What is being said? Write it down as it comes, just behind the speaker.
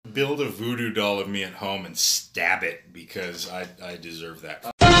build a voodoo doll of me at home and stab it because I deserve that.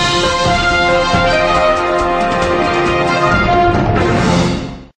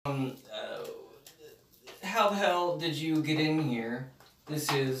 How the hell did you get in here?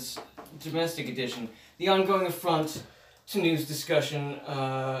 This is Domestic Edition, the ongoing affront to news discussion,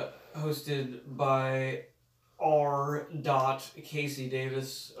 hosted by R. Casey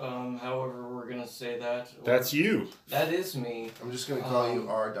Davis. However we're gonna say that. That's you. That is me. I'm just gonna call you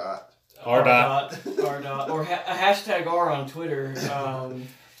R. Dot. R. Dot. R. Dot. Or a hashtag R on Twitter.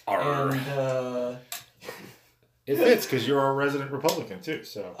 R. And it fits because you're a resident Republican too.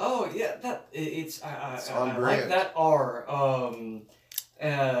 So. Oh yeah, it's on I brand. like that R.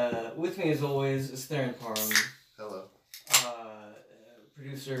 With me as always is Theron Parham. Hello.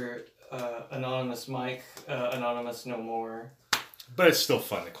 Producer Anonymous Mike. Anonymous no more. But it's still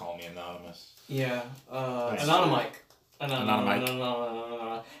fun to call me anonymous. Yeah. Nice. Anonymike.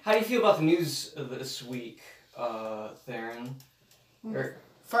 Anonymike. How do you feel about the news this week, Theron?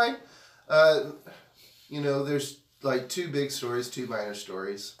 Fine. There's like two big stories, two minor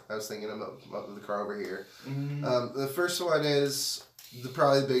stories. I was thinking about the car over here. Mm-hmm. The first one is,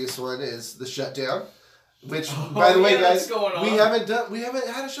 probably the biggest one is the shutdown. Which, by the way, guys, we haven't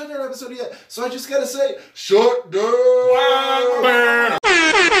had a shutdown episode yet. So I just gotta say, shut down!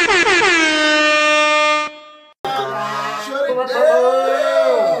 Shut it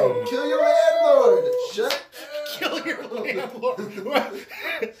down! Kill your landlord! Kill your landlord!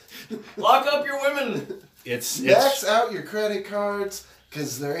 Lock up your women! Max out your credit cards,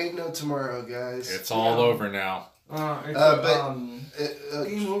 because there ain't no tomorrow, guys. It's all over now. Game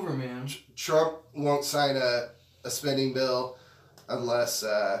over, man. Trump won't sign a spending bill unless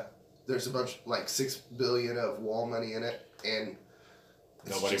there's a bunch, like $6 billion of wall money in it, and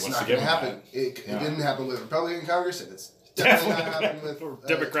nobody it's wants not to give gonna happen. that. It didn't happen with Republican Congress, and it's definitely not happening with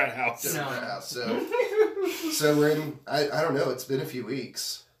Democrat House. Democrat House. So we're in. I don't know. It's been a few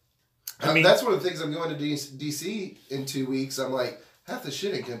weeks. I mean, that's one of the things I'm going to DC in 2 weeks. I'm like, half the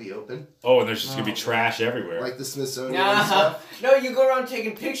shit ain't gonna be open. Oh, and there's just gonna be trash everywhere. Like the Smithsonian and stuff. No, you go around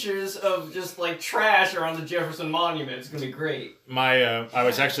taking pictures of just like trash around the Jefferson Monument. It's gonna be great. I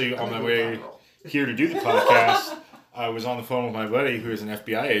was actually on my way here to do the podcast. I was on the phone with my buddy who is an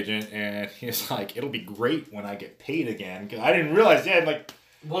FBI agent, and he's like, "It'll be great when I get paid again." Because I didn't realize they had like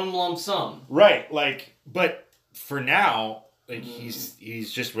one lump sum. Right, but for now. Like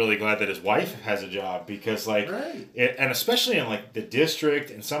he's just really glad that his wife has a job because and especially in like the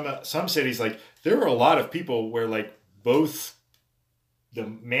district and some cities, like there are a lot of people where like both the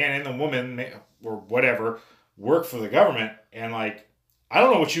man and the woman or whatever work for the government, and like I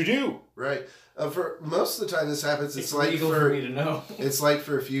don't know what you do. Right. For most of the time this happens, it's like legal for me to know. It's like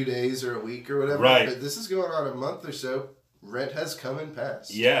for a few days or a week or whatever. Right. But this is going on a month or so. Rent has come and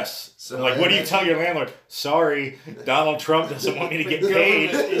passed. Yes. So what do you tell your landlord? Sorry, Donald Trump doesn't want me to get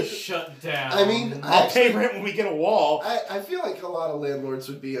paid. Is shut down. I mean, I'll pay rent when we get a wall. I feel like a lot of landlords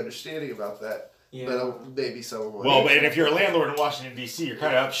would be understanding about that. Yeah. But maybe someone would. Well, and if you're a landlord in Washington, D.C., you're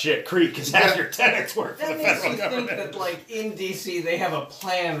kind of up shit creek because half your tenants work for the federal government. That makes you think that, like, in D.C. they have a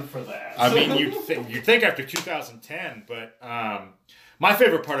plan for that. I mean, you'd think after 2010, but my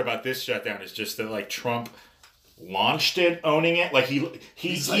favorite part about this shutdown is just that, like, Trump launched it, owning it. Like, he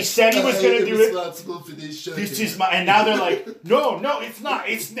said he was going to do it. Responsible for this shutdown. This is and now they're like, no, it's not.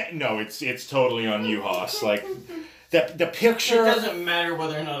 It's totally on you, Haas. Like, the picture. It doesn't matter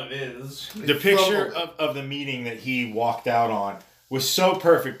whether or not it is. The picture of the meeting that he walked out on was so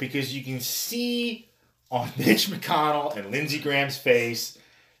perfect because you can see on Mitch McConnell and Lindsey Graham's face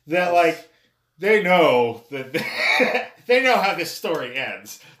that like they know that they know how this story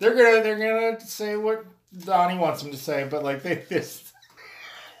ends. They're gonna say what Donnie wants them to say, but like this.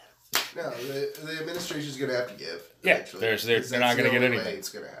 No, the administration's gonna have to give. Yeah, they're not gonna get anything. It's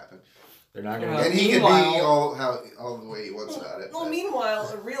gonna happen. They're not gonna. And he can be all the way he wants about it. Well,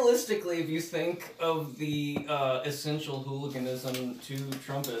 meanwhile, realistically, if you think of the essential hooliganism to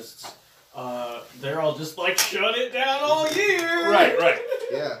Trumpists, they're all just like, shut it down all year. Right.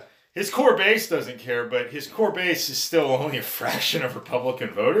 Yeah. His core base doesn't care, but his core base is still only a fraction of Republican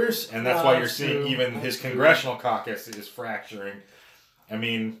voters, and that's why you're seeing even his congressional caucus is fracturing. I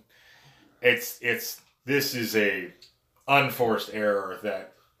mean, this is a unforced error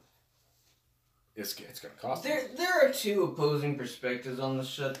that it's going to cost. There are two opposing perspectives on the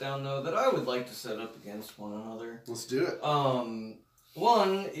shutdown, though, that I would like to set up against one another. Let's do it.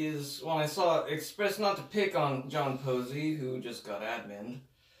 One is when I saw it expressed, not to pick on John Posey, who just got admin.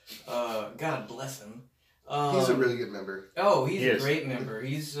 God bless him. He's a really good member. Oh, he's a great member.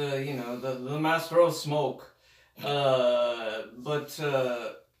 He's, the master of smoke. But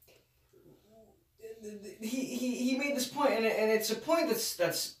he made this point, and it's a point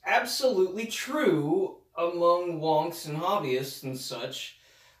that's absolutely true among wonks and hobbyists and such.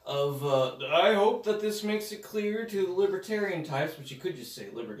 I hope that this makes it clear to the libertarian types, which you could just say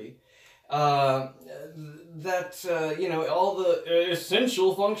liberty, that all the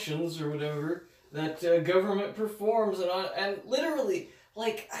essential functions or whatever that government performs, and literally,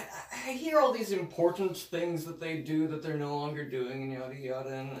 like, I hear all these important things that they do that they're no longer doing, and yada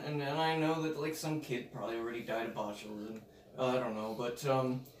yada, and I know that, like, some kid probably already died of botulism, I don't know, but,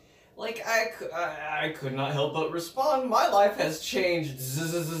 like, I could not help but respond. My life has changed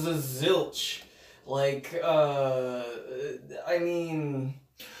zilch. Like, I mean...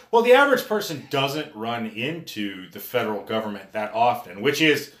 Well, the average person doesn't run into the federal government that often, which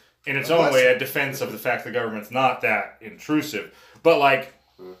is, in its own way, a defense of the fact the government's not that intrusive. But, like,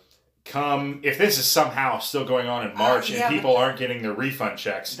 if this is somehow still going on in March and people aren't getting their refund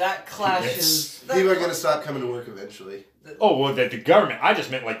checks... That clashes... People are going to stop coming to work eventually. Oh, well, the government. I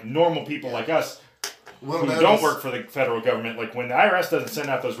just meant, like, normal people like us who don't work for the federal government. Like, when the IRS doesn't send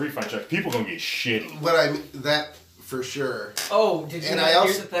out those refund checks, people going to get shitty. That for sure. Oh, did you not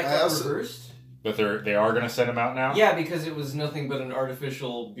hear that got reversed? But they are going to send them out now? Yeah, because it was nothing but an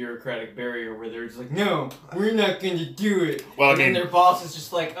artificial bureaucratic barrier where they're just like, no, we're not going to do it. Well, and then their boss is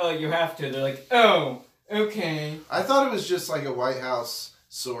just like, oh, you have to. They're like, oh, okay. I thought it was just like a White House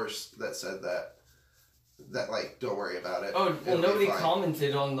source that said that. That, like, don't worry about it. Oh, well, nobody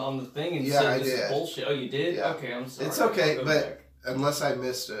commented on the thing and said this is bullshit. Oh, you did? Yeah. Okay, I'm sorry. It's okay, but unless I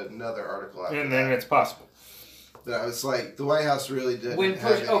missed another article after and then it's possible. That I was like, the White House really didn't well,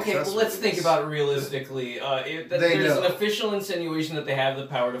 let's think about it realistically. There's an official insinuation that they have the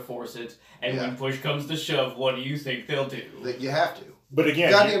power to force it, and when push comes to shove, what do you think they'll do? That you have to. But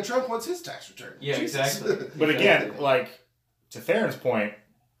again... Goddamn Trump wants his tax return. Yeah, exactly. But again, like, to Theron's point,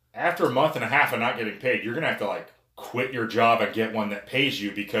 after a month and a half of not getting paid, you're going to have to, like, quit your job and get one that pays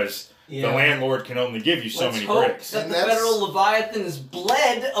you because the landlord can only give you so many breaks. That the federal Leviathan is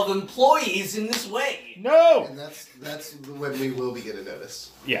bled of employees in this way. No! And that's when we will begin to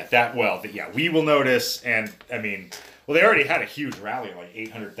notice. Yeah, we will notice, and, I mean, well, they already had a huge rally, like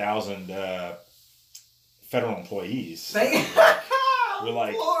 800,000 federal employees. We're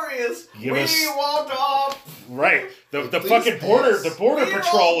like, glorious. We want off. Right. The fucking border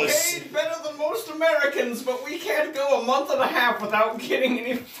patrol is paid better than most Americans, but we can't go a month and a half without getting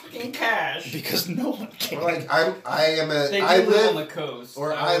any fucking cash. Because no one can. Like I live on the coast.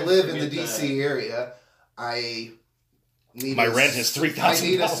 Or I live in the DC area. My rent is $3,000. I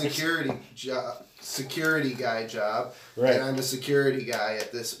need a security guy job, right? And I'm a security guy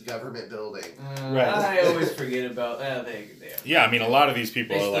at this government building. Right. I always forget about that. Yeah, I mean, a lot of these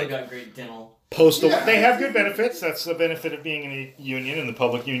people they are still got great dental. Postal. Yeah. They have good benefits. That's the benefit of being in a union, and the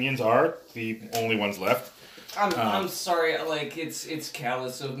public unions are the only ones left. I'm sorry. Like it's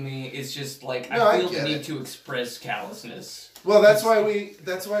callous of me. It's just like I feel the need to express callousness. Well, that's why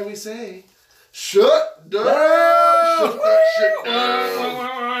we say. Shut down! Shut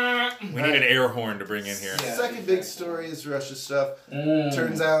down! We need an air horn to bring in here. Yeah. Second big story is Russia stuff.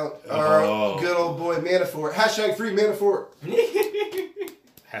 Turns out our good old boy Manafort, # free Manafort.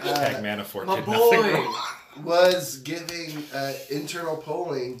 Manafort my did boy. nothing wrong. Was giving internal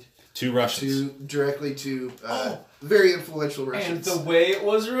polling to Russians. Directly to very influential Russians. And the way it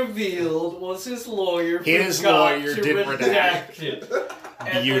was revealed was his lawyer did redact it.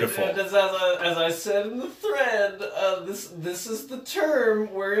 Beautiful. And as I said in the thread, this is the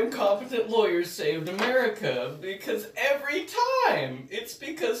term where incompetent lawyers saved America, because every time it's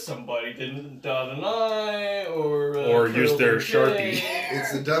because somebody didn't dot an I or use their Sharpie.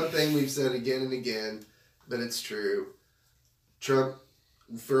 It's the dumb thing we've said again and again, but it's true. Trump,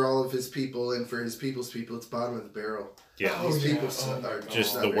 for all of his people and for his people's people, it's bottom of the barrel. Yeah, these people are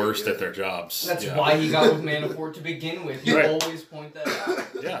just the worst at their jobs. That's why he got with Manafort to begin with. You always point that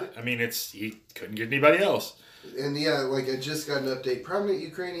out. Yeah, I mean, he couldn't get anybody else. And like I just got an update. Prominent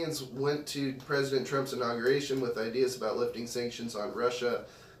Ukrainians went to President Trump's inauguration with ideas about lifting sanctions on Russia.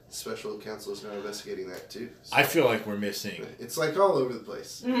 The special counsel is now investigating that too. So I feel like we're missing. It's like all over the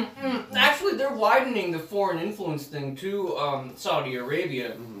place. Actually, they're widening the foreign influence thing to Saudi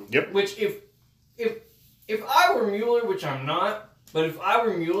Arabia. Mm-hmm. Yep. Which if I were Mueller, which I'm not, but if I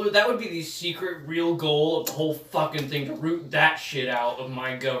were Mueller, that would be the secret real goal of the whole fucking thing, to root that shit out of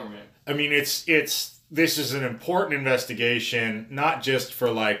my government. I mean, this is an important investigation, not just for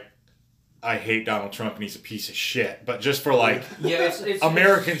like, I hate Donald Trump and he's a piece of shit, but just for like,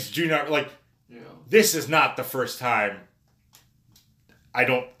 Americans do not, like, this is not the first time I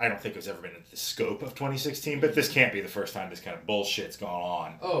don't think it's ever been in the scope of 2016, but this can't be the first time this kind of bullshit's gone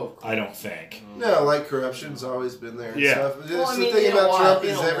on. Oh, I don't think. No, like corruption's always been there and Yeah. stuff. Well, The thing about Trump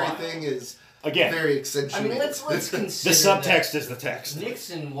is while. everything is Again, very accentuated. I mean, let's consider the subtext is the text.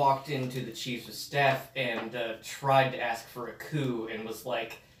 Nixon walked into the chiefs of staff and tried to ask for a coup and was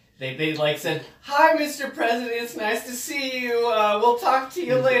like, they like said, "Hi, Mr. President, it's nice to see you. We'll talk to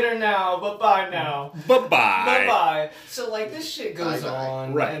you later now. Bye-bye now. Bye-bye. Bye-bye." So, like, this shit goes Bye-bye.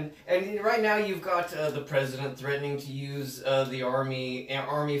 on. Right. And right now you've got the president threatening to use the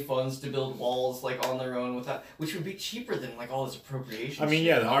army funds to build walls, like, on their own, which would be cheaper than, like, all this appropriation I mean, shit.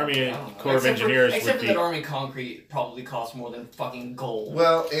 yeah, the Army I don't know. Corps of Engineers Except would for be... that Army concrete probably costs more than fucking gold.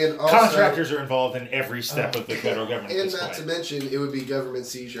 Well, and also... Contractors are involved in every step of the federal government. And not to mention, it would be government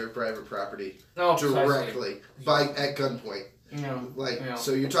seizure of private property. No, Directly. At gunpoint. Yeah.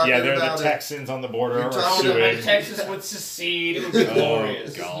 So you're talking they're about... the Texans on the border You're are talking suing. If Texas would secede, it would be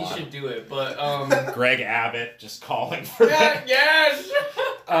glorious. God. You should do it, but Greg Abbott just calling for that. yes.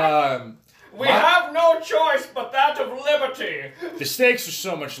 We have no choice but that of liberty. The stakes are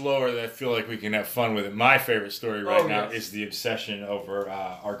so much lower that I feel like we can have fun with it. My favorite story right now is the obsession over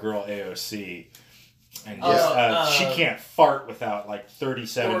our girl AOC. And just, she can't fart without like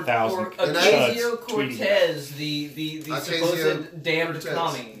 37,000 Ocasio-Cortez, the supposed damned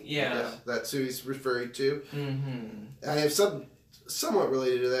commie. Yeah. That's who he's referring to. Mm-hmm. I have somewhat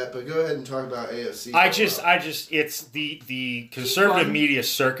related to that, but go ahead and talk about AOC. I just, it's the conservative media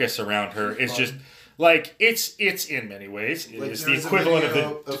circus around her is just, like, it's in many ways. It's the equivalent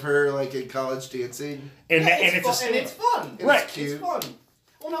of her, like, in college dancing. And it's fun. Right. It's cute. It's fun.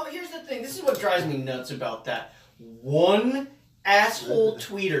 Well, no, here's the thing. This is what drives me nuts about that. One asshole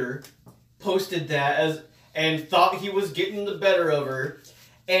tweeter posted that and thought he was getting the better of her,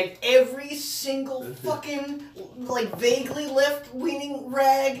 and every single fucking, like, vaguely left-leaning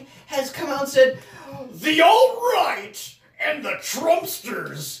rag has come out and said, "The alt-right and the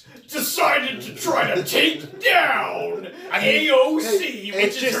Trumpsters decided to try to take down AOC,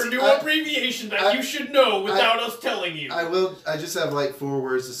 which is her new abbreviation that you should know without us telling you." I just have like 4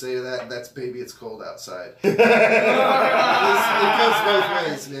 words to say to that, and that's "baby, it's cold outside." It goes both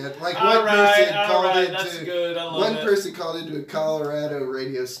ways, man. Like one person called into a Colorado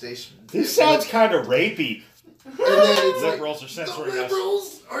radio station. This sounds kind of rapey. And then it's liberals are censoring us. The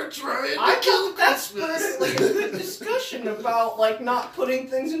liberals are trying to I kill thought that spurred like a good discussion about like not putting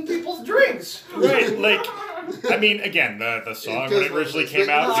things in people's drinks. Right, like, I mean, again, the song when it originally came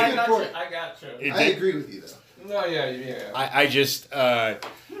out. No, I got you. I agree with you though. No, yeah. I just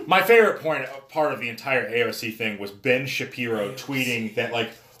my favorite part of the entire AOC thing was Ben Shapiro tweeting that,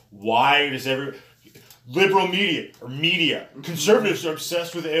 like, why does liberal media conservatives are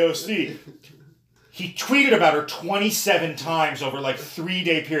obsessed with AOC. He tweeted about her 27 times over like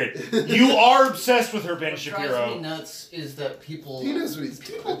 3-day period. You are obsessed with her, Ben Shapiro. What drives me nuts is that people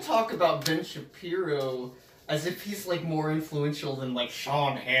talk about Ben Shapiro as if he's like more influential than like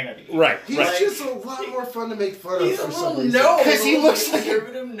Sean Hannity. Right. He's just a lot more fun to make fun of. He's for a some little reason. gnome. Because he looks like a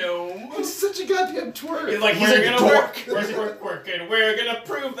conservative gnome. He's such a goddamn twerp. He's like, He's a dork. Work, and we're gonna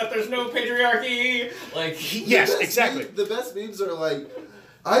prove that there's no patriarchy. Like, yes, exactly. The best memes are like,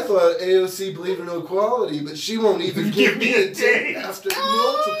 I thought AOC believed in equality, but she won't even give me a date after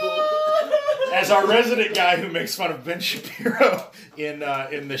multiple. As our resident guy who makes fun of Ben Shapiro in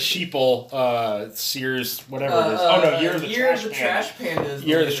the Sheeple Sears whatever it is. Year of the Trash Panda.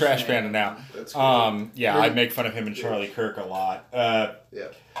 Year of the Trash Panda now. That's cool. Yeah, I make fun of him and Charlie Kirk a lot. Yeah.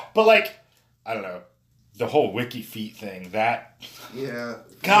 But like, I don't know, the whole Wiki Feet thing. That. Yeah.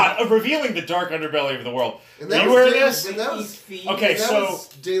 God, revealing the dark underbelly of the world. And Are you aware of this? Okay, so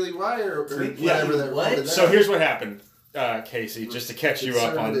Daily Wire or whatever that was. So here's what happened. Casey, just to catch you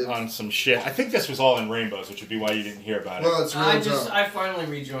up on some shit. I think this was all in Rainbows, which would be why you didn't hear about it. Well, it's I finally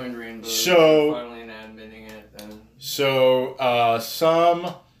rejoined Rainbows. So finally admitting it. So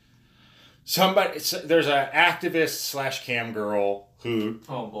there's an activist / cam girl who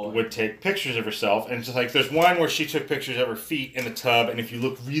would take pictures of herself, and it's just like there's one where she took pictures of her feet in the tub, and if you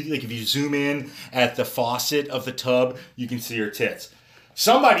look really, like if you zoom in at the faucet of the tub, you can see her tits.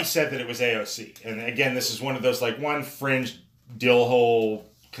 Somebody said that it was AOC. And again, this is one of those, like, one fringe dillhole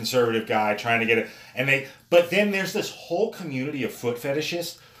conservative guy trying to get it. But then there's this whole community of foot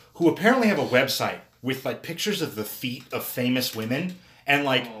fetishists who apparently have a website with, like, pictures of the feet of famous women. And,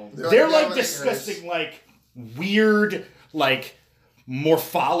 like, they're like, discussing, like, weird, like,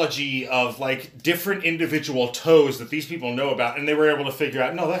 morphology of, like, different individual toes that these people know about. And they were able to figure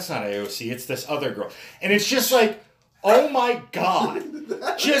out, no, that's not AOC. It's this other girl. And it's just like, Oh my god.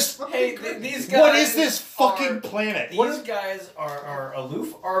 Just hey, these guys. What is this fucking planet? These guys are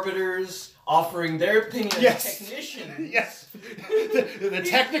aloof arbiters offering their opinion as technicians. Yes. The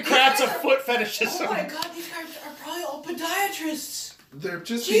technocrats of foot fetishism. Oh my god, these guys are probably all podiatrists. They're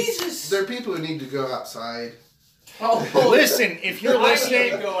just Jesus. They're people who need to go outside. Oh, listen, if you're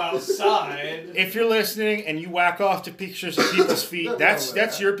listening, go outside. If you're listening and you whack off to pictures of people's feet,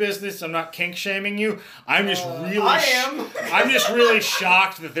 that's your business. I'm not kink shaming you. I'm just I'm just really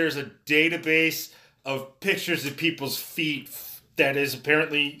shocked that there's a database of pictures of people's feet that is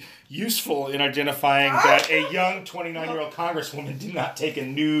apparently useful in identifying that a young 29-year-old congresswoman did not take a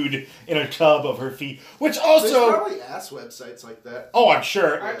nude in a tub of her feet, which also there's probably ass websites like that. Oh, I'm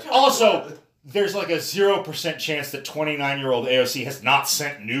sure. Also, there's like a 0% chance that 29-year-old AOC has not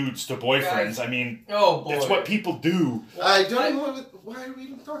sent nudes to boyfriends. I mean, that's what people do. I don't even want to... Why are we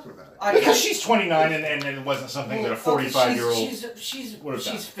even talking about it? Because she's 29 and it wasn't something that a 45-year-old...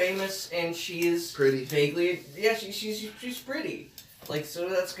 She's famous and she is... Pretty. Vaguely... Yeah, she's pretty. Like, so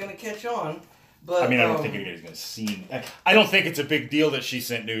that's going to catch on. But, I mean, I don't think anybody's going to see... I don't think it's a big deal that she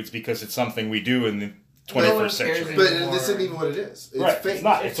sent nudes because it's something we do in the 21st century. But this isn't even what it is. It's fake. It's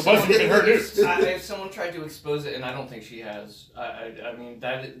not. It wasn't even her news. If someone tried to expose it, and I don't think she has, I mean,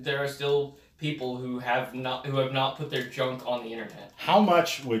 that there are still people who have not put their junk on the internet. How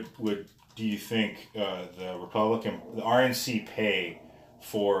much would do you think the RNC pay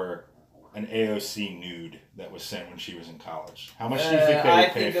for an AOC nude that was sent when she was in college? How much do you think they would pay for that? I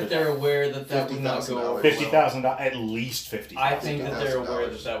think that they're aware that would not go over. $50,000, at least $50,000. I think that they're aware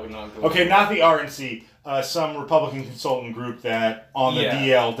that would not go over. Okay, not the RNC. Some Republican consultant group that on the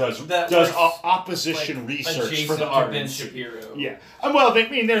DL does opposition research for the RNC. Ben Shapiro. Yeah, well,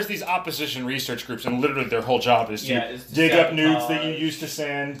 there's these opposition research groups, and literally their whole job is to dig up nudes that you used to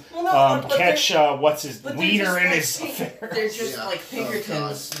send, catch what's his wiener in his affair. They're just like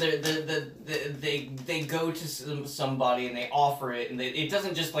Pinkertons. They go to somebody and they offer it, and it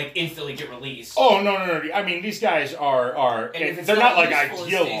doesn't just like instantly get released. Oh no! I mean, these guys are they're not like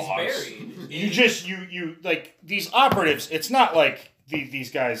ideal logs. You like these operatives. It's not like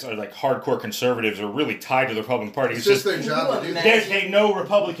these guys are like hardcore conservatives or really tied to the Republican Party. It's just their job to do that. They know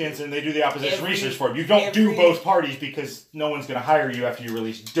Republicans and they do the opposition research for them. You don't do both parties because no one's going to hire you after you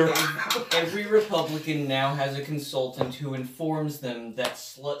release dirt. Every Republican now has a consultant who informs them that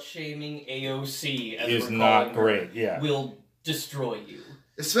slut-shaming AOC, as is not great. Will destroy you.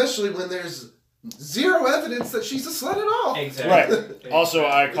 Especially when there's zero evidence that she's a slut at all. Exactly. Right. Also,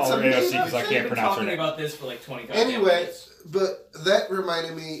 I call her AOC because I can't pronounce her name. We've been talking about this for like 20 minutes. But that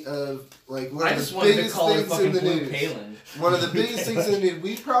reminded me of like one of the biggest things in the news. One of the biggest things in the news.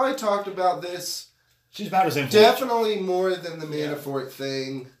 We probably talked about this. She's about as influential. Definitely more than the Manafort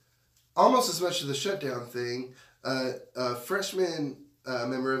thing. Almost as much as the shutdown thing. A freshman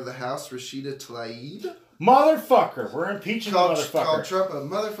member of the House, Rashida Tlaib. Motherfucker. We're impeaching the motherfucker. Called Trump a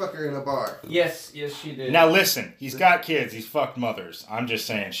motherfucker in a bar. Yes, she did. Now listen, he's got kids. He's fucked mothers. I'm just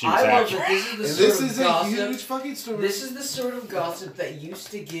saying, she was actually... This is a huge fucking story. This is the sort of gossip that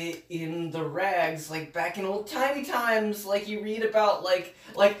used to get in the rags, like back in old-timey times. Like you read about,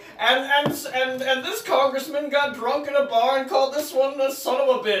 and this congressman got drunk in a bar and called this one a son of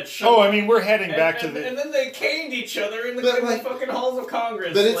a bitch. Oh, I mean, we're heading back to the... And then they caned each other in the fucking halls of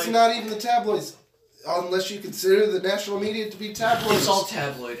Congress. But it's not even the tabloids. Unless you consider the national media to be tabloid. It's all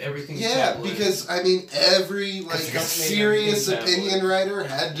tabloid. Everything's tabloid. Yeah, because, I mean, every, serious opinion writer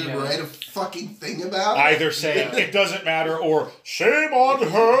had to write a fucking thing about it. Either saying, it doesn't matter, or, shame on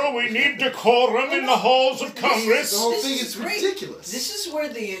her, we need decorum in the halls of Congress. The whole thing is ridiculous. This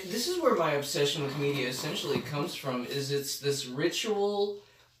is where my obsession with media essentially comes from, is it's this ritual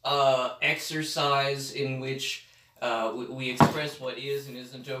exercise in which... we express what is and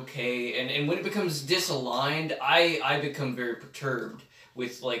isn't okay, and when it becomes disaligned, I become very perturbed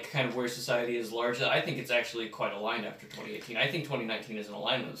with kind of where society is largely. I think it's actually quite aligned after 2018. I think 2019 is an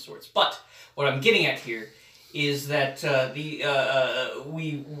alignment of sorts. But what I'm getting at here is that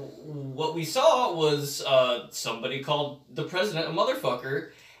what we saw was somebody called the president a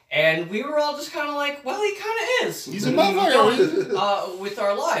motherfucker. And we were all just kind of like, well, he kind of is. He's a motherfucker. With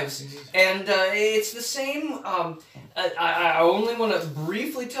our lives. And it's the same. I only want to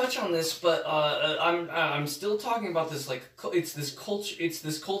briefly touch on this, but I'm still talking about this. It's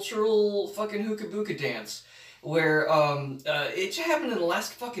this cultural fucking hookah buka dance, where it happened in the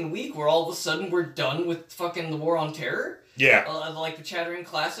last fucking week, where all of a sudden we're done with fucking the war on terror. Yeah. Like the chattering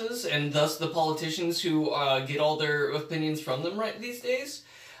classes, and thus the politicians who get all their opinions from them these days.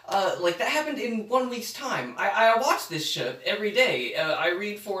 Like, that happened in 1 week's time. I watch this show every day. I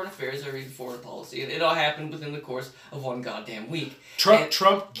read foreign affairs, I read foreign policy. It all happened within the course of one goddamn week.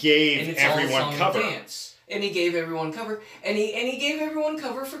 Trump gave everyone cover. And he gave everyone cover. And he gave everyone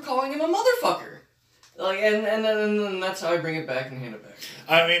cover for calling him a motherfucker. Like, and that's how I bring it back and hand it back.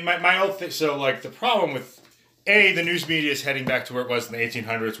 I mean, my old thing, so, like, the problem with, the news media is heading back to where it was in the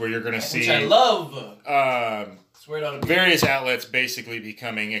 1800s, where you're going to see... Which I love! Various outlets basically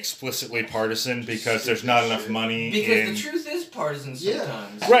becoming explicitly partisan because there's not enough money. Because the truth is partisan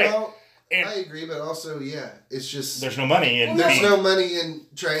sometimes. Right. Well, I agree, but also, it's just... There's no money in... There's no money in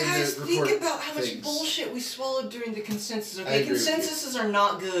trying to report think about how things. much bullshit we swallowed during the consensus. Okay, consensuses are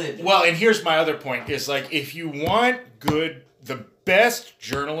not good. Well, and here's my other point, is, like, if you want the best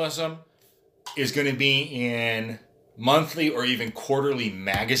journalism is going to be in monthly or even quarterly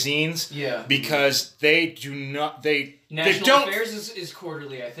magazines. Yeah. Because they do not... National Affairs is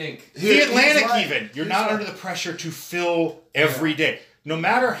quarterly, I think. The Atlantic even. You're not under the pressure to fill every day. No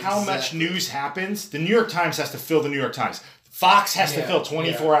matter how much news happens, the New York Times has to fill the New York Times. Fox has to fill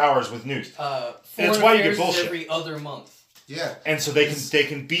 24 hours with news. And that's why you get bullshit. Every other month. Yeah. And so they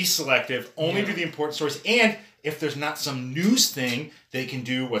can be selective, only do the important stories, and if there's not some news thing, they can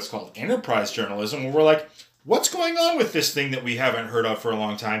do what's called enterprise journalism, where we're like, what's going on with this thing that we haven't heard of for a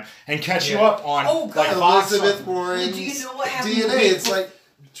long time, and catch you up on Elizabeth Warren's do you know what happened DNA. It's like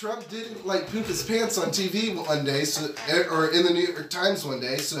Trump didn't poop his pants on TV one day, or in the New York Times one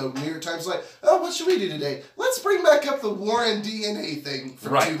day. So New York Times what should we do today? Let's bring back up the Warren DNA thing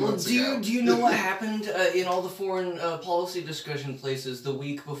from 2 months ago. Do you know what happened in all the foreign policy discussion places the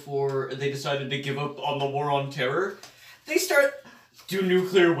week before they decided to give up on the war on terror? They start. Do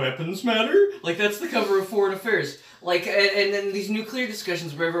nuclear weapons matter? Like, that's the cover of Foreign Affairs. Like, and then these nuclear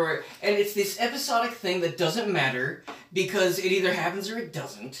discussions were everywhere. And it's this episodic thing that doesn't matter because it either happens or it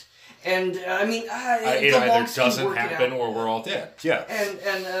doesn't. And, I mean, it either doesn't happen or we're all dead. Yeah. And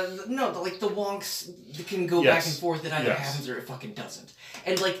the wonks can go back and forth. It either happens or it fucking doesn't.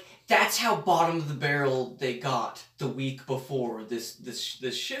 And, like, that's how bottom of the barrel they got the week before this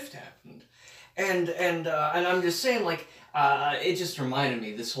shift happened. And I'm just saying, like, it just reminded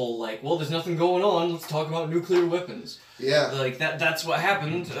me, this whole, there's nothing going on, let's talk about nuclear weapons. Yeah. Like, that's what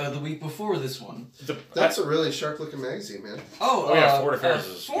happened the week before this one. That's a really sharp-looking magazine, man. Foreign Affairs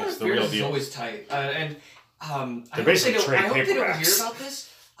is the real deal. Is always tight. I They're basically trade I hope they don't paperbacks. hear about this.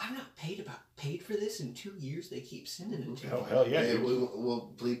 I'm not paid for this in 2 years. They keep sending it to me. Oh, hell yeah. Hey,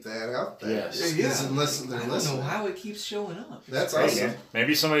 we'll bleep that out there. Yes. Unless they're listening. I don't know how it keeps showing up. That's awesome. Yeah.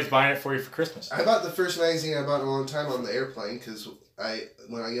 Maybe somebody's buying it for you for Christmas. I bought the first magazine I bought in a long time on the airplane, because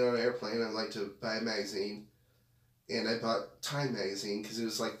when I get on an airplane, I like to buy a magazine. And I bought Time magazine, because it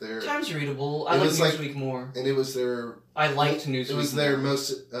was like their... Time's readable. I like Newsweek more. And it was their... I liked Newsweek. It was their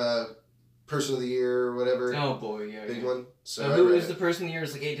most... Person of the Year or whatever. Oh boy, yeah. Big one. So who was the Person of the Year? It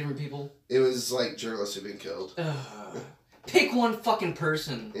was 8 different people? It was journalists who've been killed. Pick one fucking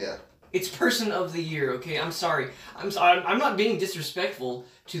person. Yeah. It's Person of the Year, okay? I'm sorry. I'm not being disrespectful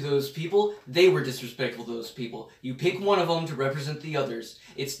to those people. They were disrespectful to those people. You pick one of them to represent the others.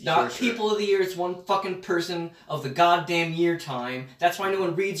 It's not People of the Year, it's one fucking person of the goddamn year time. That's why no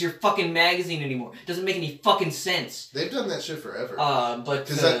one reads your fucking magazine anymore. It doesn't make any fucking sense. They've done that shit forever.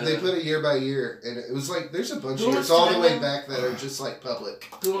 Because they put it year by year, and it was there's a bunch of years all the way back that are just public.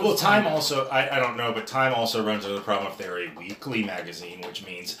 Well, Time also, I don't know, but Time also runs into the problem if they're a weekly magazine, which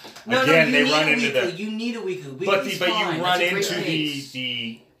means, they run into the... You need a weekly. But you run into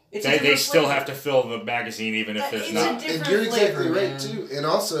the they still have to fill the magazine even if there's not. And you're exactly right, too. And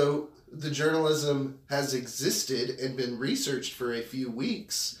also, the journalism has existed and been researched for a few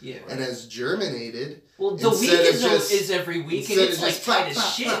weeks and has germinated. Well, the week is every week, and it's tight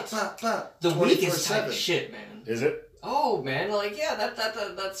as shit. The week is tight as shit, man. Is it? Oh man,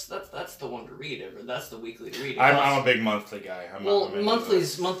 that's the one to read. That's the weekly to read. I'm a big monthly guy. Monthly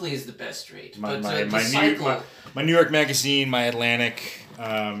is the best rate. My New York Magazine, my Atlantic.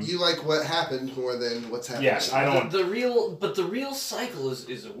 You like what happened more than what's happening. Yes, I don't. The real cycle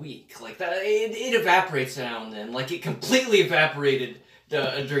is a week. Like that, it evaporates now and then. Like it completely evaporated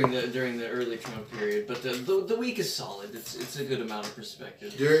during the early Trump period. But the week is solid. It's a good amount of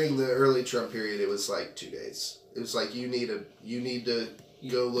perspective. During the early Trump period, it was 2 days. It was you need to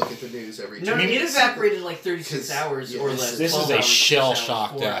go look at the news every 2 days. No, it evaporated 36 hours or less. This is a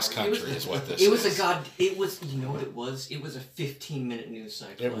shell-shocked ass country, is what this is. It was, you know what it was? It was a 15-minute news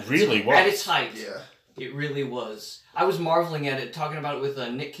cycle. It really was. At its height. Yeah. It really was. I was marveling at it, talking about it with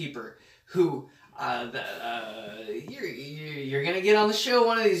Nick Keeper, who... you're gonna get on the show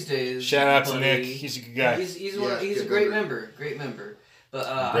one of these days. Shout out to Nick. He's a good guy. He's a great member. But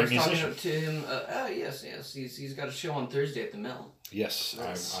I was talking to him. Yes. He's got a show on Thursday at the Mill. Yes,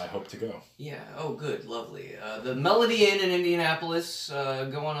 nice. I hope to go. Yeah. Oh, good. Lovely. The Melody Inn in Indianapolis.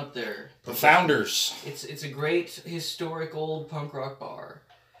 Go on up there. The Founders. It's a great historic old punk rock bar.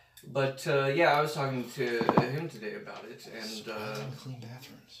 But I was talking to him today about it, and clean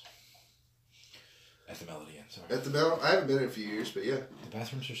bathrooms at the Melody Inn. Sorry. At the Mill, I haven't been in a few years, but yeah, the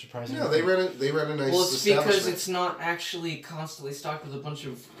bathrooms are surprisingly. No, they run a nice. Well, it's because it's not actually constantly stocked with a bunch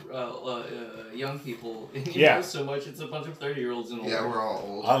of young people. You know, so much. It's a bunch of 30-year-olds and older. Yeah, we're all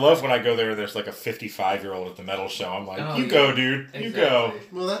old. I love when I go there. There's like a 55-year-old at the metal show. I'm like, go, dude. Exactly. You go.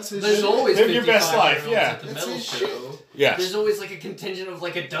 Well, that's his. There's always live your best life. Yeah, at the metal show. Yeah. There's always like a contingent of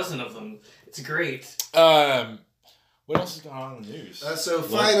like a dozen of them. It's great. What else is going on in the news? So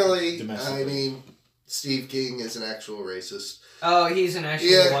finally, I mean, Steve King is an actual racist. Oh, he's an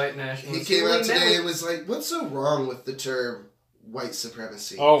actual white nationalist. He came out today and was like, "What's so wrong with the term white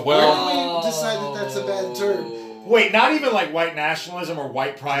supremacy?" Oh well. Why did we decide that that's a bad term? Wait, not even like white nationalism or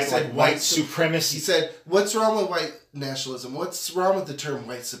white pride, like white supremacy. He said, "What's wrong with white nationalism? What's wrong with the term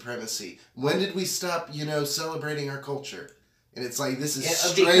white supremacy? When did we stop, celebrating our culture?" And it's like, this is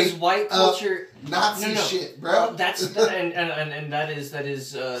straight because white culture Nazi shit, bro. Well, that's and that is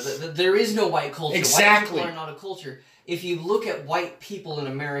there is no white culture. Exactly. White people are not a culture. If you look at white people in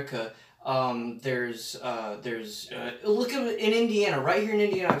America, there's look at in Indiana, right here in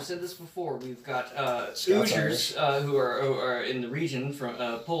Indiana. I've said this before. We've got Hoosiers who are in the region from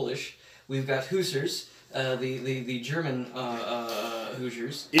Polish. We've got Hoosiers, the German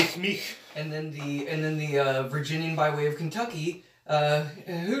Hoosiers. Ich mich. And then the Virginian by way of Kentucky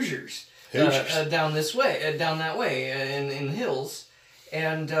Hoosiers down that way in the hills,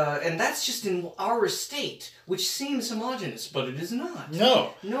 and that's just in our state, which seems homogenous, but it is not.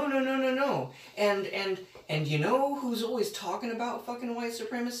 No. And you know who's always talking about fucking white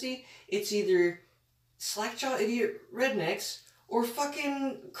supremacy? It's either slackjaw idiot rednecks or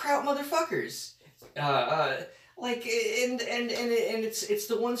fucking kraut motherfuckers. Like and it's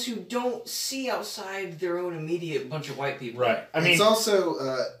the ones who don't see outside their own immediate bunch of white people. Right. I mean, it's also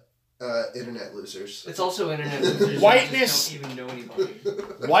internet losers. It's also internet losers. Whiteness who don't even know anybody.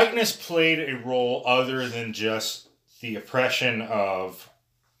 Whiteness played a role other than just the oppression of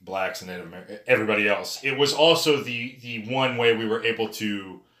blacks and Native Americans, everybody else. It was also the one way we were able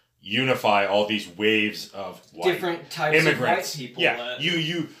to unify all these waves of different types immigrants. Of white people. Yeah.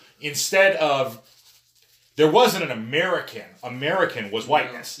 You instead of there wasn't an American. American was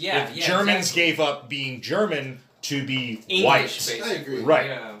whiteness. Yeah, Germans gave up being German to be English, white. Basically. I agree. Right.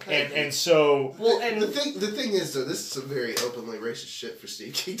 Yeah. And so the thing is though, this is some very openly racist shit for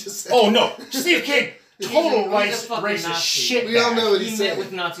Steve King to say. Oh no, Steve King, total racist Nazi. shit. We all know what he met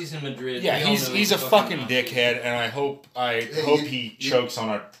with Nazis in Madrid. Yeah, he's a fucking dickhead, and I hope he chokes on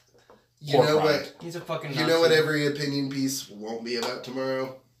a. You know what? He's a fucking. You know what? Every opinion piece won't be about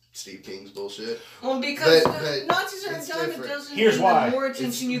tomorrow. Steve King's bullshit. Well, because Nazis are a dime a dozen. Here's why. The more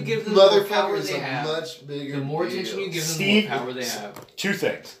attention you give them, the more power they have. Much bigger the more attention you give them, the more power they have. Two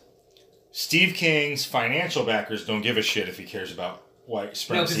things. Steve King's financial backers don't give a shit if he cares about white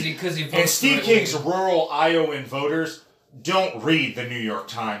supremacy. No, because he votes. And Steve King's rural Iowan voters don't read the New York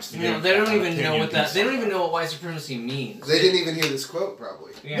Times. They don't even know what that. They don't even know what white supremacy means. They didn't even hear this quote,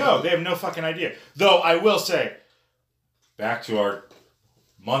 probably. Yeah. No, they have no fucking idea. Though I will say, back to our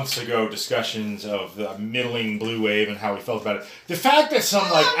months ago discussions of the middling blue wave and how we felt about it. The fact that some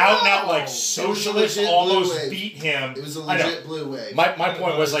out and out socialists almost beat him. It was a legit blue wave. My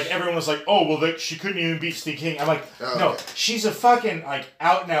point was everyone was like, oh well, she couldn't even beat Steve King. I'm like, no, she's a fucking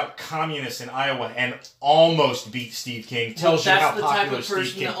out and out communist in Iowa and almost beat Steve King. Tells you how popular Steve King. That's the type of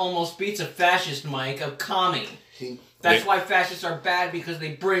person that almost beats a fascist, Mike, a commie. That's why fascists are bad, because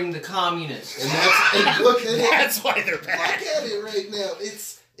they bring the communists. And look at that's why they're bad. Look at it right now.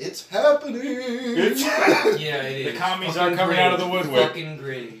 It's happening. Yeah, it is. The commies are coming out of the woodwork. Fucking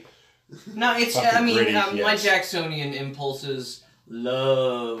gritty. No, it's. My Jacksonian impulses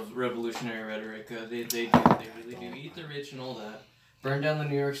love revolutionary rhetoric. They really do. Eat the rich and all that. Burn down the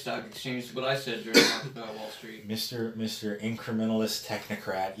New York Stock Exchange. What I said during Wall Street. Mr. Incrementalist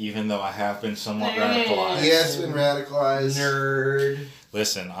Technocrat, even though I have been somewhat radicalized. He has been radicalized. Nerd.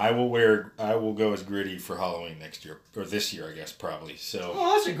 Listen, I will go as gritty for Halloween next year. Or this year, I guess, probably. So.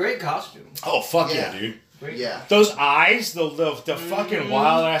 Oh, that's a great costume. Oh, fuck yeah dude. Great. Yeah. Those eyes, the fucking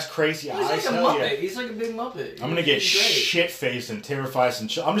wild-ass crazy eyes. He's like a Muppet. Yeah. He's like a big Muppet. I'm going to get shit-faced and terrified. I'm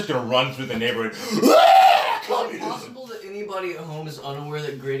just going to run through the neighborhood. Is it possible that anybody at home is unaware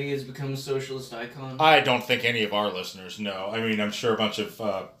that Gritty has become a socialist icon? I don't think any of our listeners know. I mean, I'm sure a bunch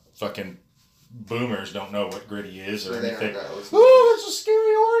of fucking boomers don't know what Gritty is or anything. Oh, it's a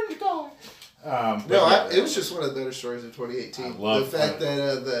scary orange guy. It was just one of the better stories of 2018. The fact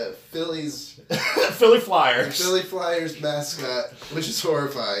that the Phillies... Philly Flyers. The Philly Flyers mascot, which is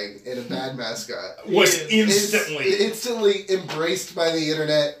horrifying, and a bad mascot... was instantly embraced by the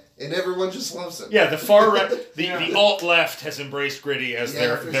internet, and everyone just loves him. Yeah, the far right... the alt-left has embraced Gritty as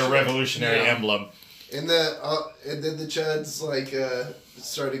their revolutionary emblem. And then the Chuds,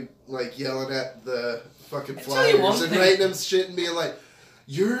 started, yelling at the fucking Flyers and writing them shit and being like...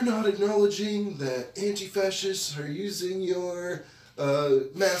 You're not acknowledging that anti-fascists are using your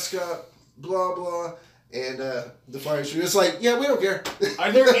mascot, blah, blah. And the Flyers were just like, yeah, we don't care.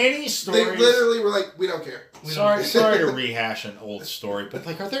 Are there any stories... They literally were like, we don't care. Sorry to rehash an old story, but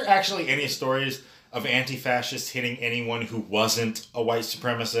are there actually any stories of anti-fascists hitting anyone who wasn't a white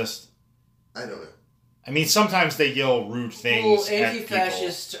supremacist? I don't know. I mean, sometimes they yell rude things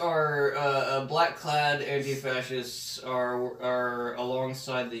anti-fascists are black-clad anti-fascists are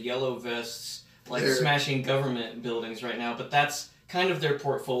alongside the yellow vests, smashing government buildings right now. But that's kind of their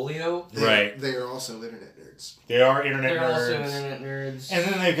portfolio. Right. They are also internet nerds. They are internet nerds. They're also internet nerds. And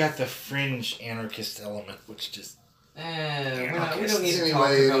then they've got the fringe anarchist element, which just... we don't need to talk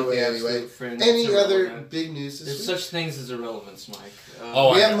about the absolute fringe. Any other big news this week? There's such things as irrelevance, Mike.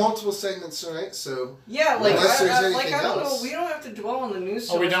 We have multiple segments tonight, so... Yeah, I don't know, we don't have to dwell on the news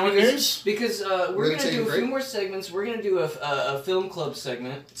so much. Are we done with news? Because we're going to do a few more segments. We're going to do a film club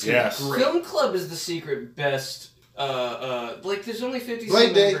segment. Yes. Film club is the secret best... there's only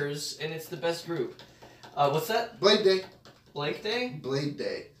 56 members, and it's the best group. What's that? Blade Day. Blake Day? Blade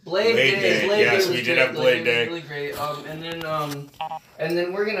Day. Blade Day. Yes, we did have Blade Day. Really great. And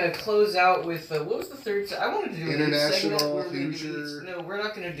then we're gonna close out with what was the third? I wanted to do international Hoosier. No, we're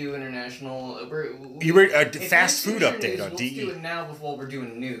not gonna do international. You were a fast food update on DE. Let's do it now before we're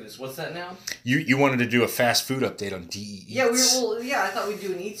doing news. What's that now? You wanted to do a fast food update on DE. Yeah, I thought we'd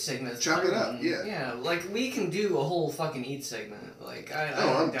do an eat segment. Chop it up. Yeah. Yeah, we can do a whole fucking eat segment. I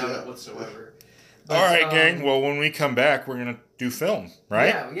don't doubt it whatsoever. But, all right, gang. Well, when we come back, we're going to do film,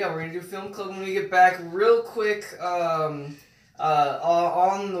 right? Yeah, we're going to do film club when we get back. Real quick, on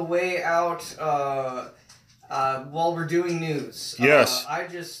the way out, while we're doing news. Yes.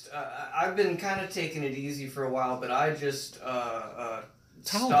 I've been kind of taking it easy for a while, but I just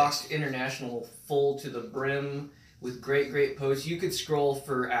stocked International full to the brim with great posts. You could scroll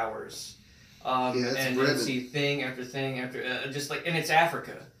for hours. And see thing after thing after, and it's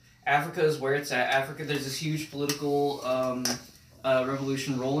Africa. Africa is where it's at. Africa, there's this huge political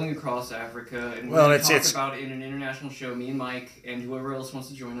revolution rolling across Africa, and we're going to talk about it in an international show. Me and Mike and whoever else wants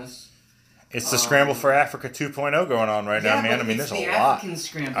to join us. It's the Scramble for Africa 2.0 going on right now, man. I mean, there's a lot. It's the African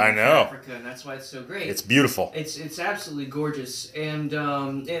Scramble for Africa, and that's why it's so great. It's beautiful. It's absolutely gorgeous, and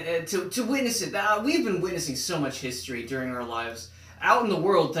to witness it, we've been witnessing so much history during our lives out in the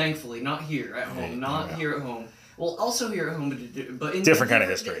world, thankfully, not here at home, here at home. Well, also here at home, but in different kind of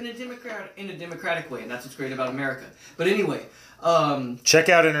history. In a democratic way, and that's what's great about America. But anyway, check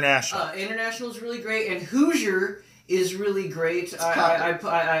out International. International is really great, and Hoosier is really great.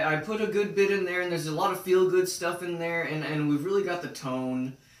 I put a good bit in there, and there's a lot of feel good stuff in there, and we've really got the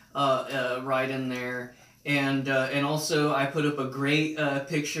tone right in there. And also I put up a great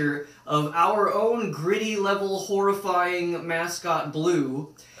picture of our own gritty level horrifying mascot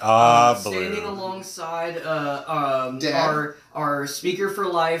Blue. Standing alongside our speaker for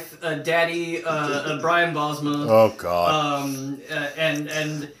life, Daddy Brian Bosma. Oh God.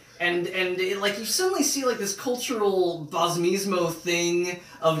 And you suddenly see this cultural Bosmismo thing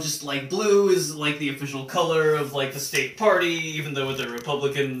of just Blue is the official color of the state party, even though with the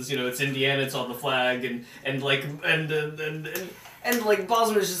Republicans, it's Indiana, it's on the flag, and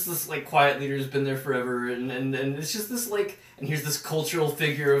Bosma is just this quiet leader who's been there forever, and it's just this and here's this cultural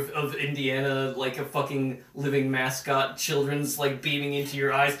figure of Indiana, a fucking living mascot, children's beaming into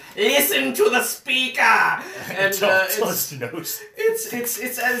your eyes. Listen to the speaker. And it's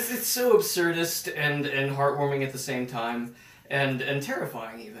so absurdist and heartwarming at the same time, and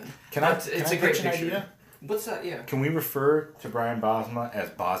terrifying even. It's a great picture. Idea? What's that? Yeah. Can we refer to Brian Bosma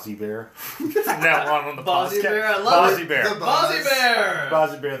as Bozzy Bear? From now on the podcast. Bozzy Bear, I love Bozzy Bear. Bozzy Bear.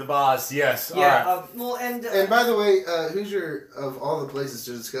 Bozzy Bear, the Boz. Yes. Yeah. All right. And by the way, Hoosier, of all the places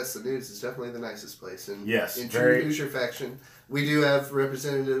to discuss the news, is definitely the nicest place. And yes. In true Hoosier faction, we do have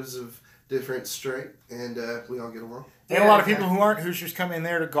representatives of different stripe, and we all get along. And a lot of people who aren't Hoosiers come in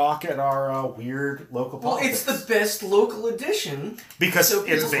there to gawk at our weird local politics. Well, it's the best local edition. Because so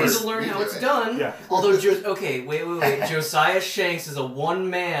it's people to learn how it's done. Yeah. Although, wait. Josiah Shanks is a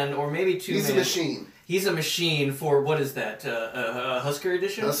one-man, or maybe two-man. He's a machine. He's a machine for, what is that, Husker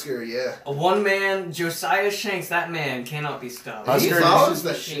edition? Husker, yeah. A one-man, Josiah Shanks, that man cannot be stopped. Husker He's follows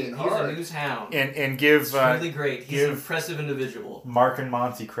that shit hard. He's a news hound. And give... It's really great. He's an impressive individual. Mark and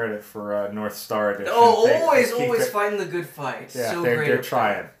Monty credit for North Star edition. Oh, always fighting the good fight. Yeah, so they're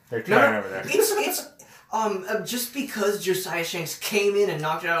trying. They're trying over there. It's just because Josiah Shanks came in and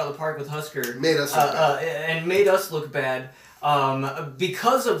knocked it out of the park with Husker, made us look bad. And made us look bad.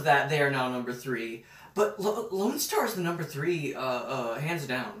 Because of that, they are now number 3. But Lone Star is the number 3, hands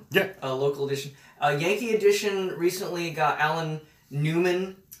down. Yeah. Local edition. Yankee edition recently got Alan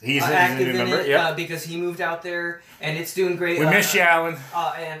Newman. He's active a new in member, it because he moved out there, and it's doing great. We miss you, Alan.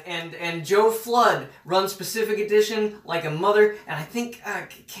 And Joe Flood runs Pacific Edition like a mother, and I think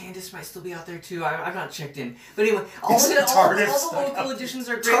Candace might still be out there too. I've not checked in, but anyway, all the local editions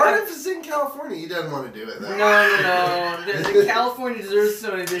are great. Tardif is in California. He doesn't want to do it. Though. No. The California deserves its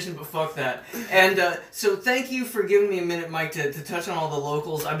own edition, but fuck that. And so thank you for giving me a minute, Mike, to touch on all the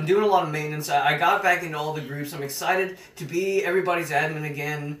locals. I've been doing a lot of maintenance. I got back into all the groups. I'm excited to be everybody's admin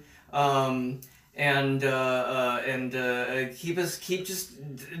again. Keep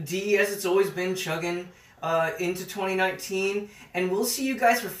just D as it's always been chugging into 2019, and we'll see you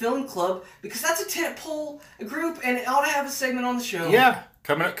guys for Film Club because that's a tentpole group and it ought to have a segment on the show. Yeah,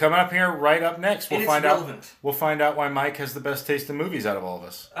 coming up here right up next. We'll find relevant. We'll find out why Mike has the best taste in movies out of all of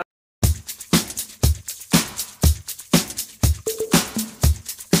us.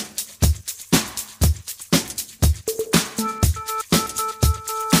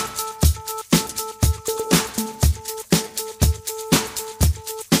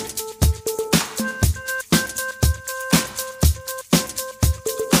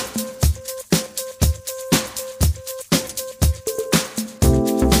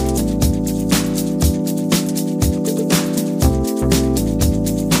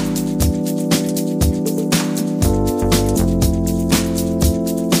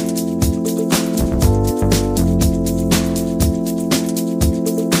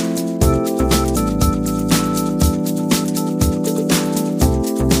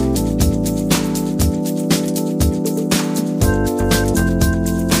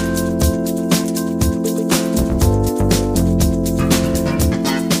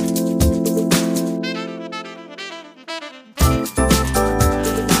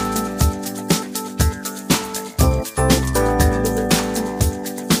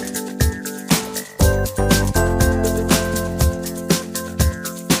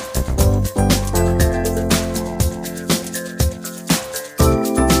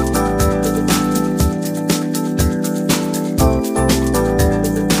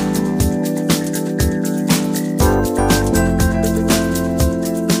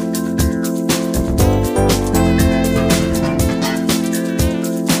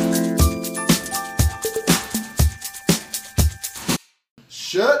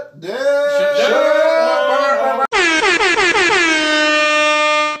 Shut down.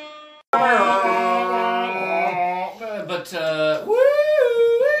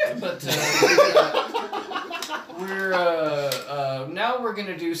 Now we're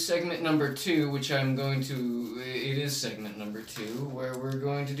gonna do segment number 2, which I'm going to. It is segment number 2, where we're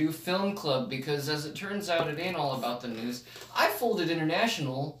going to do Film Club because, as it turns out, it ain't all about the news. I folded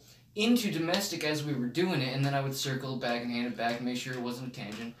international into domestic as we were doing it, and then I would circle it back and hand it back and make sure it wasn't a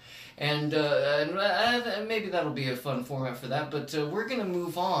tangent. And maybe that'll be a fun format for that, but we're going to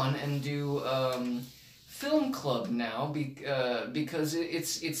move on and do Film Club now because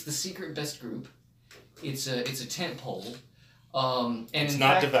it's the secret best group. It's a tent pole. And it's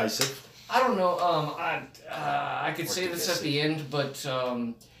not divisive. I don't know, I could say this at the end, but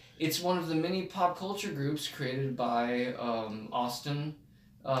it's one of the many pop culture groups created by Austin.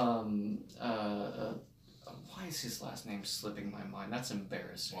 Why is his last name slipping my mind? That's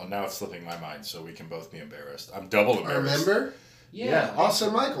embarrassing. Well, now it's slipping my mind, so we can both be embarrassed. I'm double embarrassed. Remember? Yeah.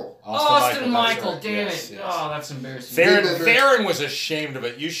 Austin Michael. Austin Michael, right. damn yes, it. yes. Oh, that's embarrassing. Theron was ashamed of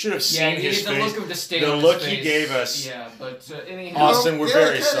it. You should have seen his the face. Look of disdain the on look his he face. gave us. Yeah, but anyhow. Austin, we're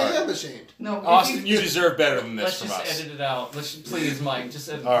very sorry. I am ashamed. No, Austin, you deserve better than this from us. Let's just edit it out. Please, Mike, just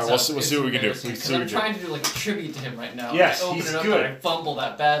edit it out. All right, we'll see what we can do. I'm trying to do like a tribute to him right now. Yes, I he's open it up good. and I fumble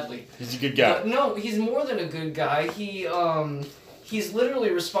that badly. He's a good guy. But no, he's more than a good guy. He's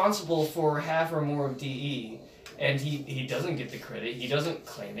literally responsible for half or more of DE. And he doesn't get the credit. He doesn't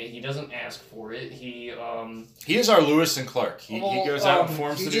claim it. He doesn't ask for it. He is our Lewis and Clark. He goes out and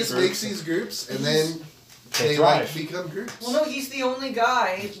forms the new groups. He just makes these groups and then they become groups. Well, no, he's the only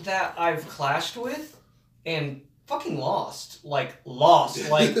guy that I've clashed with and fucking lost. Like,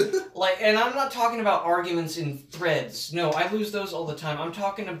 and I'm not talking about arguments in threads. No, I lose those all the time. I'm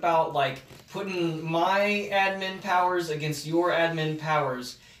talking about, like, putting my admin powers against your admin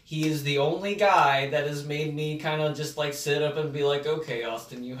powers. He is the only guy that has made me kind of just, like, sit up and be like, okay,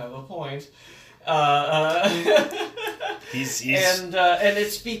 Austin, you have a point. He's and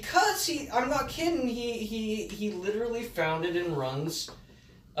it's because I'm not kidding, he literally founded and runs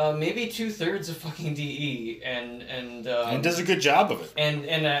maybe 2/3 of fucking DE and does a good job of it.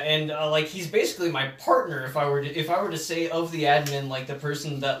 And like he's basically my partner if I were to say of the admin, like the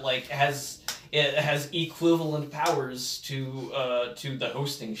person that like has equivalent powers to the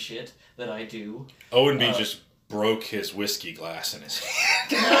hosting shit that I do. Owen B just broke his whiskey glass in his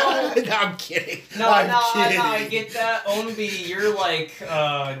hand. No, I'm kidding. No, I get that. Ownby, you're like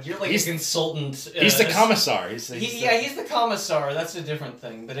a consultant. He's the commissar. He's the commissar. That's a different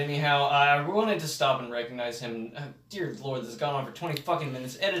thing. But anyhow, I wanted to stop and recognize him. Dear Lord, this has gone on for 20 fucking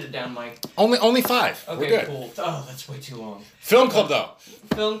minutes. Edit it down, Mike. Only 5. Okay, we're good. Cool. Oh, that's way too long. Film club though.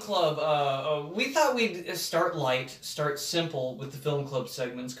 Film club. We thought we'd start light, start simple with the film club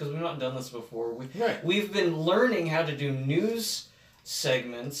segments because we've not done this before. We've been learning how to do news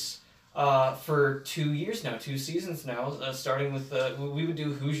segments for 2 years now, 2 seasons now. Starting with we would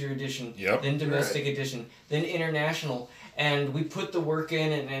do Hoosier edition, then domestic edition, then international, and we put the work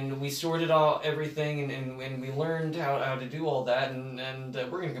in and we sorted out everything and we learned how to do all that and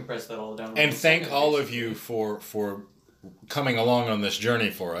we're gonna compress that all down. And thank all of you for coming along on this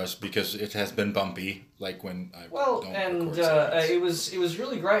journey for us because it has been bumpy. Like when I it was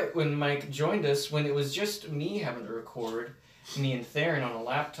really great when Mike joined us when it was just me having to record. Me and Theron on a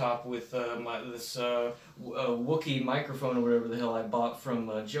laptop with this Wookiee microphone or whatever the hell I bought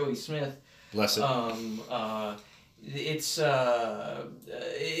from Joey Smith. Bless it. It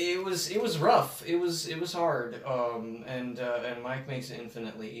was rough. It was hard. And Mike makes it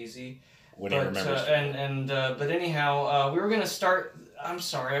infinitely easy. When he remembers. But anyhow, we were gonna start. I'm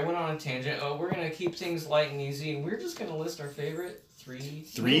sorry, I went on a tangent. We're gonna keep things light and easy, and we're just gonna list our favorite three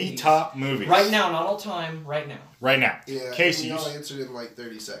movies. Top movies right now, not all time. Right now. Yeah. Casey, we all answered in like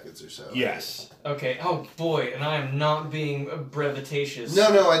 30 seconds or so. Yes. Okay. Oh boy, and I am not being brevetatious.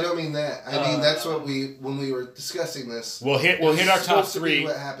 No, I don't mean that. I mean that's what when we were discussing this. We'll hit our top 3. To be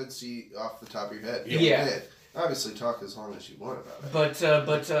what happens to you off the top of your head? Yeah. Obviously, talk as long as you want about it. But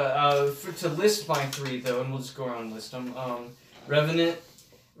to list my 3 though, and we'll just go around and list them. Revenant.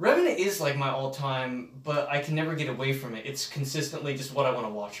 Revenant is like my all-time, but I can never get away from it. It's consistently just what I want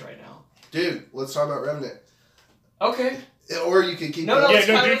to watch right now. Dude, let's talk about Revenant. Okay. Or you can keep.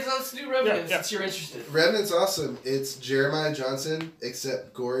 Let's do Revenant since you're interested. Revenant's awesome. It's Jeremiah Johnson,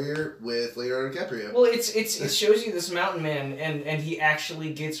 except gorier with Leonardo DiCaprio. Well, it shows you this mountain man, and he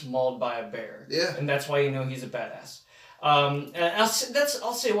actually gets mauled by a bear. Yeah. And that's why you know he's a badass. And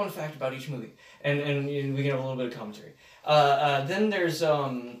I'll say one fact about each movie, and we can have a little bit of commentary. Then there's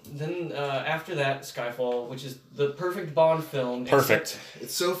after that Skyfall, which is the perfect Bond film. Perfect.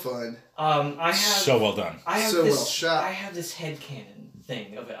 It's so fun. So well done. Well shot. I have this headcanon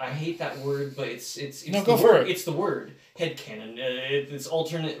thing of it. I hate that word, but it's go for it. It's the word headcanon. It's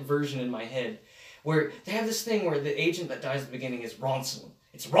alternate version in my head, where they have this thing where the agent that dies at the beginning is Ronson.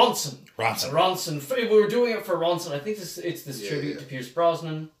 It's Ronson. Ronson. We were doing it for Ronson. I think it's this tribute to Pierce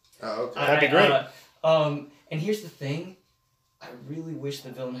Brosnan. Oh, okay. That'd be great. And here's the thing. I really wish the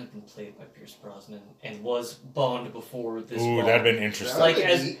villain had been played by Pierce Brosnan and was Bond before this. Ooh, Bond. that'd been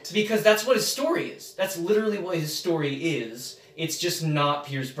interesting. Because that's what his story is. That's literally what his story is. It's just not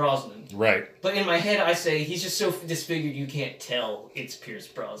Pierce Brosnan. Right. But in my head, I say he's just so disfigured you can't tell it's Pierce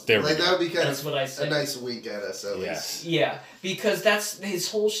Brosnan. That would be that's what I say. A nice wink at us, at least. Yeah, because that's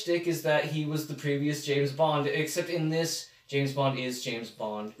his whole shtick is that he was the previous James Bond, except in this. James Bond is James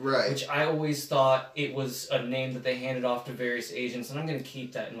Bond. Right. Which I always thought it was a name that they handed off to various agents, and I'm going to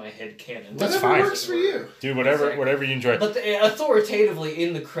keep that in my head canon. That's whatever fine. Works for you. Dude, whatever you enjoy. But authoritatively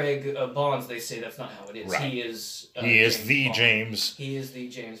in the Craig Bonds, they say that's not how it is. Right. He is James. He is the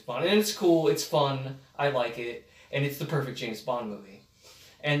James Bond. And it's cool, it's fun, I like it, and it's the perfect James Bond movie.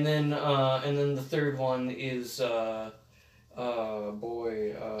 And then the third one is...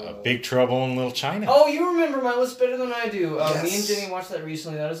 Big Trouble in Little China. Oh, you remember my list better than I do. Yes. Me and Jenny watched that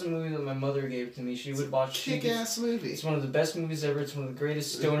recently. That is a movie that my mother gave to me. She would watch. Kick-ass movie. It's one of the best movies ever. It's one of the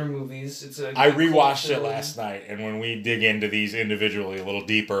greatest stoner movies. I rewatched it last night, and when we dig into these individually a little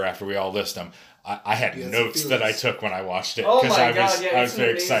deeper after we all list them, I had notes that I took when I watched it. Oh my god, I was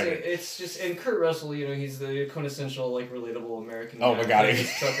very excited. It's just, and Kurt Russell, you know, he's the quintessential, like, relatable American. Oh my god,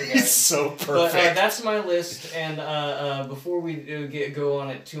 he's so perfect. But that's my list, and before we go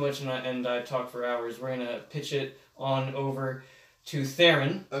on it too much and I talk for hours, we're gonna pitch it on over to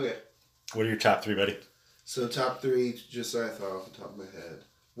Theron. Okay. What are your top 3, buddy? So top 3, just so I thought off the top of my head,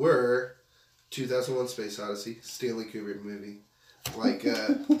 were 2001: Space Odyssey, Stanley Kubrick movie. Like,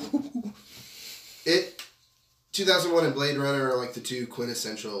 2001 and Blade Runner are like the 2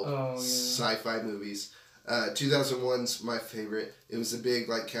 quintessential sci-fi movies. 2001's my favorite. It was a big,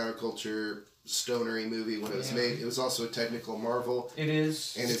 like, counterculture stonery movie when it was made. It was also a technical marvel. It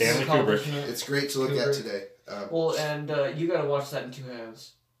is. And it's Stanley Kubrick. It's great to look at today. Well, and you gotta watch that in 2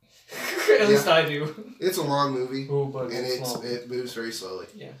 halves. At least I do. It's a long movie. Ooh, but and it moves very slowly.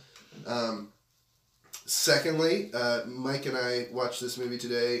 Yeah. Secondly, Mike and I watched this movie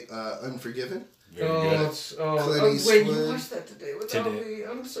today, Unforgiven. Very good. Wait, you watched that today without me?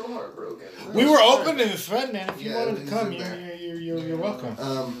 I'm so heartbroken. We were open to the thread, man. If you wanted to come, you're welcome.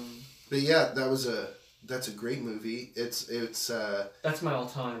 But yeah, that's a great movie. It's that's my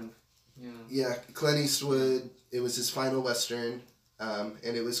all-time. Yeah. Yeah, Clint Eastwood. It was his final Western, and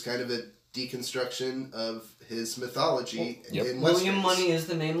it was kind of a deconstruction of his mythology in William Money is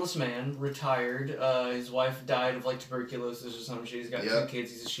the nameless man, retired. His wife died of, like, tuberculosis or some shit. He's got 2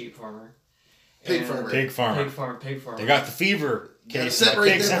 kids. He's a sheep farmer. Pig farmer. Pig farmer. They got the fever case.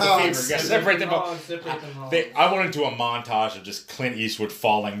 Separate them hogs. Separate them hogs. I want to do a montage of just Clint Eastwood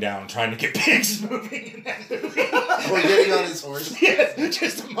falling down, trying to get pigs moving in that movie. Or getting on his horse. Yeah,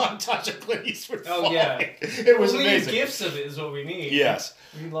 just a montage of Clint Eastwood falling. Oh, yeah. It was amazing. We need gifts of it is what we need. Yes.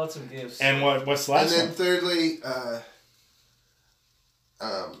 We need lots of gifts. And what's the last one? And then thirdly,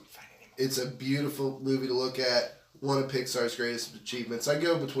 it's a beautiful movie to look at. One of Pixar's greatest achievements. I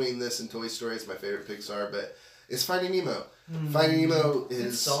go between this and Toy Story. It's my favorite Pixar, but it's Finding Nemo. Finding Nemo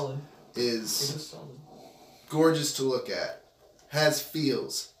is solid. Is gorgeous to look at. Has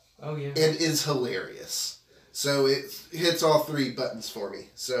feels. Oh yeah. And is hilarious. So it hits all 3 buttons for me.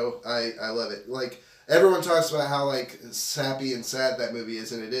 So I love it. Like, everyone talks about how, like, sappy and sad that movie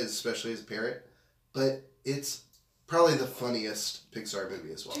is, and it is, especially as a parent. But it's probably the funniest Pixar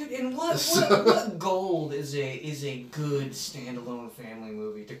movie as well. Dude, and what gold is a good standalone family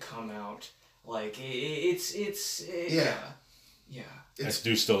movie to come out? Like, yeah. I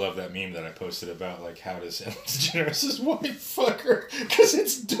do still love that meme that I posted about, like, how does Ellen DeGeneres' wife fuck her? Because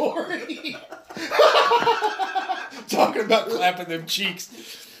it's Dory. Talking about clapping them cheeks.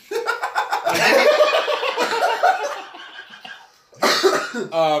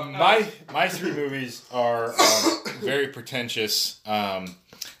 My 3 movies are very pretentious.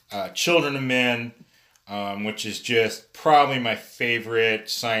 Children of Men, which is just probably my favorite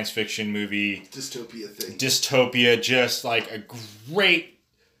science fiction movie. Dystopia, just like a great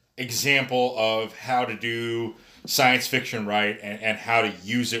example of how to do science fiction right and how to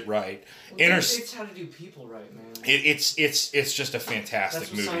use it right. Well, it's how to do people right, man. It's just a fantastic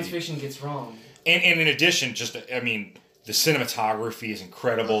movie. That's what science fiction gets wrong. And in addition, the cinematography is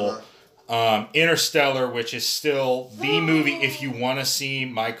incredible. Interstellar, which is still the movie. If you want to see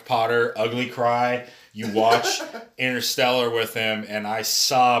Mike Potter ugly cry, you watch Interstellar with him, and I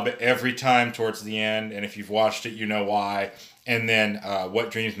sob every time towards the end. And if you've watched it, you know why. And then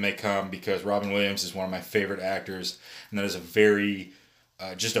What Dreams May Come, because Robin Williams is one of my favorite actors, and that is a very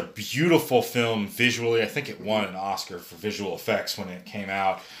just a beautiful film visually. I think it won an Oscar for visual effects when it came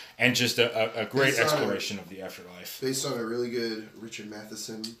out. And just a great exploration of the afterlife. Based on a really good Richard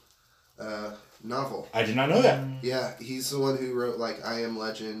Matheson novel. I did not know that. Yeah, he's the one who wrote, like, I Am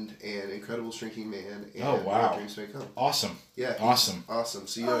Legend and Incredible Shrinking Man and What Dreams May Come. Awesome. Yeah. Awesome.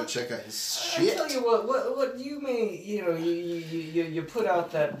 So you gotta check out his shit. I tell you what you may, you put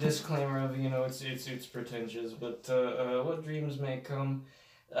out that disclaimer of, it's pretentious, but What Dreams May Come.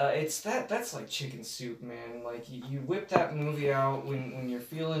 That's like chicken soup, man. Like, you whip that movie out when you're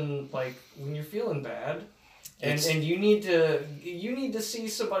feeling bad, and you need to see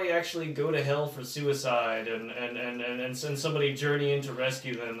somebody actually go to hell for suicide and send somebody journey in to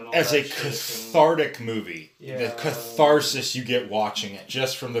rescue them and all as that a cathartic movie. The catharsis you get watching it,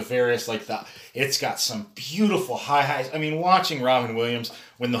 just from the various, like, it's got some beautiful highs. I mean, watching Robin Williams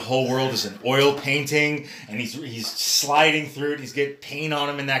when the whole world is an oil painting and he's sliding through it, he's getting paint on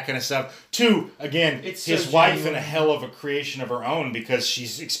him and that kind of stuff. 2, again, it's his wife in a hell of a creation of her own because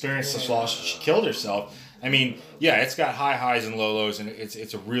she's experienced such loss, she killed herself. I mean, yeah, it's got high highs and low lows, and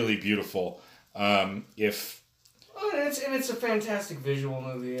it's a really beautiful. And it's a fantastic visual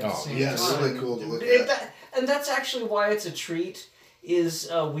movie at the same time. It's really cool to look at. And that's actually why it's a treat.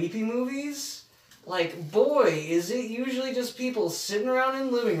 Is weepy movies. like, boy, is it usually just people sitting around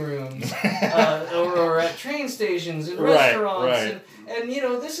in living rooms, or at train stations and restaurants, right. And you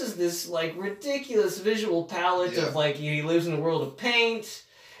know, this is this like ridiculous visual palette of like he lives in a world of paint,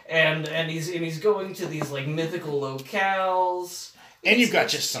 and he's going to these like mythical locales, and you've got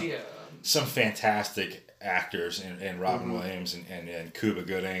just some fantastic actors in Robin Williams and Cuba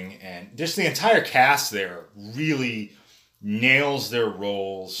Gooding, and just the entire cast there really nails their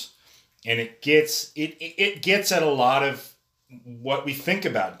roles. And it gets at a lot of what we think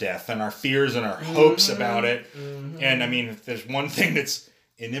about death and our fears and our hopes about it. And I mean, if there's one thing that's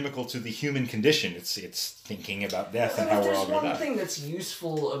inimical to the human condition, it's thinking about death and how we're all going to die. There's one thing that's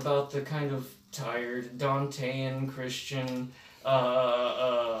useful about the kind of tired Dantean Christian,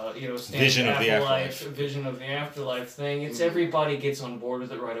 vision of the afterlife thing. It's everybody gets on board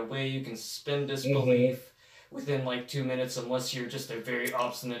with it right away. You can suspend disbelief within like 2 minutes, unless you're just a very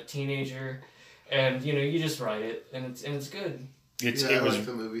obstinate teenager, and you know you just write it, and it's good. It was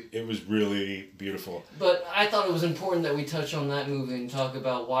the movie. It was really beautiful. But I thought it was important that we touch on that movie and talk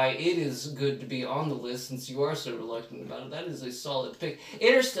about why it is good to be on the list, since you are so reluctant about it. That is a solid pick.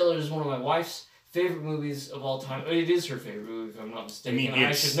 Interstellar is one of my wife's favorite movies of all time. It is her favorite movie, if I'm not mistaken.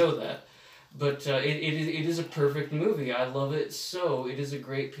 I should know that. But it is a perfect movie. I love it so. It is a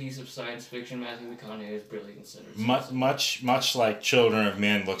great piece of science fiction. Matthew McConaughey is brilliant in center. Much like Children of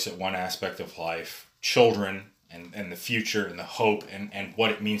Men looks at one aspect of life, children and the future and the hope and what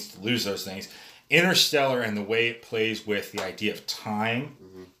it means to lose those things. Interstellar and the way it plays with the idea of time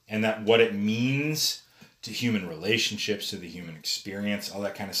and that what it means to human relationships, to the human experience, all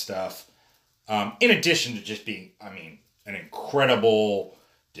that kind of stuff. In addition to just being, an incredible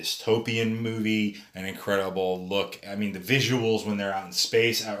dystopian movie, an incredible look. I mean, the visuals when they're out in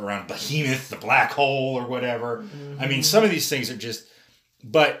space, out around Behemoth, the black hole or whatever. I mean, some of these things are just,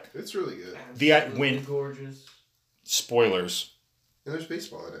 but it's really good. When gorgeous. Spoilers. And there's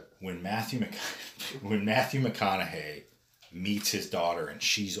baseball in it. When Matthew McConaughey meets his daughter and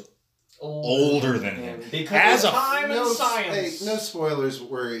she's older than him. Because of time and science. Hey, no spoilers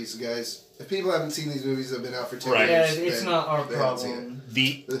worries, guys. If people haven't seen these movies that have been out for 10 years, yeah, it's not our problem.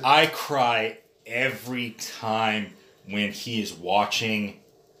 I cry every time when he is watching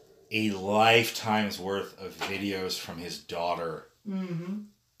a lifetime's worth of videos from his daughter in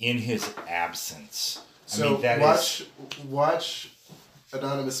his absence. So watch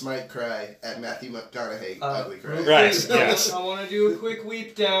Anonymous Mike cry at Matthew McConaughey ugly cry. Right, yes. I want to do a quick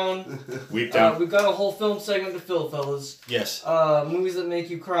weep down. Weep down. We've got a whole film segment to fill, fellas. Yes. Movies that make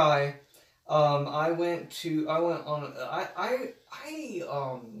you cry.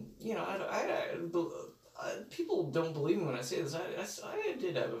 People don't believe me when I say this. I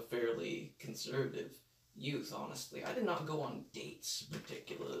did have a fairly conservative youth, honestly. I did not go on dates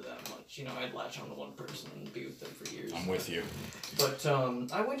particularly that much. You know, I'd latch on to one person and be with them for years. I'm with you. But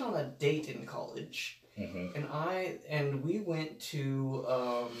I went on a date in college, and we went to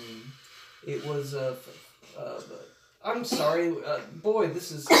it was I'm sorry, boy.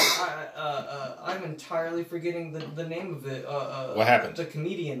 This is I'm entirely forgetting the name of it. What happened? The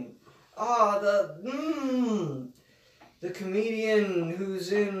comedian. The comedian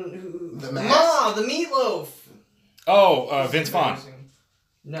who's in The Mask? the Meatloaf. Oh, Vince Vaughn.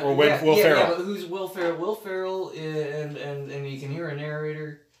 No, or Will Ferrell. Yeah, but who's Will Ferrell? Will Ferrell, and you can hear a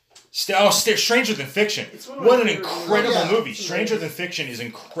narrator. Stranger Than Fiction. What an incredible movie. Stranger Than Fiction is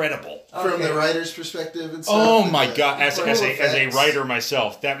incredible. From the writer's perspective and stuff. Oh my god. As a writer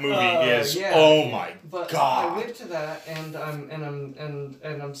myself, that movie is my god. I went to that and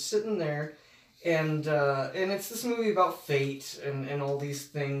I'm sitting there and it's this movie about fate and all these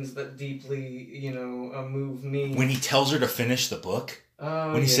things that deeply, move me. When he tells her to finish the book,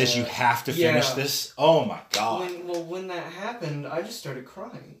 when he says you have to finish this, oh my god. When that happened, I just started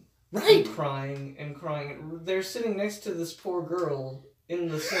crying. Right. And crying. They're sitting next to this poor girl in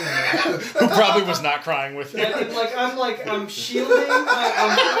the cinema. Who probably was not crying with him. And I'm shielding.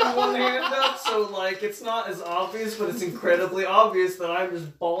 I'm putting one hand up, so it's not as obvious, but it's incredibly obvious that I'm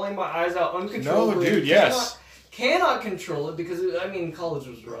just bawling my eyes out uncontrollably. No, dude, yes. Cannot control it because college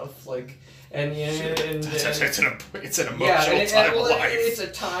was rough. It's an emotional time of life. It's a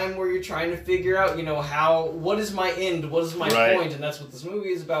time where you're trying to figure out, what is my end, what is my point, and that's what this movie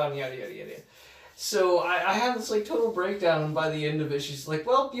is about, and yada yada yada. So I had this total breakdown, and by the end of it, she's like,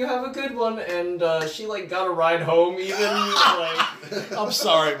 "Well, you have a good one," and she got a ride home. Even I'm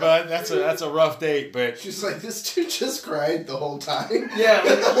sorry, bud. That's a rough date, but she's like, "This dude just cried the whole time." Yeah,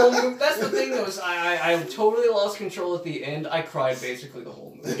 the whole movie. That's the thing, though. Is I totally lost control at the end. I cried basically the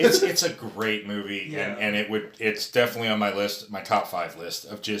whole movie. It's a great movie, and it's definitely on my list, my top 5 list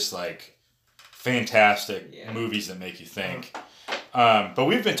of just fantastic movies that make you think. But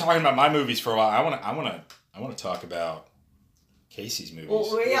we've been talking about my movies for a while. I want to talk about Casey's movies.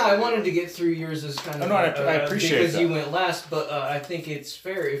 Well, yeah, I wanted to get through yours as kind of... I appreciate because that. you went last, but I think it's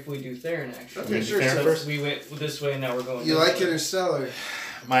fair if we do Theron, actually. Okay, sure. So first? We went this way, and now we're going You this like way. Interstellar?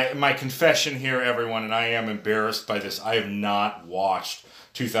 My confession here, everyone, and I am embarrassed by this. I have not watched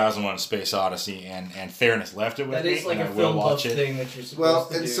 2001: Space Odyssey, and Theron has left it with me. That is like and a I film will buff watch it. thing that you're supposed Well,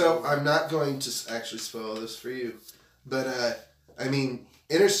 to and do. so I'm not going to actually spoil this for you, but I mean,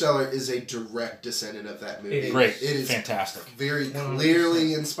 Interstellar is a direct descendant of that movie. Great. It is fantastic. very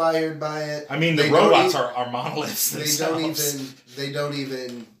clearly inspired by it. I mean, the robots are monoliths themselves. They don't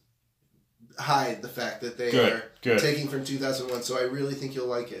even hide the fact that they are taking from 2001. So I really think you'll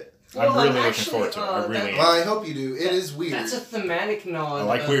like it. Well, I'm really looking forward to it. I really am. Well, I hope you do. It is weird. That's a thematic nod. I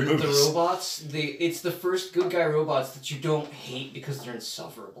like weird movies. The robots, it's the first good guy robots that you don't hate because they're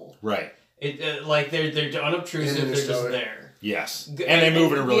insufferable. Right. Like they're unobtrusive. They're just there. Yes, and they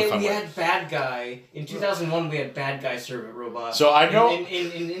move in a really fun way. We had bad guy in 2001. We had bad guy servant robot. So I know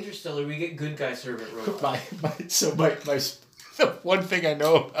in Interstellar we get good guy servant robot. The one thing I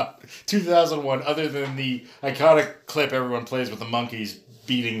know about 2001, other than the iconic clip everyone plays with the monkeys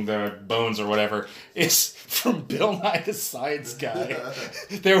beating the bones or whatever, is from Bill Nye the Science Guy.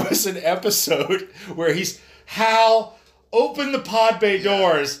 There was an episode where he's Hal. Open the pod bay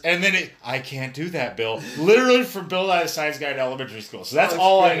doors, and then I can't do that, Bill. Literally from Bill Nye the Science Guy to elementary school. So that's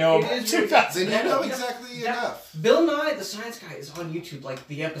all great. I know about 2000. Then you know exactly enough. Bill Nye the Science Guy is on YouTube, like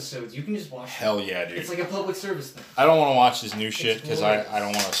the episodes. You can just watch Hell yeah, dude. It's like a public service thing. I don't want to watch his new shit because I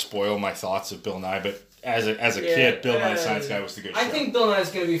don't want to spoil my thoughts of Bill Nye, but as a kid, Bill Nye the Science Guy was the good show. I think Bill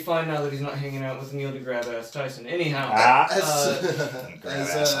Nye's going to be fine now that he's not hanging out with Neil deGrasse Tyson. Anyhow. I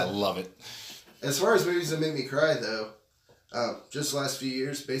love it. As far as movies that make me cry, though, just the last few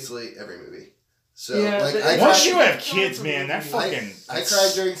years, basically every movie. So, once you have kids, man, that fucking... I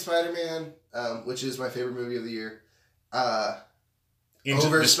cried during Spider-Man, which is my favorite movie of the year.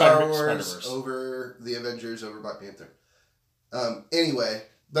 Over Star Wars, over The Avengers, over Black Panther. Anyway,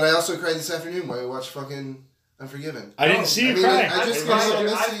 but I also cried this afternoon when we watched fucking Unforgiven. I didn't see you crying. I just get so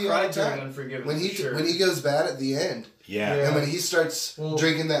misty all the time. Unforgiven, when he goes bad at the end. Yeah. And when he starts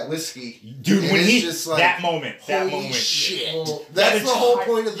drinking that whiskey. Dude, when he... just like, that moment. Holy shit. That's the whole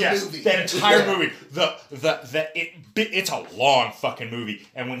point of the movie. That entire movie. It's a long fucking movie.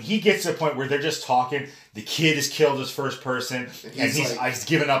 And when he gets to the point where they're just talking, the kid has killed his first person, and he's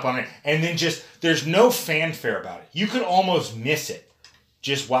given up on it. And then just... There's no fanfare about it. You could almost miss it.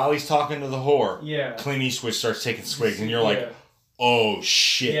 Just while he's talking to the whore, Clint Eastwood starts taking swigs, and you're like... Oh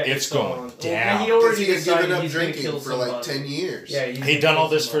shit! It's going down. Because he had given up drinking for like 10 years. Yeah, he'd done all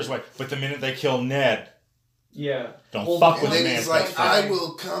this for his wife, but the minute they kill Ned, don't fuck with the man. And then he's like, "I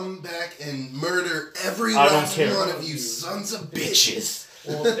will come back and murder every last one of you sons of bitches.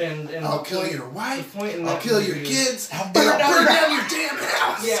 Well, and I'll kill your wife. I'll kill your kids. I'll burn down your damn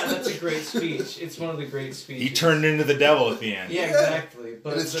house." Yeah, that's a great speech. It's one of the great speeches. He turned into the devil at the end. Yeah, exactly.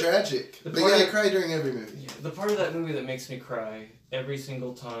 But it's tragic. But I cry during every movie. Yeah, the part of that movie that makes me cry every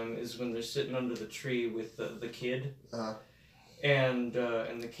single time is when they're sitting under the tree with the kid. And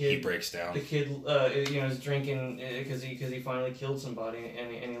the kid... He breaks down. The kid, is drinking because he finally killed somebody,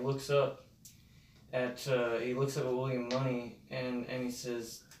 and he looks up at William Money, and he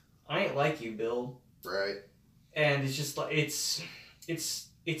says, "I ain't like you, Bill." Right. And it's just like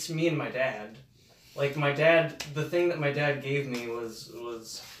it's me and my dad. Like my dad, the thing that my dad gave me was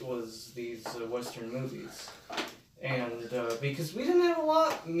these Western movies, and because we didn't have a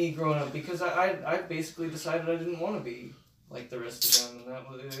lot me growing up, because I basically decided I didn't want to be like the rest of them, and that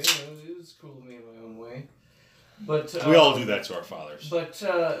was it was cool to me in my own way. But we all do that to our fathers. But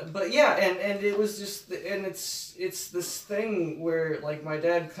yeah, and it was just, and it's this thing where like my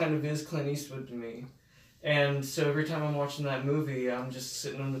dad kind of is Clint Eastwood to me, and so every time I'm watching that movie, I'm just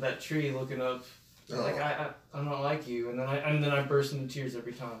sitting under that tree looking up, like I'm not like you, and then I burst into tears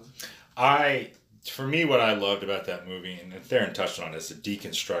every time. For me, what I loved about that movie, and Theron touched on it, is the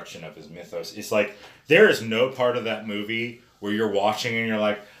deconstruction of his mythos. It's like there is no part of that movie where you're watching and you're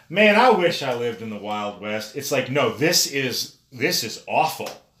like, man, I wish I lived in the Wild West. It's like, no, this is awful.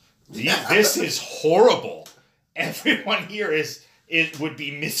 This is horrible. Everyone here would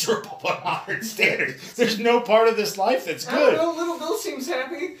be miserable by modern standards. There's no part of this life that's good. I don't know, Little Bill seems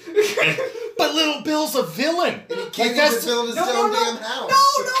happy. But Little Bill's a villain. And he can't even build his own damn house.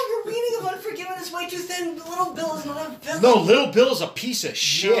 No, your reading of Unforgiven is way too thin. Little Bill is not a villain. No, Little Bill is a piece of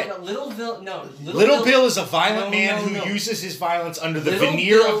shit. Little Bill is a violent man who uses his violence under the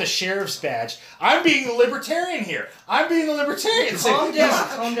veneer of the sheriff's badge. I'm being the libertarian here. Calm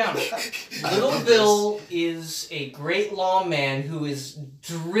down. Little Bill is a great lawman who is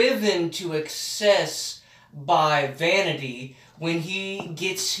driven to excess by vanity when he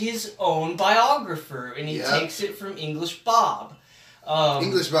gets his own biographer and he takes it from English Bob.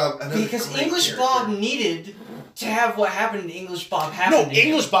 English Bob, because English Bob needed to have what happened to English Bob happen. No,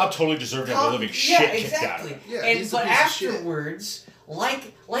 English Bob totally deserved to have the living shit kicked out of him. Yeah, but afterwards,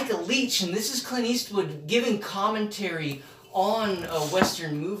 like a leech, and this is Clint Eastwood giving commentary on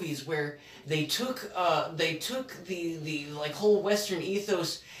Western movies where they took the like whole Western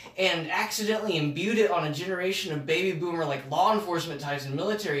ethos and accidentally imbued it on a generation of baby boomer like law enforcement types and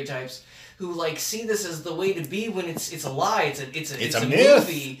military types who like see this as the way to be when it's a lie, it's a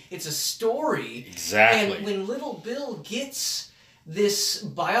movie, it's a story. Exactly. And when Little Bill gets this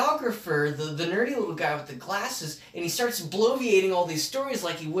biographer, the nerdy little guy with the glasses, and he starts bloviating all these stories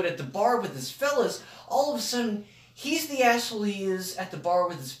like he would at the bar with his fellas, all of a sudden he's the asshole he is at the bar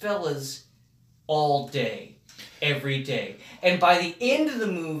with his fellas all day, every day. And by the end of the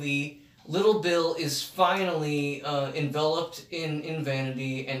movie, Little Bill is finally enveloped in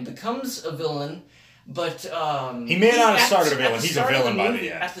vanity and becomes a villain, but he may not have started a villain. He's a villain by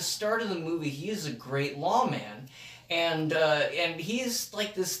the end. At the start of the movie, he is a great lawman, and he is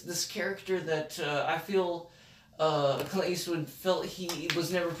like this character that I feel Clint Eastwood felt he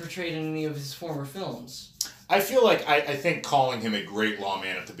was never portrayed in any of his former films. I feel like I think calling him a great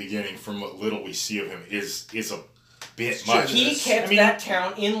lawman at the beginning, from what little we see of him, is a bit much. He kept that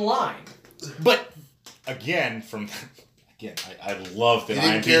town in line. But again, I love that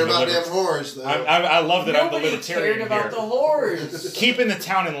I'm care about them whores, though. I love that I'm the libertarian cared about here. the whores. Keeping the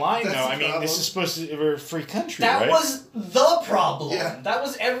town in line, though. I mean, this is supposed to be a free country, right? That was the problem. Yeah. That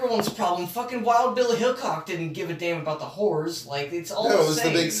was everyone's problem. Fucking Wild Bill Hickok didn't give a damn about the whores. Like, it's all the same. No, it was the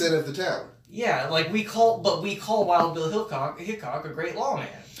big sin of the town. Yeah, like we call Wild Bill Hickok a great lawman.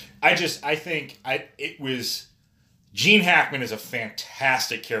 I think it was. Gene Hackman is a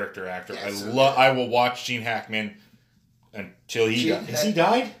fantastic character actor. Yes, I will watch Gene Hackman until he dies. Has he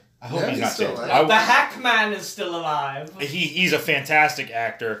died? I hope he's not dead. The Hackman is still alive. He's a fantastic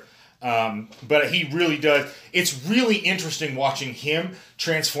actor. But he really does. It's really interesting watching him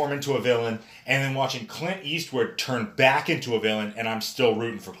transform into a villain and then watching Clint Eastwood turn back into a villain, and I'm still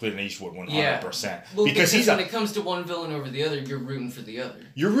rooting for Clint Eastwood 100%. Yeah. Well, because when it comes to one villain over the other, you're rooting for the other.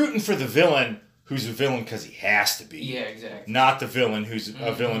 You're rooting for the villain who's a villain because he has to be. Yeah, exactly. Not the villain who's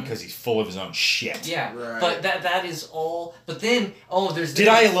a villain because he's full of his own shit. Yeah, right. But that is all. But then, there's... Dude,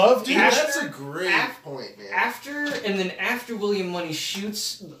 that's a great point, man. After William Money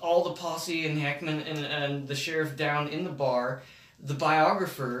shoots all the posse and Hackman and the sheriff down in the bar, the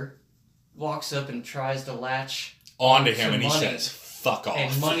biographer walks up and tries to latch onto him, and he says, fuck off.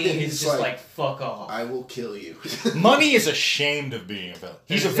 And Money is just like, fuck off. I will kill you. Money is ashamed of being a villain.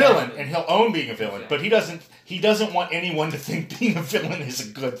 He's a villain, and he'll own being a villain, but he doesn't want anyone to think being a villain is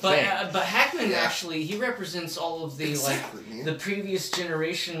a good thing. But Hackman actually, he represents all of the the previous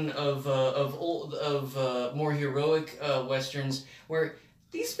generation of more heroic westerns where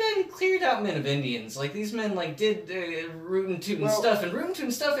these men cleared out men of Indians. Like, these men, did rootin' tootin' stuff, and rootin'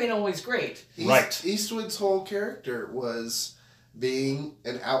 tootin' stuff ain't always great. Right. Eastwood's whole character was being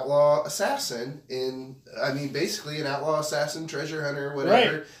an outlaw assassin basically an outlaw assassin, treasure hunter,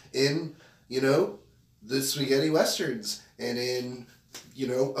 whatever, in, the spaghetti westerns, and in,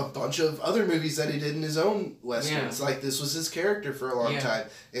 a bunch of other movies that he did in his own westerns. Yeah. Like, this was his character for a long time.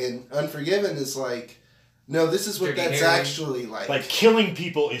 And Unforgiven is like, no, this is what that's actually like. Like, killing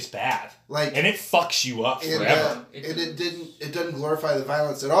people is bad. And it fucks you up forever. It doesn't glorify the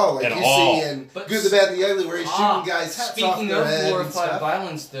violence at all. Like you see in Good, the Bad, and the Ugly, where he's shooting guys hats off their head. Speaking of glorified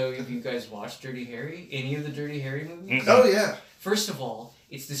violence, though, have you guys watched Dirty Harry? Any of the Dirty Harry movies? Mm-hmm. Oh, yeah. First of all,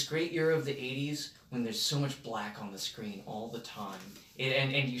 it's this great era of the 80s when there's so much black on the screen all the time.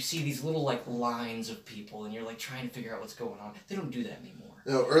 And you see these little, lines of people, and you're, trying to figure out what's going on. They don't do that anymore.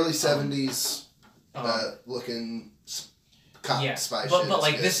 No, early 70s... looking cop spy shit. But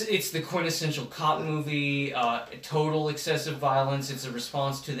this, it's the quintessential cop movie. Total excessive violence. It's a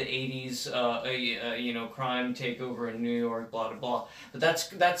response to the 80s, crime takeover in New York. Blah blah blah. But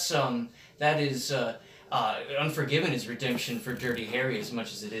that is Unforgiven is redemption for Dirty Harry as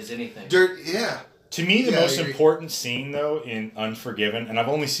much as it is anything. To me, the most important scene though in Unforgiven, and I've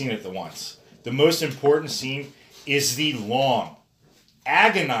only seen it the once. The most important scene is the long,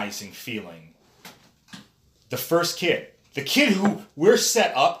 agonizing feeling. The first kid. The kid who we're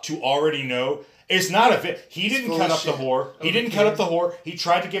set up to already know It's not a he didn't cut up the whore. He didn't cut up the whore. He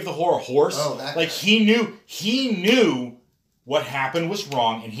tried to give the whore a horse. Oh, that like he knew what happened was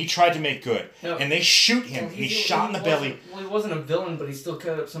wrong, and he tried to make good. No. And they shoot him, and he's shot in the belly. Well, he wasn't a villain, but he still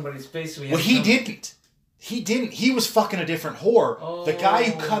cut up somebody's face. So he didn't. He didn't. He was fucking a different whore. Oh, the guy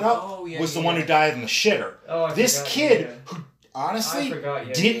who cut up was the one who died in the shitter. Oh, this kid who honestly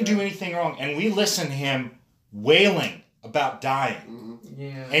didn't do anything wrong, and we listened to him wailing about dying. Mm-hmm.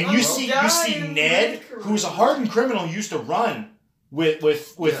 Yeah. And you see Ned, who's a hardened criminal, used to run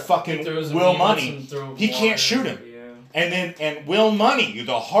with fucking Will Money. He can't shoot him. And Will Money,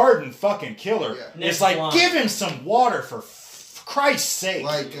 the hardened fucking killer, is like, give him some water for Christ's sake.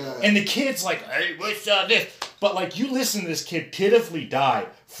 And the kid's like, hey, what's this? But like, you listen to this kid pitifully die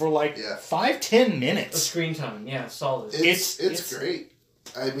for like 5-10 minutes. A screen time, solid. It's great.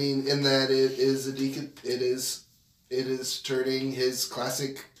 I mean, in that it is turning his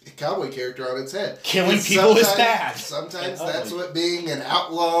classic cowboy character on its head. Killing people is bad. Sometimes that's what being an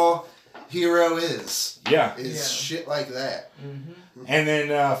outlaw hero is. Yeah. Shit like that. Mm-hmm. And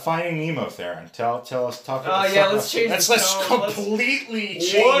then Finding Nemo, Theron. Tell us, talk about let's change the tone. Let's completely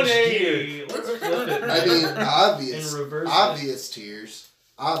change gear. I mean, obvious tears.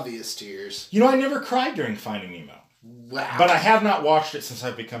 You know, I never cried during Finding Nemo. Wow. But I have not watched it since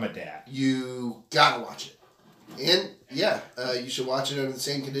I've become a dad. You gotta watch it. And, you should watch it under the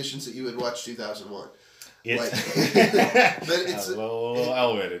same conditions that you would watch 2001. But it's a little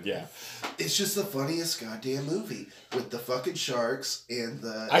elevated, It's just the funniest goddamn movie with the fucking sharks and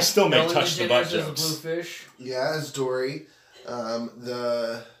the. I still make touch the butt jokes. The bluefish. Yeah, as Dory.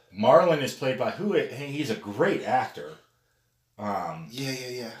 The Marlin is played by who? He's a great actor.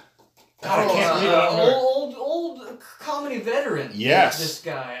 Yeah. God, I can't believe old comedy veteran. Yes. This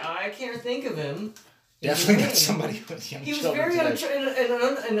guy, I can't think of him. Definitely not somebody with young children. He was very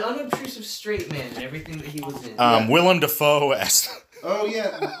an unobtrusive straight man in everything that he was in. Willem Dafoe as. Oh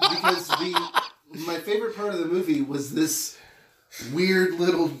yeah, because my favorite part of the movie was this weird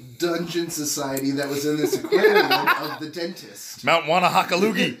little dungeon society that was in this aquarium of the dentist. Mount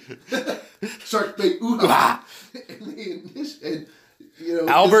Wanahakalugi. Shark Bay Ooh-ha. and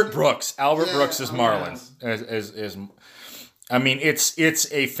Albert Brooks. Albert Brooks is Marlin. Is I mean, it's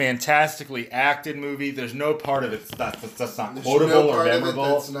a fantastically acted movie. There's no part of it that's not quotable or memorable.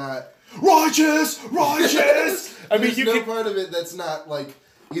 That's not righteous. I mean, there's no part of it that's not like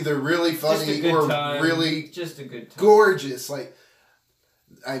either really funny or really just a good time. Gorgeous. Like,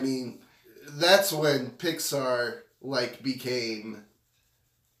 I mean, that's when Pixar became.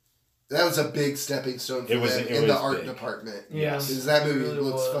 That was a big stepping stone for them in the art department. Yes. Because that movie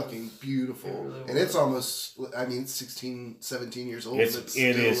looks fucking beautiful. And it's almost, 16, 17 years old. It looks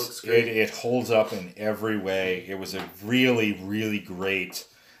great. It holds up in every way. It was a really, really great...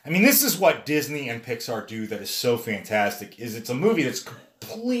 I mean, this is what Disney and Pixar do that is so fantastic, is it's a movie that's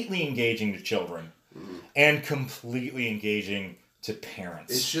completely engaging to children and completely engaging to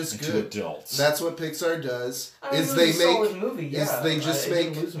parents. It's just and good. To adults. That's what Pixar does. It didn't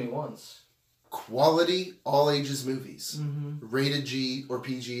lose me once. Quality all ages movies, rated G or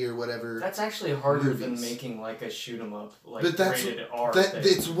PG or whatever. That's actually harder than making like a shoot 'em up but that's rated R.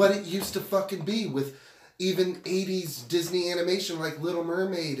 It's what it used to fucking be with even 80s Disney animation like Little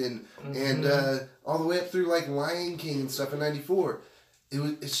Mermaid and all the way up through like Lion King and stuff in '94.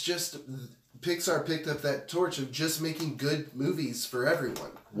 It's just. Pixar picked up that torch of just making good movies for everyone.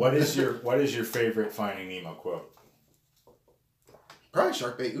 What is your favorite Finding Nemo quote? Probably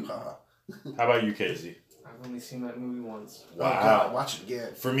Shark Bait Ooh-ha. How about you, Casey? I've only seen that movie once. Wow. Oh, God, watch it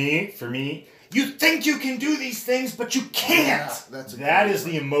again. For me, you think you can do these things, but you can't. Yeah, that is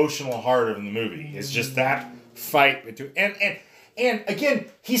the emotional heart of the movie. It's just that fight between and again,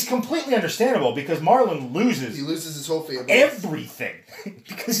 he's completely understandable because Marlin loses. He loses his whole family. Everything.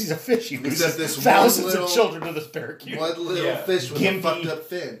 Because he's a fish. He loses thousands of children to this parakeet. One little fish with a fucked up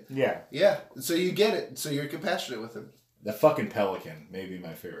fin. Yeah. Yeah. So you get it. So you're compassionate with him. The fucking pelican may be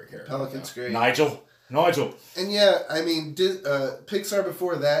my favorite character. Pelican's great. Nigel. And yeah, I mean, Pixar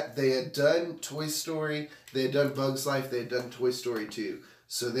before that, they had done Toy Story, they had done Bug's Life, they had done Toy Story 2.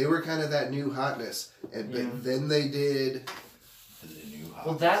 So they were kind of that new hotness. And but then they did...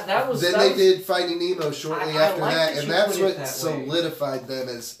 Well, that was. They did Finding Nemo shortly after that, and that's what solidified them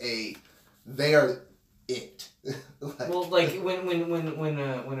as they are it. When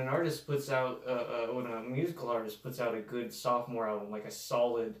an artist puts out when a musical artist puts out a good sophomore album, like a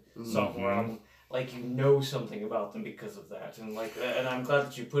solid sophomore album, like you know something about them because of that, and like, and I'm glad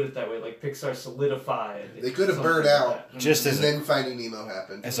that you put it that way. Like Pixar solidified. They could have burned out, then Finding Nemo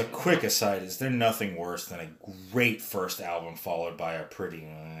happened. As a quick aside, is there nothing worse than a great first album followed by a pretty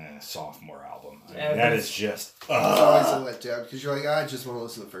sophomore album? I mean, that is just. It's always a letdown because you're like, I just want to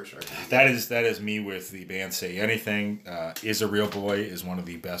listen to the first record. That is me with the band Say Anything. Is a Real Boy is one of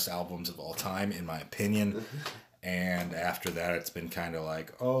the best albums of all time, in my opinion. And after that, it's been kind of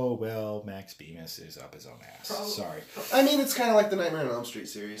like, oh, well, Max Bemis is up his own ass. Sorry. I mean, it's kind of like the Nightmare on Elm Street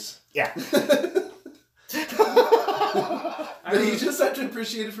series. Yeah. But you just have to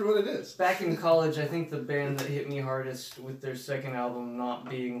appreciate it for what it is. Back in college, I think the band that hit me hardest with their second album not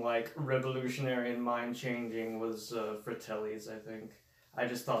being, like, revolutionary and mind-changing was Fratelli's, I think. I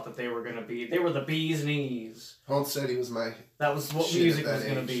just thought that they were the bee's knees. Hold Steady was my... That was what music was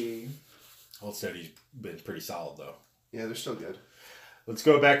going to be. Hold Steady's been pretty solid, though. Yeah, they're still good. Let's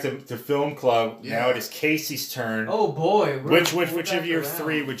go back to Film Club. Yeah. Now it is Casey's turn. Oh boy! Which of your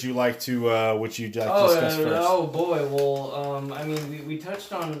three would you like to discuss first? Oh boy! Well, I mean, we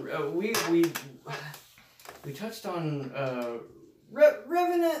touched on we touched on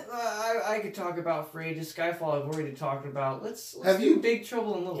Revenant. I could talk about for ages. Skyfall I've already talked about. Let's do Big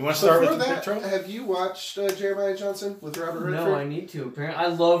Trouble in Little. You want to start with Big Trouble? Have you watched Jeremiah Johnson with Robert Redford? No, I need to. Apparently, I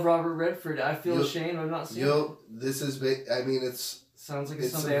love Robert Redford. I feel ashamed I've not seen it. This is big. I mean, sounds like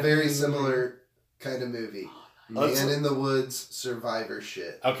it's a very similar kind of movie. Man in the Woods, survivor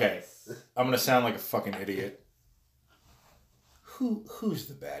shit. Okay, I'm gonna sound like a fucking idiot. Who's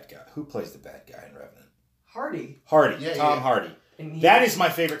the bad guy? Who plays the bad guy in Revenant? Hardy. Tom Hardy. That is my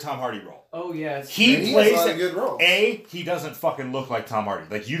favorite Tom Hardy role. Oh yeah, he plays a good role. He doesn't fucking look like Tom Hardy.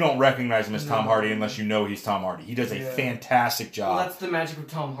 Like you don't recognize him as Tom Hardy unless you know he's Tom Hardy. He does a fantastic job. Well, that's the magic of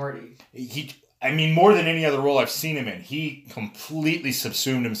Tom Hardy. I mean, more than any other role I've seen him in, he completely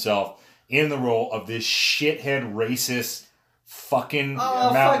subsumed himself in the role of this shithead, racist, fucking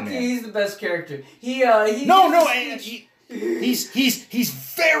mountain man. He's the best character. He's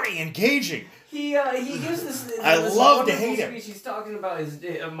very engaging. He gives this. I love to hate him. He's talking about his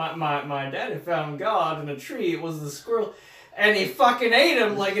my daddy found God in a tree. It was the squirrel, and he fucking ate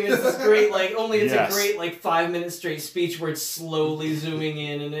him. Like, and it's this great a great 5 minute straight speech where it's slowly zooming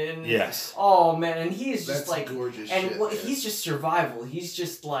in and yes. Oh man, and he's just like gorgeous. And he's just survival. He's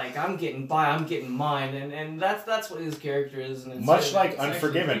just like, I'm getting by. I'm getting mine, and that's what his character is. And it's much like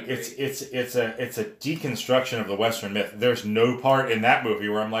Unforgiven, it's a deconstruction of the Western myth. There's no part in that movie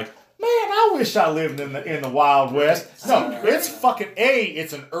where I'm like, man, I wish I lived in the Wild West. No, it's fucking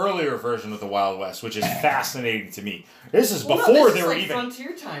it's an earlier version of the Wild West, which is fascinating to me. This is before there were even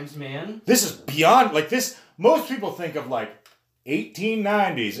frontier times, man. This is beyond like this. Most people think of like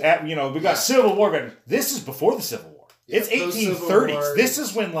 1890s. We got Civil War, but this is before the Civil War. It's 1830s. This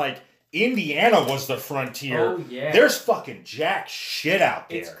is when like Indiana was the frontier. Oh yeah. There's fucking jack shit out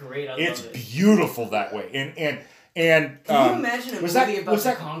there. It's great. It's beautiful that way. And can you imagine a movie about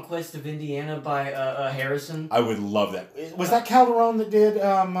the conquest of Indiana by Harrison? I would love that. Was that Calderon that did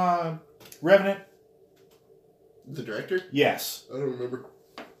Revenant? The director? Yes. I don't remember.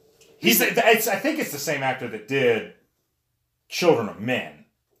 I think it's the same actor that did Children of Men.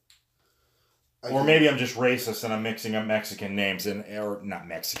 Or maybe I'm just racist and I'm mixing up Mexican names or not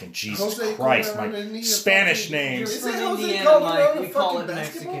Mexican. Jesus Christ, my Spanish names. Is it Jose Calderon? We call it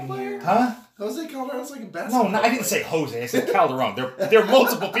Mexican here. Huh? Jose Calderon's like a basketball player. I didn't say Jose. I said Calderon. There are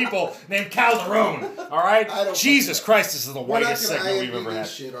multiple people named Calderon. All right. Jesus Christ, this is the whitest segment we've ever had.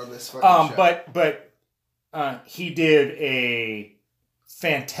 Shit on this show. But he did a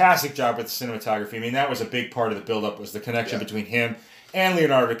fantastic job with the cinematography. I mean, that was a big part of the build-up was the connection between him and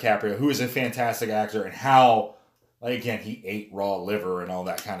Leonardo DiCaprio, who is a fantastic actor, and how, like, again, he ate raw liver and all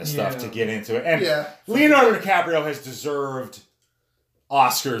that kind of stuff to get into it. And Leonardo DiCaprio has deserved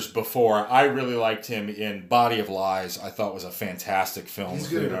Oscars before. I really liked him in Body of Lies. I thought was a fantastic film with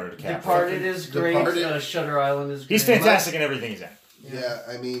Leonardo DiCaprio. Departed is great. Shutter Island is great. He's fantastic in everything he's in. Yeah,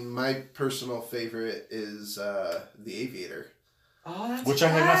 I mean, my personal favorite is The Aviator. Oh, that's which I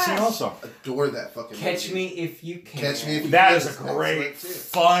have not seen also. Adore that fucking movie. Catch Me If You Can. Catch Me If You Can. That is a great,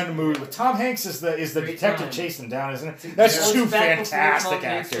 fun movie. Tom Hanks is the detective chasing down, isn't it? That's two fantastic actors. Tom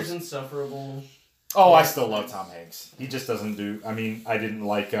Hanks was insufferable. Oh, I still love Tom Hanks. He just doesn't do. I mean, I didn't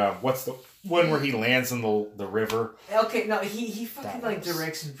like what's the one where he lands in the river. Okay, no, he fucking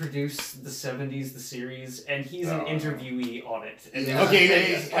directs and produced the 70s, the series, and he's an interviewee on it. And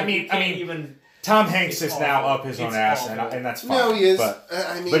okay, I mean, even Tom Hanks is now up his own ass, and that's fine. No, he is. But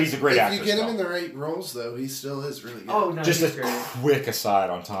he's a great actor. If you get him in the right roles, though, he still is really good. Oh, no, just a quick aside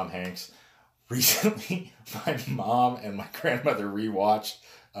on Tom Hanks. Recently, my mom and my grandmother rewatched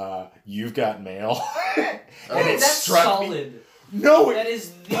You've Got Mail. And it that's struck solid. Me. No, that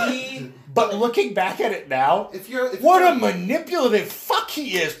is the. But looking back at it now, what a manipulative fuck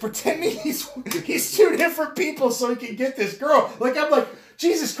he is, pretending he's two different people so he can get this girl. Like, I'm like,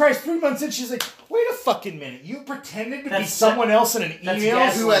 Jesus Christ, 3 months in, she's like, wait a fucking minute. You pretended to be someone else in an email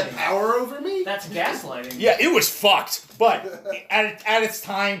who had power over me? That's gaslighting. Yeah, it was fucked. But at its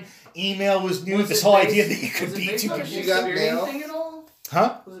time, email was new. This whole idea that you could be two people. You got mail? Thing at all?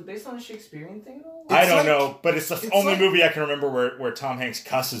 Huh? Was it based on a Shakespearean thing at all? I don't know, but it's the only movie I can remember where Tom Hanks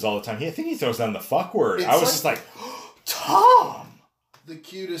cusses all the time. I think he throws down the fuck word. I was just like, Tom! The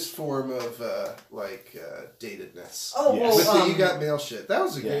cutest form of datedness. Oh, well, with the You Got Mail shit. That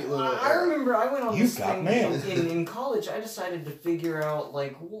was a great little. I remember I went on You this Got thing Mail. in college. I decided to figure out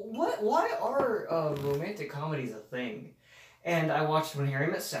why are romantic comedies a thing, and I watched When Harry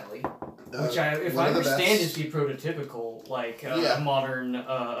Met Sally, which if I understand is the prototypical modern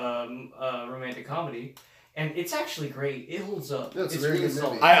romantic comedy. And it's actually great. It holds up. It's very really good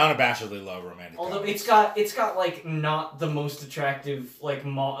solid. I unabashedly love romantic. Although comedies. it's got like not the most attractive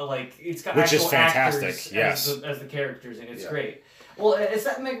it's got which actual is fantastic. Actors yes, as the characters, and it's great. Well, is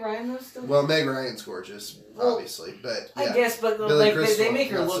that Meg Ryan though still? Well, Meg Ryan's gorgeous, obviously, but I guess, but they make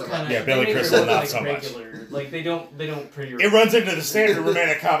her look kind of Billy Crystal not so regular. much. Like they don't pretty. It runs into the standard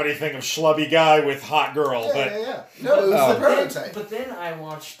romantic comedy thing of schlubby guy with hot girl. Yeah. No, it was the prototype. But then I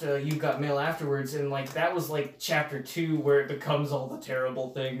watched You Got Mail afterwards, and that was chapter 2 where it becomes all the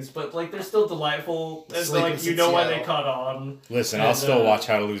terrible things. But they're still delightful, and why they caught on. Listen, I'll still watch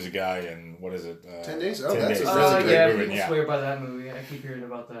How to Lose a Guy in what is it? 10 Days. Oh, 10 that's days. a really great movie. People swear by that movie. I keep hearing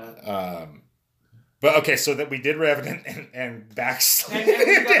about that. But okay, so that we did Revenant and backslid.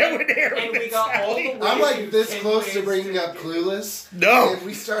 And we got all the way. I'm this close to bringing up Clueless. No. And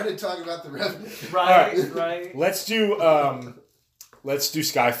we started talking about the Revenant. Right. Let's do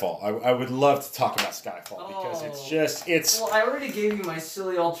Skyfall. I would love to talk about Skyfall because it's. Well, I already gave you my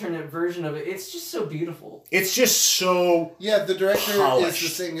silly alternate version of it. It's just so beautiful. It's just so. Yeah, the director polished. is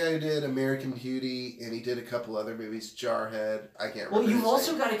the same guy who did American Beauty, and he did a couple other movies. Jarhead. I can't remember. Well, you've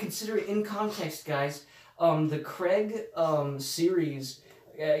also got to consider it in context, guys. The Craig series.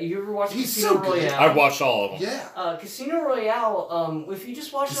 You ever watch Casino Royale? I've watched all of them. Yeah. Casino Royale. If you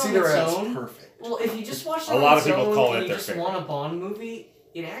just watch it on its own, perfect. Well, if you just watch it a on lot its of people own call and it you their just favorite. want a Bond movie,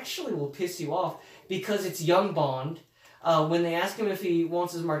 it actually will piss you off because it's young Bond. When they ask him if he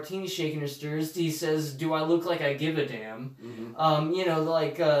wants his martini shaken or stirs, he says, "Do I look like I give a damn?"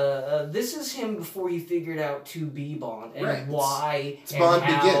 Mm-hmm. This is him before he figured out to be Bond and why it's and Bond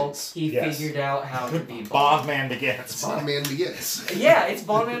how Begins. he figured out how to be Bond. Bondman Begins. It's Bondman Begins. Yeah, it's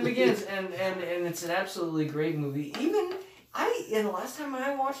Bondman Begins, and it's an absolutely great movie. The last time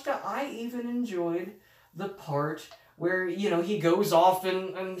I watched it, I even enjoyed the part where he goes off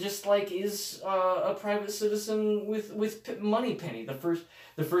and just is a private citizen with Moneypenny. The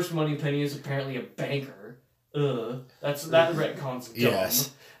first Moneypenny is apparently a banker. That retcon's dumb. Yes.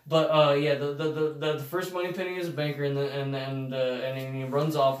 But the first Moneypenny is a banker, and he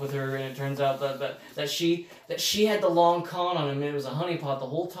runs off with her, and it turns out that she had the long con on him, and it was a honeypot the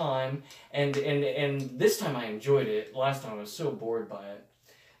whole time. And this time I enjoyed it. Last time I was so bored by it.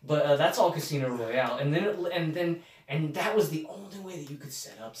 But that's all Casino Royale, and that was the only way that you could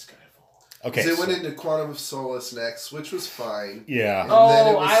set up Skyfall. Okay. So it went into Quantum of Solace next, which was fine. Yeah.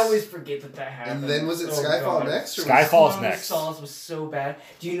 I always forget that happened. And then was it Skyfall next? Or Skyfall's next. Quantum of Solace was so bad.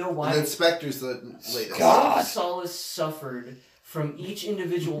 Do you know why? And then Spectre's the latest. Quantum of Solace suffered from each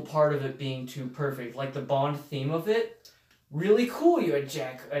individual part of it being too perfect. Like the Bond theme of it, really cool. You had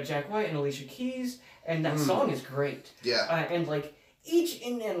Jack White and Alicia Keys, and that song is great. Yeah. And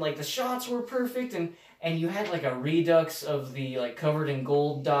the shots were perfect, and you had a redux of the covered in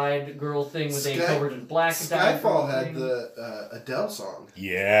gold dyed girl thing with a covered in black dyed girl Skyfall had thing. the Adele song.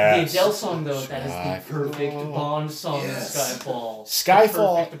 Yeah. The Adele song though, that is the perfect Bond song. Yes. Skyfall.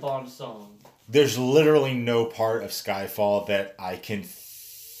 The perfect Bond song. There's literally no part of Skyfall that I can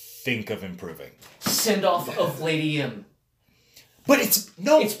think of improving. Send off of Lady M. But it's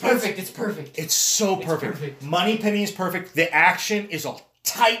perfect. It's perfect. It's so perfect. Moneypenny is perfect. The action is all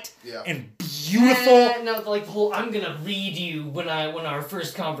tight and beautiful. No, the whole "I'm gonna read you" when our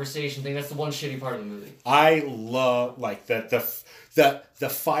first conversation thing. That's the one shitty part of the movie. I love the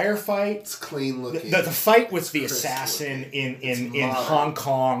firefight. It's clean looking. The fight with the assassin in Hong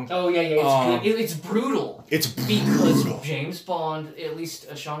Kong. Oh yeah, it's good. It's brutal. It's because James Bond, at least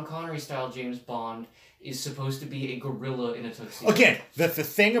a Sean Connery style James Bond, is supposed to be a gorilla in a tuxedo. Again, the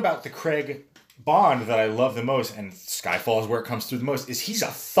thing about the Craig Bond that I love the most, and Skyfall is where it comes through the most, is he's a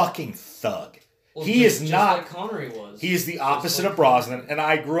fucking thug. Well, he is just not. Like Connery was. He is the opposite of Brosnan, and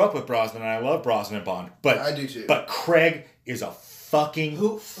I grew up with Brosnan, and I love Brosnan and Bond. But I do too. But Craig is a fucking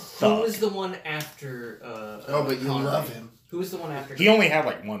Who thug. was the one after? But you Connery? love him. Who was the one after? He only had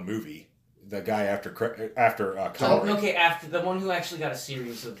like one movie. The guy after Connery. Okay, after the one who actually got a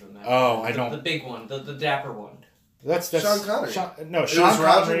series of them. The big one, the dapper one. That's Sean Connery. Sean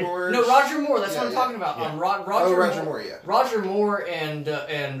Connery. Connery. No, Roger Moore. That's what I'm talking about. Yeah. Roger Moore. Yeah. Roger Moore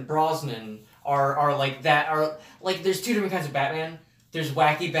and Brosnan are like that. Are like there's two different kinds of Batman. There's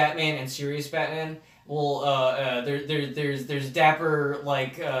wacky Batman and serious Batman. Well, there's dapper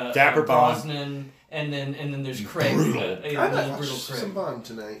Dapper Brosnan, and then there's Craig. Brutal. I'm brutal watching Craig. some Bond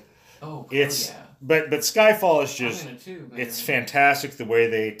tonight. Oh, It's yeah. but Skyfall is just I'm in it too, man. it's fantastic the way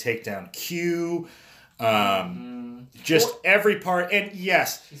they take down Q. Just every part, and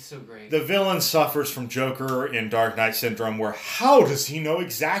yes, he's so great. The villain suffers from Joker in Dark Knight Syndrome, where how does he know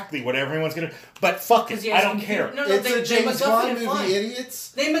exactly what everyone's gonna? But fuck it, I don't care. No, it's a James Bond movie, fine. idiots.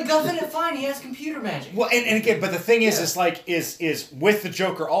 They MacGuffin it fine. He has computer magic. Well, and again, but the thing is with the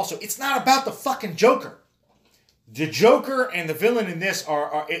Joker also, it's not about the fucking Joker. The Joker and the villain in this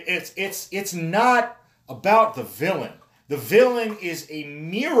it's not about the villain. The villain is a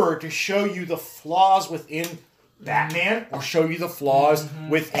mirror to show you the flaws within Batman or show you the flaws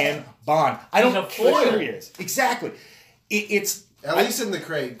within Bond. I don't care what he is. Exactly. It's at least in the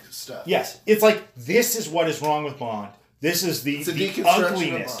Craig stuff. Yes. It's like, this is what is wrong with Bond. This is the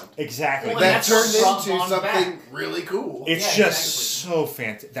ugliness. Of Bond. Exactly. Well, that turned into Bond something back. really cool. It's so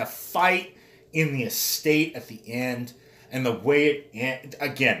fantastic. The fight in the estate at the end and the way it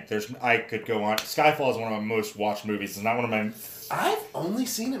again, I could go on. Skyfall is one of my most watched movies. It's not one of my... I've only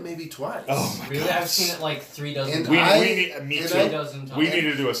seen it maybe twice. Oh my really? God. I've seen it like 3 dozen And times. Me too. 3 dozen times. We need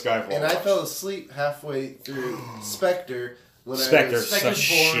to do a Skyfall. And I fell asleep halfway through Spectre. Spectre's such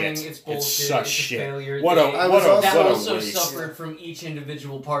boring. shit. It's bullshit. It's such it's shit. A failure. That also waste. suffered from each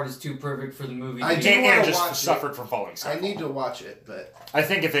individual part is too perfect for the movie. I and just suffered from following Skyfall. I need to watch it, but I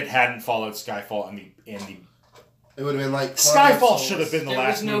think if it hadn't followed Skyfall and the it would have been like Skyfall should have been the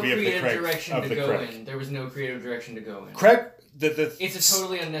last no movie of the Craig. Direction to go in. There was no creative direction to go in. Craig, it's a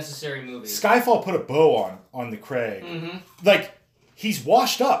totally unnecessary movie. Skyfall put a bow on the Craig. Mm-hmm. Like, he's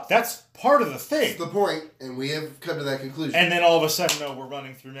washed up. That's part of the thing. That's the point, and we have come to that conclusion. And then all of a sudden, no, we're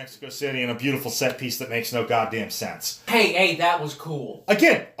running through Mexico City in a beautiful set piece that makes no goddamn sense. Hey, that was cool.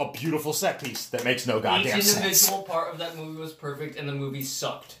 Again, a beautiful set piece that makes no goddamn sense. Each individual part of that movie was perfect, and the movie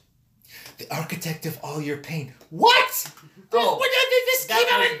sucked. The architect of all your pain. What? Oh, this came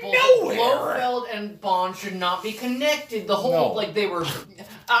out of nowhere. Blofeld and Bond should not be connected. The whole, they were...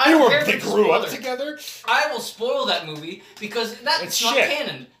 They grew up together? I will spoil that movie, because that's not shit.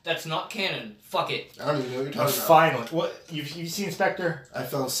 canon. That's not canon. Fuck it. I don't even know what you're talking about. Finally. What? You've seen Spectre? I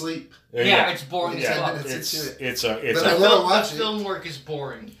fell asleep. Yeah, it's boring as fuck. It's watch it. Film work is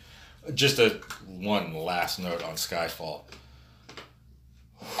boring. Just one last note on Skyfall.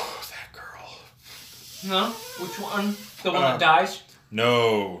 That girl. Huh? Which one? The one that dies?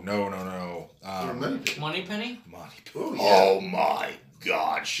 No. Moneypenny? Ooh, yeah. Oh my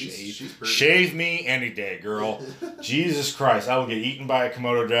God! She's Shave me any day, girl. Jesus Christ! I will get eaten by a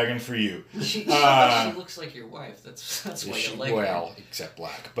Komodo dragon for you. She looks like your wife. That's why you like her. Well, except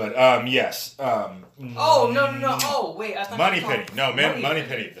black. But yes. Oh no! Oh wait, I thought Moneypenny. No,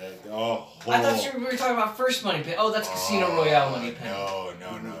 Moneypenny. I thought we were talking about first Moneypenny. Oh, that's Casino Royale Moneypenny. No.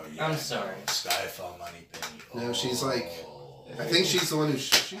 Yeah, I'm sorry. Skyfall Moneypenny. No, she's like. I think she's the one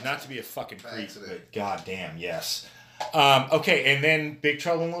who's... Not to be a fucking creep, but goddamn, yes. Okay, and then Big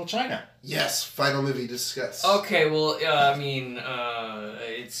Trouble in Little China. Yes, final movie discussed. Okay, well, I mean,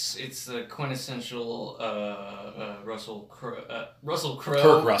 it's the quintessential Russell Crowe.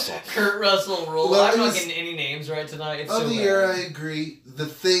 Kurt Russell. Kurt Russell role. Well, I'm not getting any names right tonight. It's of so the bad. year, I agree. The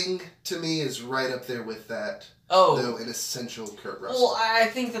Thing, to me, is right up there with that. Oh. Though an essential Kurt Russell. Well, I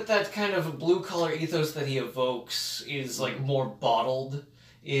think that kind of blue-collar ethos that he evokes is, like, more bottled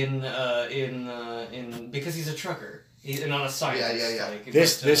in because he's a trucker. He's not a scientist. Yeah. Like,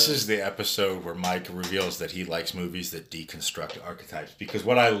 This is the episode where Mike reveals that he likes movies that deconstruct archetypes. Because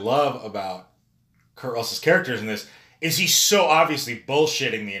what I love about Kurt Russell's characters in this is he's so obviously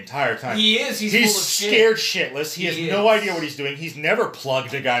bullshitting the entire time. He is. He's full of scared shit. shitless. He has no idea what he's doing. He's never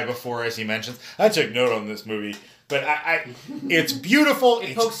plugged a guy before, as he mentions. I took note on this movie. But it's beautiful.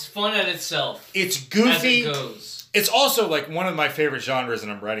 It pokes fun at itself. It's goofy. As it goes. It's also like one of my favorite genres,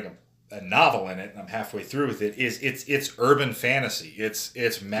 and I'm writing a novel in it, and I'm halfway through with it. It's urban fantasy.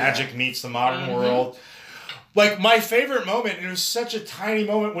 It's magic meets the modern world. Like, my favorite moment, and it was such a tiny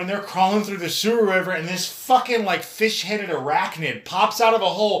moment, when they're crawling through the sewer river and this fucking, like, fish-headed arachnid pops out of a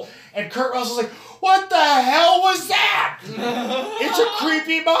hole, and Kurt Russell's like, what the hell was that? It's a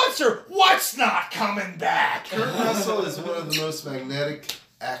creepy monster. What's not coming back? Kurt Russell is one of the most magnetic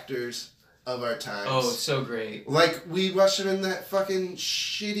actors of our times. Oh, so great. Like, we watched him in that fucking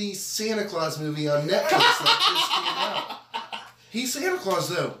shitty Santa Claus movie on Netflix that just came out. He's Santa Claus,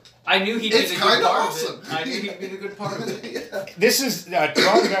 though. I knew he'd be the good part awesome. of it. I knew he'd be the good part of it. Yeah. This is,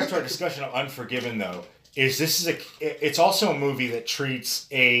 drawing back to our discussion of Unforgiven, though, it's also a movie that treats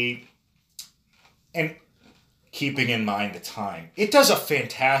and keeping in mind the time, it does a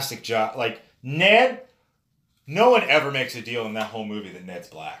fantastic job. Like, Ned, no one ever makes a deal in that whole movie that Ned's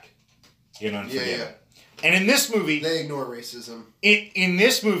black. In Unforgiven. Yeah. And in this movie... They ignore racism. In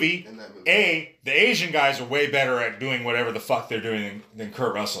this movie, the Asian guys are way better at doing whatever the fuck they're doing than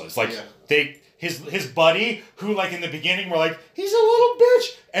Kurt Russell is. Like, his buddy, who, like, in the beginning were like, he's a little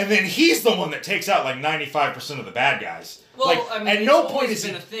bitch, and then he's the one that takes out, like, 95% of the bad guys. Well, like, I mean, at no point is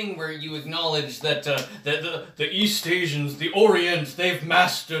been a thing where you acknowledge that the East Asians, the Orient, they've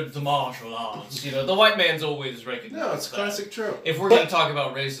mastered the martial arts. You know, the white man's always recognized. No, it's classic trope. If we're going to talk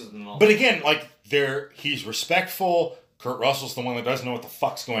about racism and all. But again, like, he's respectful. Kurt Russell's the one that doesn't know what the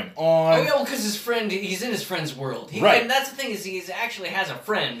fuck's going on. Oh, yeah, because he's in his friend's world. Right. And that's the thing, is he actually has a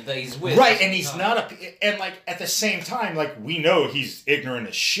friend that he's with. Right, and he's not and, like, at the same time, like, we know he's ignorant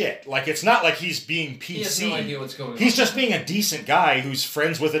as shit. Like, it's not like he's being PC. He has no idea what's going on. He's just being a decent guy who's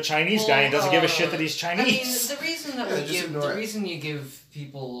friends with a Chinese guy and doesn't give a shit that he's Chinese. I mean, the reason you give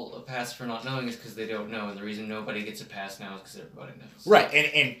people a pass for not knowing is because they don't know, and the reason nobody gets a pass now is because everybody knows. Right,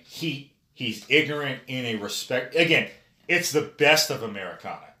 and he's ignorant in a respect. Again, it's the best of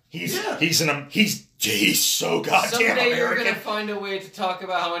Americana. He's so goddamn Someday American. you're gonna find a way to talk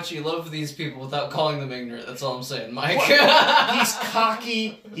about how much you love these people without calling them ignorant. That's all I'm saying, Mike. He's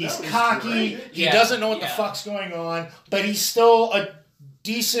cocky. He doesn't know what the fuck's going on, but he's still a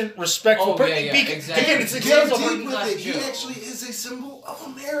decent, respectful person. Exactly. Again, it's example of he actually is a symbol of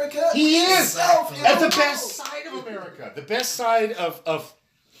America. He is at the best best side of America. The best side of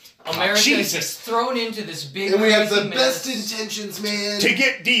America is thrown into this big. And we have the best intentions, man. To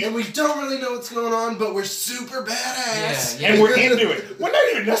get deep. And we don't really know what's going on, but we're super badass. Yeah. And we're into it. We're not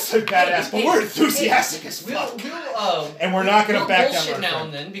even necessarily badass, but we're enthusiastic as fuck. And we're not going to back down. Bullshit now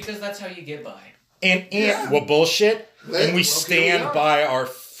and then, because that's how you get by. We'll bullshit, and we stand by our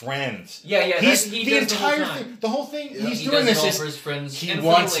friends. Yeah. He's the entire thing. The whole thing he's doing this is for his friends. He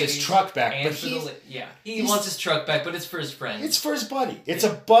wants his truck back, but he wants his truck back, but it's for his friends. It's for his buddy. It's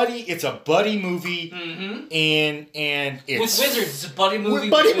a buddy movie, and it's with wizards. It's a buddy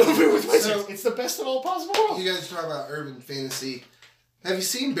movie. With wizards. So, it's the best of all possible worlds. You guys talk about urban fantasy. Have you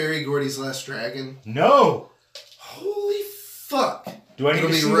seen Barry Gordy's Last Dragon? No. Holy fuck. Do I need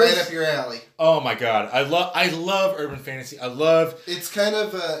to see It'll be right this? up your alley. Oh my god. I love urban fantasy. It's kind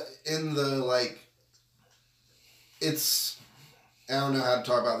of in the, like, it's, I don't know how to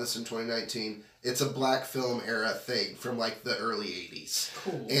talk about this in 2019. It's a black film era thing from, like, the early 80s.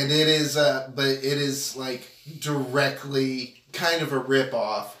 Cool. And it is, but it is, like, directly kind of a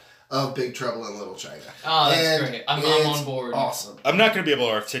rip-off of Big Trouble in Little China. Oh, that's great. I'm on board. Awesome. I'm not going to be able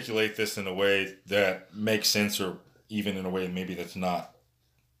to articulate this in a way that makes sense, or even in a way maybe that's not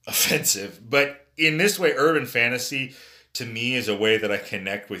offensive. But in this way, urban fantasy, to me, is a way that I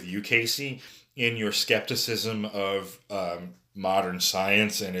connect with you, Casey, in your skepticism of modern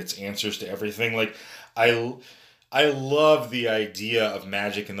science and its answers to everything. Like, I love the idea of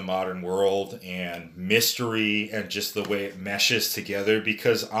magic in the modern world and mystery and just the way it meshes together,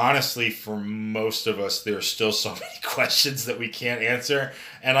 because honestly, for most of us, there's still so many questions that we can't answer,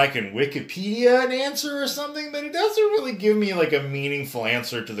 and I can Wikipedia an answer or something, but it doesn't really give me, like, a meaningful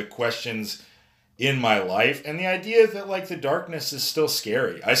answer to the questions in my life. And the idea that, like, the darkness is still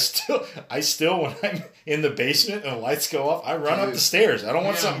scary. I still when I'm in the basement and the lights go off, I run up the stairs. I don't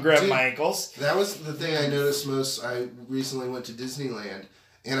want something grabbing my ankles. That was the thing I noticed most. I recently went to Disneyland,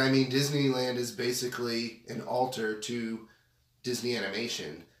 and I mean, Disneyland is basically an altar to Disney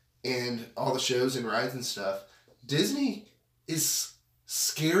animation and all the shows and rides and stuff. Disney is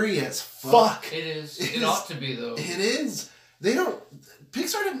scary as fuck. It is. It ought to be, though. It is.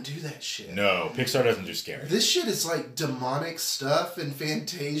 Pixar doesn't do that shit. No, Pixar doesn't do scary. This shit is like demonic stuff and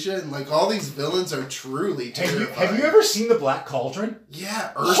Fantasia, and like all these villains are truly terrifying. Have you ever seen The Black Cauldron?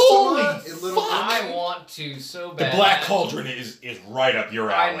 Yeah, Holy fuck! I want to so bad. The Black Cauldron is right up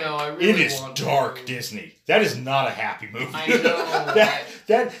your alley. I know, I really want to. It is dark Disney. That is not a happy movie. I know.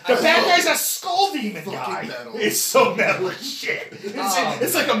 The bad guy's a skull demon guy. Metal. It's so metal as shit.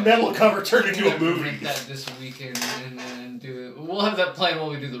 It's like a metal cover turned into a movie. Make that this weekend and do it. We'll have that plan while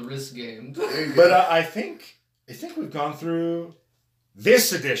we do the risk game. But I think we've gone through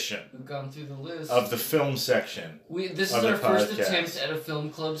this edition. We've gone through the list of the film section. This is our first attempt at a film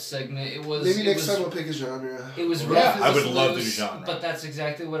club segment. Maybe next time we'll pick a genre. It was rough. I would love to do genre, but that's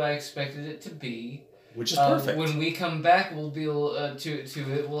exactly what I expected it to be. Which is perfect. When we come back, we'll be to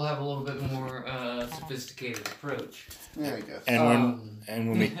it. We'll have a little bit more sophisticated approach. There you go. And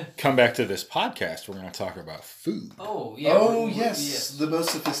when we come back to this podcast, we're going to talk about food. Oh yeah. Oh yes, the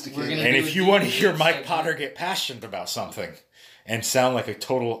most sophisticated. And if you want to hear Mike Potter get passionate about something and sound like a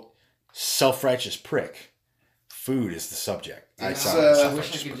total self-righteous prick, food is the subject. I wish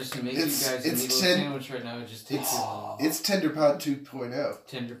I could just make you guys a meatloaf sandwich right now. It's TenderPod 2.0.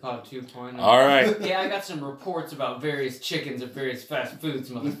 TenderPod 2.0. All right. Yeah, I got some reports about various chickens at various fast foods,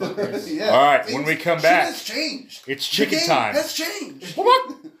 motherfuckers. Yeah. All right, when we come back, has changed. It's chicken time. That's changed.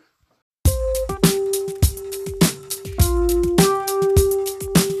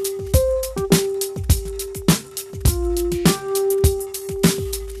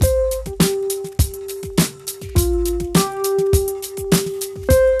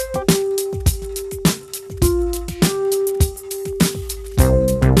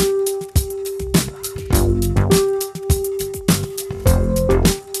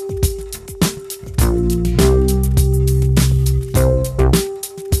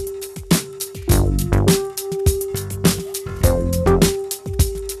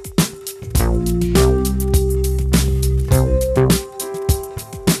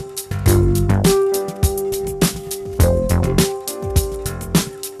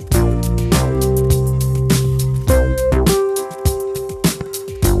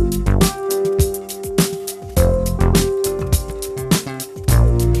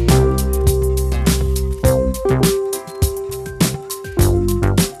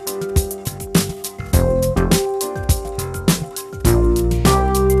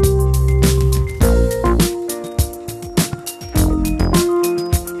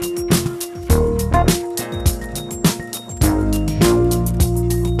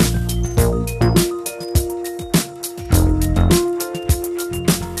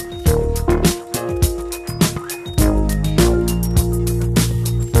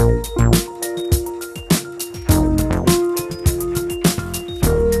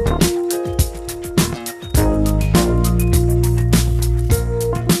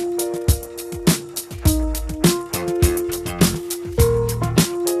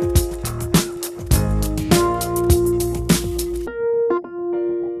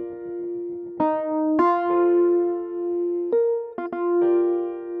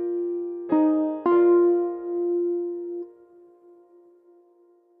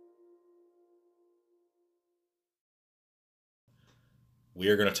 We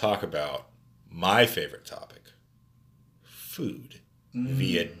are going to talk about my favorite topic, food,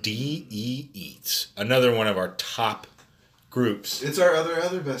 via DE Eats, another one of our top groups. It's our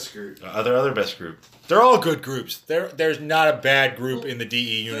other best group. Other best group. They're all good groups. There's not a bad group in the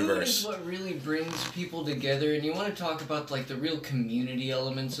DE universe. Food is what really brings people together, and you want to talk about like the real community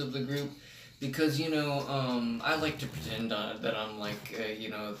elements of the group. Because, you know, I like to pretend that I'm like, you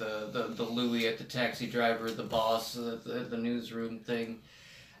know, the Louie at the taxi driver, the boss, the newsroom thing.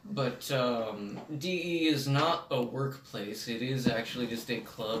 But DE is not a workplace. It is actually just a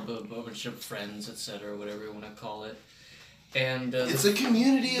club of a bunch of friends, etc., whatever you want to call it. And it's a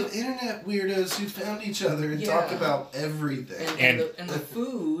community of internet weirdos who found each other and talk about everything. And the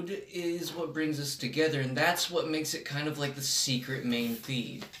food is what brings us together, and that's what makes it kind of like the secret main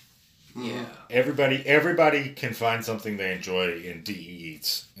feed. Yeah. Everybody can find something they enjoy in DE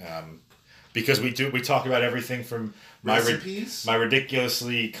Eats, because we talk about everything from my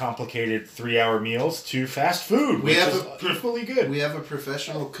ridiculously complicated 3-hour meals to fast food, which is equally good. We have a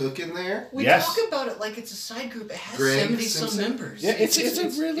professional cook in there. We talk about it like it's a side group. It has 70-some members. Yeah, it's a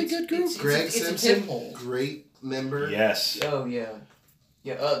really good group. Greg Simpson, great member. Yes. Oh yeah,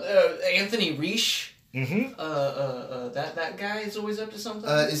 yeah. Anthony Reish. Mm-hmm. That guy is always up to something.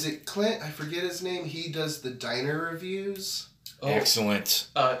 Is it Clint? I forget his name. He does the diner reviews. Oh. Excellent.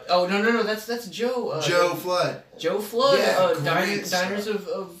 No. That's Joe. Joe Flood. Joe Flood. Yeah, Diners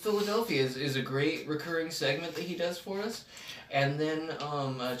of Philadelphia is a great recurring segment that he does for us. And then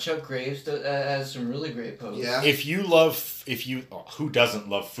Chuck Graves has some really great posts. Yeah. Who doesn't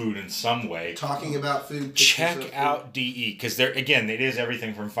love food in some way? Talking about food. Check out DE, because it is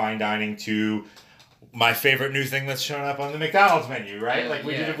everything from fine dining to my favorite new thing that's shown up on the McDonald's menu, right? Like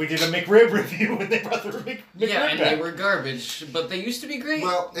we did a McRib review when they brought the McRib and back. they were garbage, but they used to be great.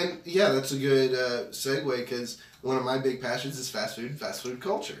 Well, and that's a good segue because one of my big passions is fast food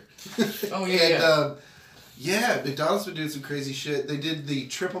culture. Oh yeah. And McDonald's been doing some crazy shit. They did the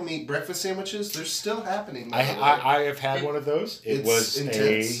triple meat breakfast sandwiches. They're still happening. I have had one of those. It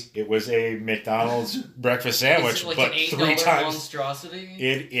was a McDonald's breakfast sandwich, like but an $8 3 times monstrosity.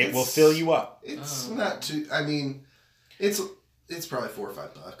 It will fill you up. It's not too. I mean, it's probably $4 or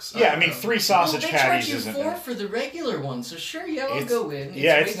 $5. Yeah, I mean 3 sausage patties isn't. They charge you $4 for the regular one, so sure, I'll go in.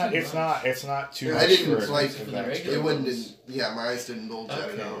 It's not too much. I didn't for the regular. It wouldn't. My eyes didn't bulge out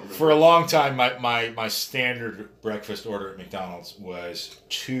at all. For a long time, my standard breakfast order at McDonald's was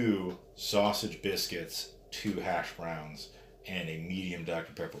 2 sausage biscuits, 2 hash browns, and a medium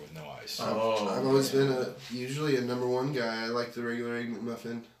Dr. Pepper with no ice. I've always been usually a number 1 guy. I like the regular Egg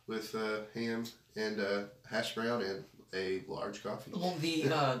McMuffin with ham and hash brown and a large coffee. Well,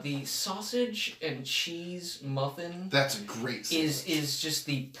 the sausage and cheese muffin. That's a great sandwich. Is just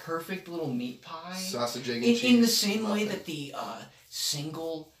the perfect little meat pie. Sausage, egg, and cheese. In the same muffin. way that the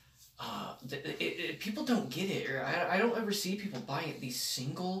single. People don't get it, or I don't ever see people buying it. The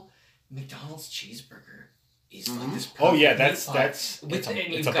single McDonald's cheeseburger is like this. Oh yeah,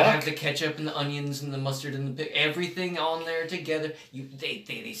 and you've got to have the ketchup and the onions and the mustard and everything on there together.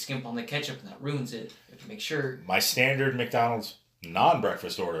 They skimp on the ketchup and that ruins it. You have to make sure. My standard McDonald's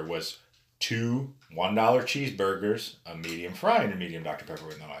non-breakfast order was 2 $1 cheeseburgers, a medium fry, and a medium Dr. Pepper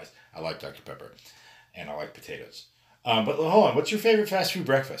with no ice. I like Dr. Pepper, and I like potatoes. But hold on, what's your favorite fast food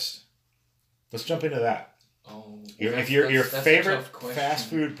breakfast? Let's jump into that. Your favorite fast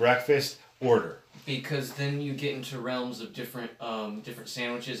food breakfast order. Because then you get into realms of different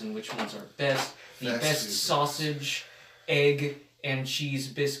sandwiches and which ones are best. The best sausage, egg, and cheese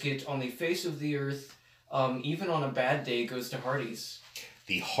biscuit on the face of the earth, even on a bad day, goes to Hardee's.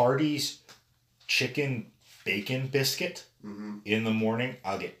 The Hardee's chicken bacon biscuit in the morning.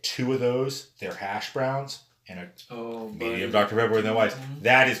 I'll get 2 of those. They're hash browns and a medium Dr. Pepper with no ice.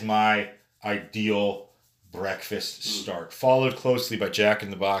 That is my ideal breakfast start. Followed closely by Jack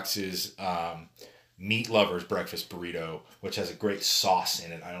in the Box's Meat Lover's breakfast burrito, which has a great sauce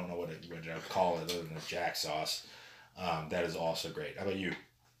in it. I don't know what I'd call it other than a Jack sauce. That is also great. How about you?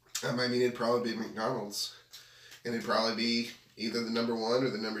 I mean, it'd probably be McDonald's. And it'd probably be either the number 1 or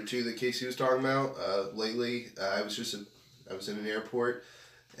the number 2 that Casey was talking about. Lately, I was in an airport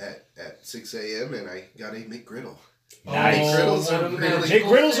at 6 a.m. and I got a McGriddle. Nice.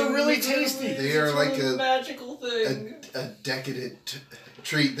 McGriddles are really tasty. They are like a magical thing. A decadent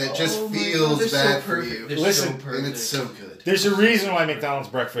treat that just feels bad for you. Listen, and it's so good. There's a reason why McDonald's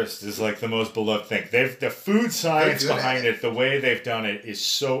breakfast is like the most beloved thing. The food science behind it, the way they've done it is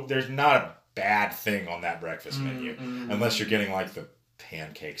so. There's not a bad thing on that breakfast menu unless you're getting like the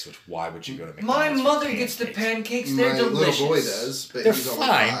pancakes. Which why would you go to McDonald's? My mother gets the pancakes. They're delicious. My little boy does, but they're he's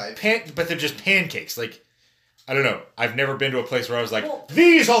fine. But they're just pancakes. Like. I don't know. I've never been to a place where I was like,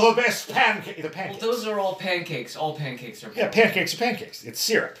 these are the best pancakes. Well, those are all pancakes. All pancakes are pancakes. Yeah, pancakes are pancakes. It's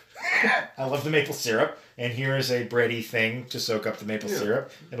syrup. I love the maple syrup. And here is a bready thing to soak up the maple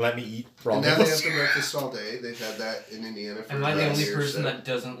syrup and let me eat raw maple syrup. And now they have the breakfast all day. They've had that in Indiana for Am I the only person that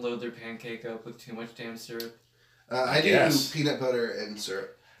doesn't load their pancake up with too much damn syrup? I do peanut butter and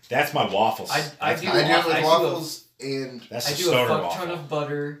syrup. That's my waffles. I do it with waffles and... I do a fuck ton of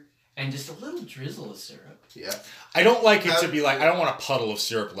butter and just a little drizzle of syrup. Yeah. I don't like it to be like, I don't want a puddle of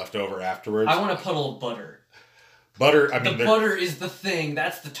syrup left over afterwards. I want a puddle of butter. Butter, I mean... The butter is the thing.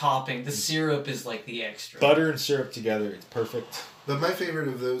 That's the topping. The syrup is like the extra. Butter and syrup together, it's perfect. But my favorite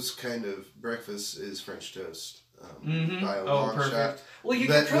of those kind of breakfasts is French toast. By a long perfect. shot. Well, you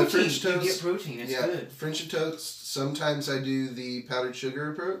get protein. You get protein. It's good. French toast. Sometimes I do the powdered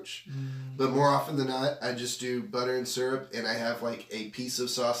sugar approach, but more often than not, I just do butter and syrup, and I have like a piece of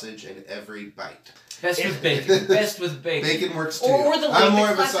sausage in every bite. Best with bacon. Best with bacon. Bacon works too. Or the I'm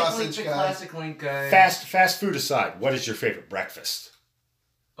more of a sausage guy. Classic link guy. Fast food aside, what is your favorite breakfast?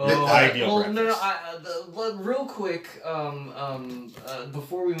 Ideal breakfast. Real quick,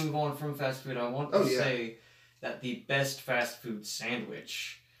 before we move on from fast food, I want to say that the best fast food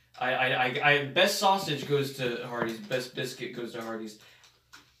sandwich, best sausage goes to Hardee's, best biscuit goes to Hardee's,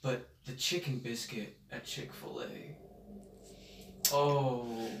 but the chicken biscuit at Chick-fil-A.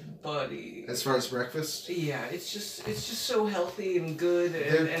 Oh, buddy. As far as breakfast? Yeah, it's just so healthy and good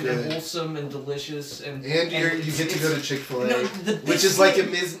and wholesome and delicious and you get to go to Chick-fil-A, which is like a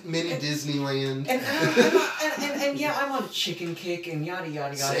mini Disneyland. And yeah, I'm on a chicken kick and yada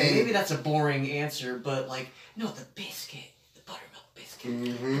yada yada. Maybe that's a boring answer, but like, no, the biscuit, the buttermilk biscuit.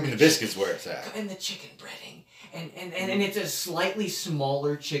 And the biscuit's where it's at. And the chicken breading. And it's a slightly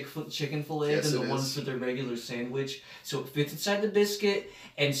smaller chicken fillet than the one for the regular sandwich. So it fits inside the biscuit,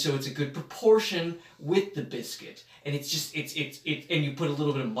 and so it's a good proportion with the biscuit. And it's just, and you put a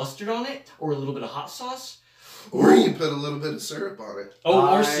little bit of mustard on it, or a little bit of hot sauce. Or you put a little bit of syrup on it.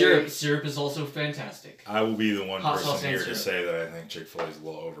 Oh, or syrup. Syrup is also fantastic. I will be the one person here to say that I think Chick-fil-A is a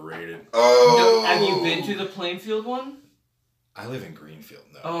little overrated. Oh! No, have you been to the Plainfield one? I live in Greenfield,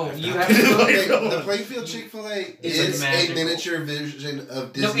 though. Oh, you have to go. The Plainfield Chick-fil-A is a miniature vision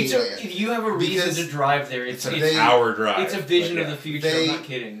of Disneyland. No, you have a reason to drive there. It's an hour drive. It's a vision of the future. I'm not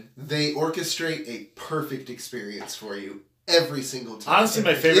kidding. They orchestrate a perfect experience for you every single time. Honestly,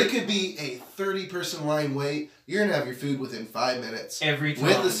 my favorite. It could be a 30-person line wait. You're gonna have your food within 5 minutes. Every time.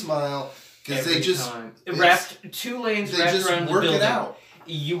 With a smile, because they just wrapped 2 lanes wrapped around the building. They just work it out.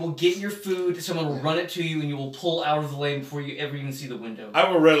 You will get your food, someone will run it to you, and you will pull out of the lane before you ever even see the window. I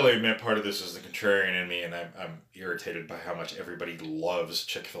will readily admit part of this is the contrarian in me, and I'm irritated by how much everybody loves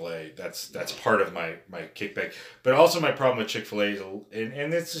Chick-fil-A. That's part of my kickback. But also my problem with Chick-fil-A,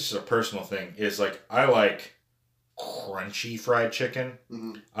 and it's just a personal thing, is like I like crunchy fried chicken.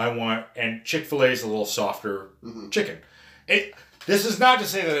 And Chick-fil-A is a little softer chicken. This is not to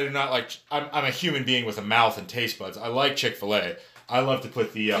say that I do not like. I'm a human being with a mouth and taste buds. I like Chick-fil-A. I love to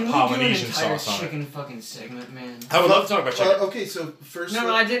put the Polynesian sauce on it. Chicken fucking segment, man. I would love to talk about chicken. Okay, so first.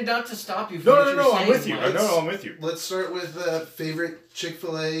 No, I did not to stop you. No, I'm with you. I'm with you. Let's start with favorite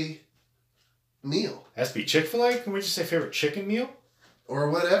Chick-fil-A meal. Has to be Chick-fil-A. Can we just say favorite chicken meal? Or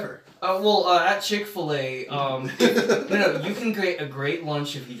whatever. At Chick-fil-A, you can get a great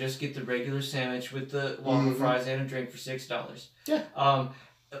lunch if you just get the regular sandwich with the waffle fries and a drink for $6. Yeah.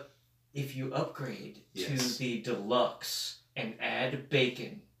 If you upgrade to the deluxe and add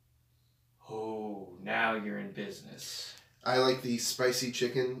bacon, now you're in business. I like the spicy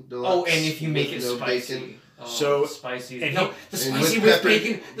chicken deluxe. Oh, and if you make it spicy. Bacon. So spicy. The spicy with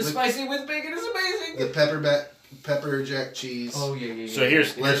bacon. The spicy with bacon is amazing. The pepper jack cheese. Oh yeah. So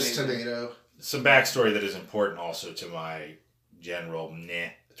here's lettuce tomato. Some backstory that is important also to my general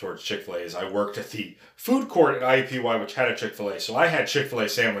towards Chick-fil-A is I worked at the food court at IUPUI, which had a Chick-fil-A. So I had Chick-fil-A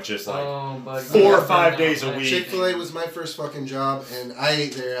sandwiches 4 or 5 days a week. Chick-fil-A was my first fucking job, and I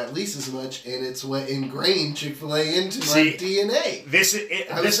ate there at least as much, and it's what ingrained Chick-fil-A into my DNA. This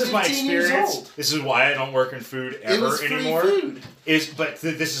is my experience. This is why I don't work in food ever anymore. Food. This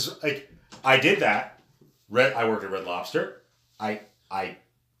is like I did that. I worked at Red Lobster.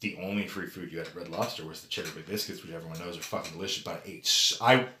 The only free food you had at Red Lobster was the cheddar bay biscuits, which everyone knows are fucking delicious. But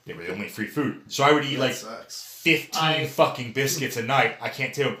they were the only free food, so I would eat 15 fucking biscuits a night. I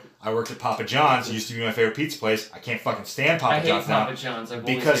can't do them. I worked at Papa John's. It used to be my favorite pizza place. I can't fucking stand Papa John's now. I hate Papa John's.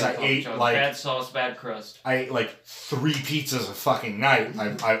 Because I ate bad sauce, bad crust. I ate 3 pizzas a fucking night.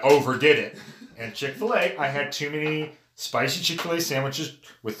 I overdid it. And Chick-fil-A, I had too many spicy Chick-fil-A sandwiches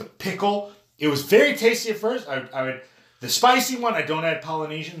with the pickle. It was very tasty at first. I would. The spicy one, I don't add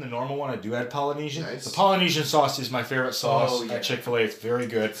Polynesian. The normal one, I do add Polynesian. Nice. The Polynesian sauce is my favorite sauce at Chick-fil-A. It's very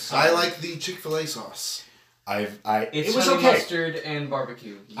good. I like the Chick-fil-A sauce. It was okay. Mustard and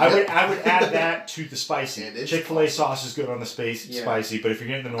barbecue. I would add that to the spicy. Chick-fil-A sauce is good on the spicy, but if you're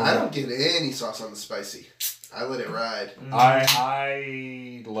getting the normal, I don't get any sauce on the spicy. I let it ride.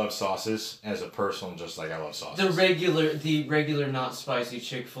 I love sauces as a person, just like I love sauces. The regular not spicy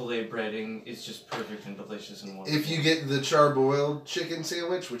Chick-fil-A breading is just perfect and delicious and wonderful. If you get the charbroiled chicken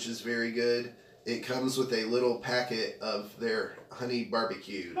sandwich, which is very good, it comes with a little packet of their honey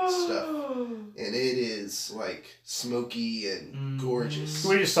barbecue stuff. And it is smoky and gorgeous.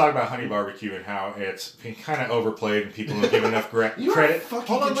 We just talked about honey barbecue and how it's kind of overplayed and people don't give enough credit.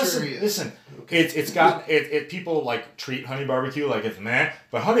 Hold on, listen. Okay. People treat honey barbecue like it's meh,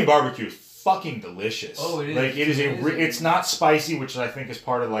 but honey barbecue is fucking delicious. Oh, it is. It's not spicy, which I think is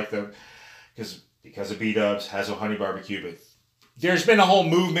part of because of B-Dubs has a honey barbecue, but there's been a whole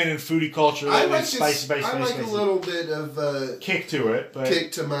movement in foodie culture that is spicy. I like a little bit of kick to it, but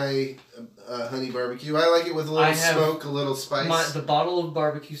kick to my honey barbecue. I like it with a little smoke, a little spice. The bottle of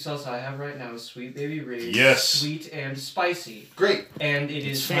barbecue sauce I have right now is Sweet Baby Ray's. Yes. Sweet and spicy. Great. And it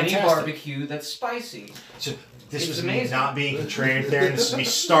is honey barbecue that's spicy. So this was amazing. Me not being contrarian there, and this is me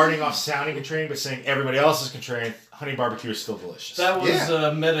starting off sounding contrarian, but saying everybody else is contrarian. Honey barbecue is still delicious. That was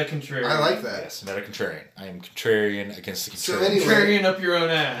meta contrarian. I like that. Yes, meta contrarian. I am contrarian against the contrarian. So anyway, contrarian up your own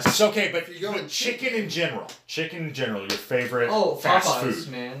ass. It's okay, but if you're going chicken in general, your favorite fast Popeyes,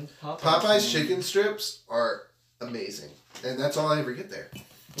 food. Man. Popeyes chicken strips are amazing, and that's all I ever get there.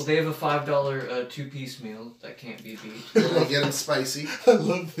 Well, they have a $5 two-piece meal that can't be beat. They get them spicy. I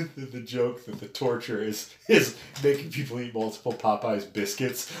love the joke that the torture is making people eat multiple Popeyes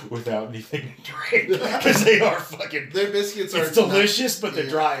biscuits without anything to drink because they are fucking. Their biscuits are. It's delicious, but they're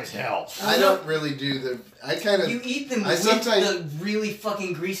dry as hell. I don't really do the. I kind of. You eat them with the really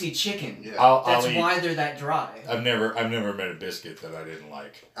fucking greasy chicken. Yeah. That's why they're that dry. I've never met a biscuit that I didn't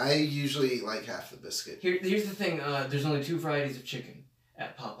like. I usually eat like half the biscuit. Here's the thing. There's only 2 varieties of chicken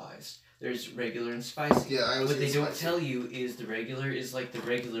at Popeyes. There's regular and spicy. Yeah, I always What they don't spicy. tell you is the regular is like the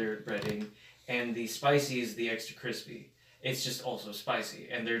regular breading, and the spicy is the extra crispy. It's just also spicy,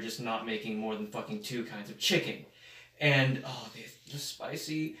 and they're just not making more than fucking 2 kinds of chicken. And the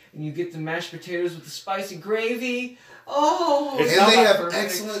spicy, and you get the mashed potatoes with the spicy gravy. Oh, and they have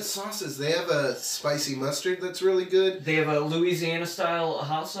excellent sauces. They have a spicy mustard that's really good. They have a Louisiana style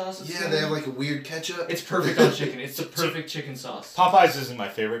hot sauce. Yeah, they have like a weird ketchup. It's perfect on chicken. It's the perfect chicken sauce. Popeyes isn't my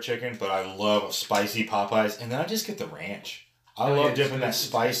favorite chicken, but I love spicy Popeyes, and then I just get the ranch. I love dipping that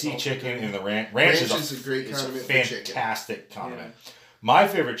spicy chicken in the ranch. Ranch is a great condiment. Fantastic condiment. Yeah. My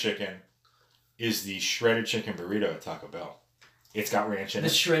favorite chicken is the shredded chicken burrito at Taco Bell. It's got ranch in it.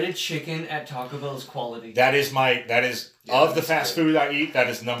 The shredded chicken at Taco Bell is quality. That is of the fast food I eat, that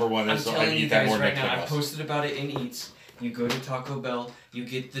is number one. I'm telling you guys right now, I've posted about it in Eats. You go to Taco Bell, you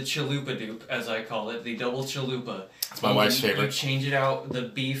get the chalupa dupe, as I call it, the double chalupa. It's my wife's favorite. You change it out, the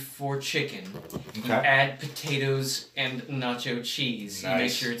beef for chicken. Okay. You add potatoes and nacho cheese. Nice. You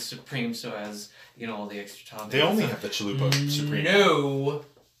make sure it's supreme so as, all the extra toppings. They only have the chalupa supreme. No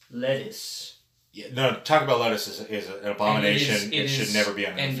lettuce. Yeah, no, Taco Bell lettuce is an abomination. It should never be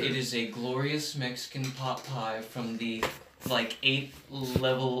on any food. And it is a glorious Mexican pot pie from the 8th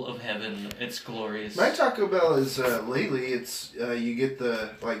level of heaven. It's glorious. My Taco Bell is lately. It's you get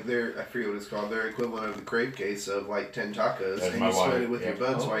the their I forget what it's called. Their equivalent of the crave case of 10 tacos, That's and you split it with your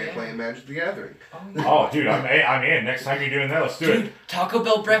buds while you're playing Magic the Gathering. Oh, dude, I'm in. Next time you're doing that, let's do it. Taco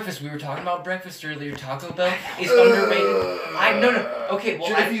Bell breakfast. We were talking about breakfast earlier. Taco Bell is underrated. Okay,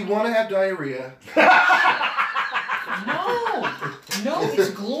 well, if you want to have diarrhea. No,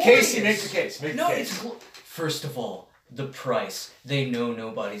 it's glorious. Casey, make the case. First of all, the price. They know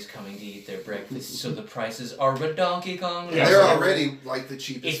nobody's coming to eat their breakfast, so the prices are Donkey Kong. Yeah, they're already the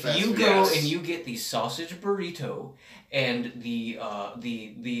cheapest. If you go and you get the sausage burrito and the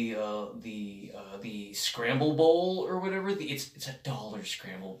scramble bowl or whatever, it's $1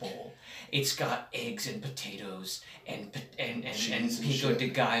 scramble bowl. It's got eggs and potatoes and pico de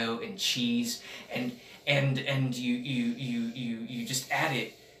gallo and cheese and you just add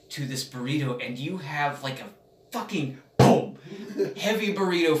it to this burrito and you have a fucking boom heavy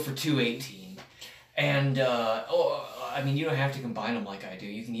burrito for $2.18, and you don't have to combine them like I do.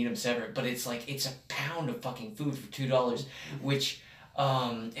 You can eat them separate, but it's a pound of fucking food for $2, which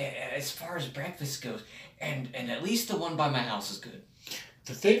as far as breakfast goes, and at least the one by my house is good.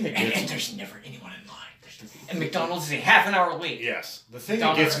 The thing that gets and there's never anyone in line. And McDonald's is a half an hour wait. Yes, the thing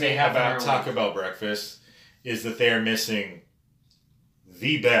that gets me about Taco Bell breakfast is that they are missing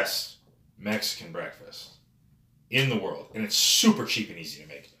the best Mexican breakfast in the world, and it's super cheap and easy to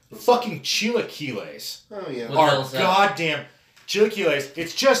make. Fucking chilaquiles are goddamn chilaquiles.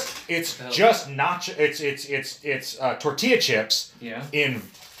 It's just nacho. It's tortilla chips in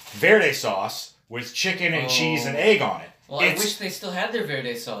verde sauce with chicken and cheese and egg on it. Well, I wish they still had their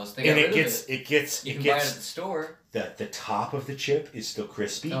verde sauce. They got rid of it. You can buy it at the store. The top of the chip is still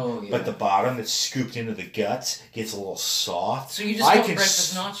crispy, but the bottom that's scooped into the guts gets a little soft. So you just want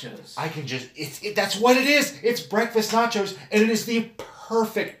breakfast nachos. I can just that's what it is. It's breakfast nachos, and it is the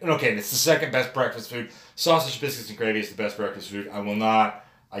perfect. Okay, and it's the second best breakfast food. Sausage, biscuits, and gravy is the best breakfast food. I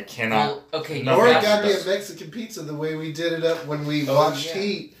cannot. Or it got me a Mexican pizza the way we did it up when we watched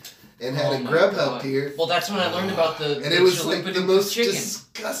Heat. And had a Grubhub here. Well, that's when I learned about the and it was the most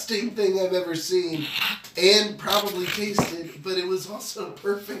disgusting thing I've ever seen, and probably tasted. But it was also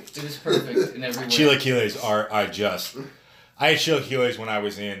perfect. It was perfect in every way. Chilaquiles I had chilaquiles when I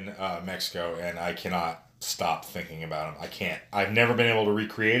was in Mexico, and I cannot stop thinking about them. I can't. I've never been able to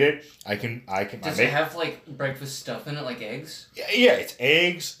recreate it. Does it have breakfast stuff in it, like eggs? Yeah, it's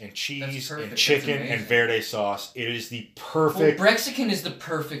eggs and cheese and chicken and verde sauce. It is the perfect. Well, Brexican is the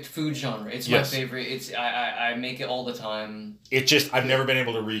perfect food genre. It's my favorite. I make it all the time. I've never been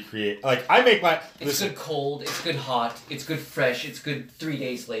able to recreate. I make my. It's good cold. It's good hot. It's good fresh. It's good 3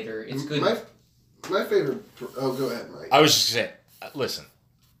 days later. It's good. My favorite. Oh, go ahead, Mike. I was just saying. Listen.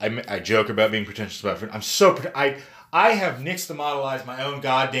 I joke about being pretentious about food. I have nixtamalized my own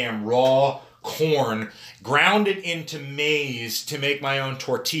goddamn raw corn, ground it into maize to make my own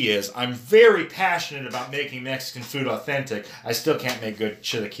tortillas. I'm very passionate about making Mexican food authentic. I still can't make good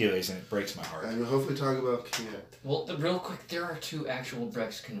chilaquiles, and it breaks my heart. And we'll hopefully talk about can't. Well, real quick, there are 2 actual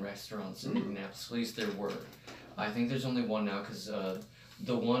Mexican restaurants in Indianapolis. At least there were. I think there's only one now because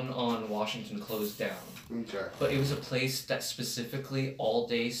the one on Washington closed down. Okay. But it was a place that specifically all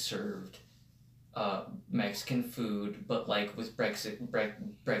day served Mexican food, but like with breakfast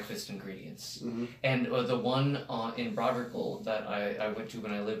ingredients. Mm-hmm. And the one in Broderickville that I went to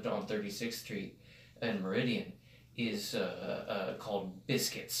when I lived on 36th Street in Meridian is called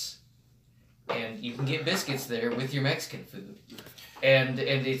Biscuits. And you can get biscuits there with your Mexican food. And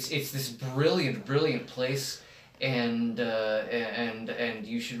it's this brilliant place, and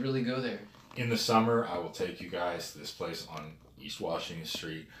you should really go there. In the summer, I will take you guys to this place on East Washington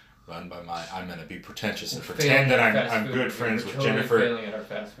Street, run by I'm going to be pretentious and pretend that I'm good friends with Jennifer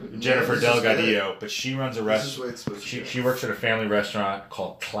Delgadillo, but she runs a restaurant. She works at a family restaurant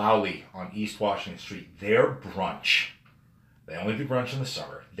called Clowley on East Washington Street. Their brunch, they only do brunch in the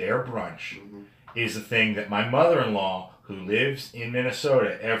summer. Their brunch is the thing that my mother-in-law, who lives in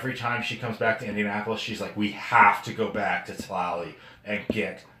Minnesota, every time she comes back to Indianapolis, she's like, we have to go back to Tlali and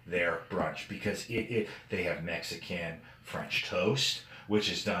get their brunch, because they have Mexican French toast,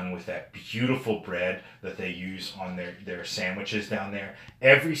 which is done with that beautiful bread that they use on their sandwiches down there.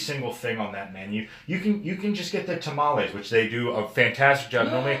 Every single thing on that menu. You can just get the tamales, which they do a fantastic job.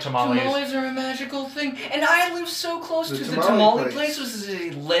 Normally tamales are a magical thing. And I live so close to the tamale place. This is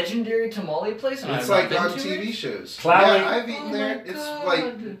a legendary tamale place. And it's like on TV shows. Yeah, I've eaten there. It's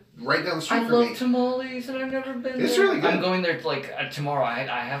like right down the street from me. I love tamales, and I've never been there. It's really good. I'm going there like tomorrow. I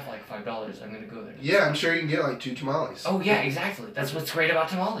have like $5. I'm going to go there. Yeah, I'm sure you can get like 2 tamales. Oh yeah, exactly. That's what's great about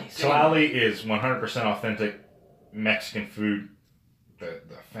tamales. Tlali is 100% authentic Mexican food. The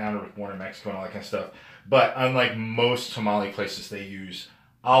founder was born in Mexico and all that kind of stuff. But unlike most tamale places, they use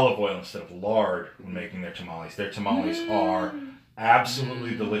olive oil instead of lard when making their tamales. Their tamales are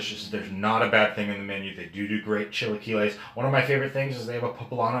absolutely delicious. There's not a bad thing in the menu. They do great chilaquiles. One of my favorite things is they have a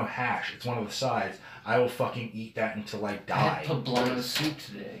poblano hash. It's one of the sides. I will fucking eat that until I die. I had poblano soup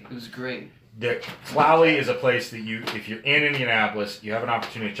today. It was great. Tlali is a place that if you're in Indianapolis, you have an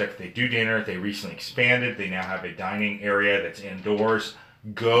opportunity to check. They do dinner. They recently expanded. They now have a dining area that's indoors.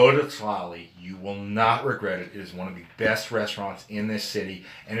 Go to Tlali. You will not regret it. It is one of the best restaurants in this city,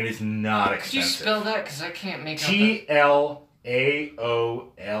 and it is not expensive. Could you spell that? Because I can't make out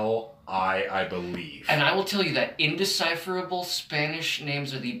Tlaoli, I believe. And I will tell you that indecipherable Spanish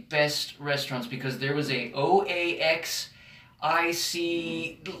names are the best restaurants, because there was a OAXIC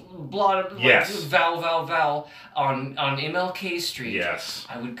blah yes. Val on MLK Street. Yes.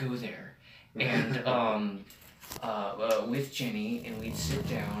 I would go there and with Jenny, and we'd sit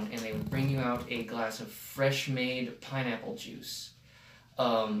down and they would bring you out a glass of fresh made pineapple juice.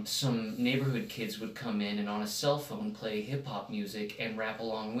 Some neighborhood kids would come in and on a cell phone play hip hop music and rap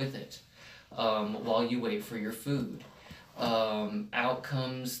along with it while you wait for your food. Out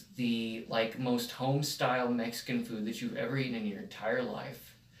comes the most home style Mexican food that you've ever eaten in your entire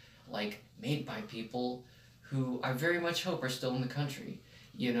life, made by people who I very much hope are still in the country,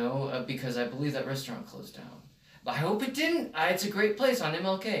 because I believe that restaurant closed down. But I hope it didn't. It's a great place on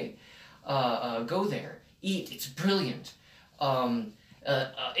MLK. Go there, eat. It's brilliant.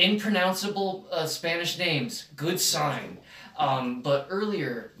 Impronounceable Spanish names, good sign. But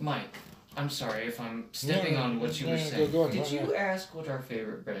earlier, Mike, I'm sorry if I'm stepping on what you were saying. Did you ask what our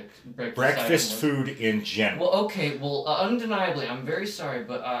favorite breakfast food in general? Well, okay. Well, undeniably, I'm very sorry,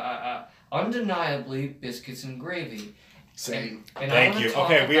 but undeniably, biscuits and gravy. Same. And thank you.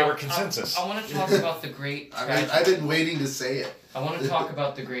 Okay, we have a consensus. I want to talk about the great tragedy. I've been waiting to say it. I want to talk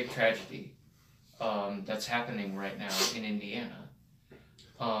about the great tragedy that's happening right now in Indiana.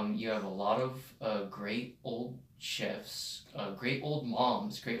 You have a lot of great old chefs, great old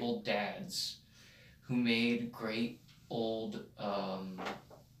moms, great old dads who made great old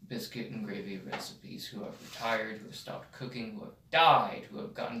biscuit and gravy recipes, who have retired, who have stopped cooking, who have died, who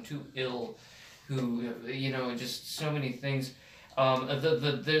have gotten too ill, who, just so many things.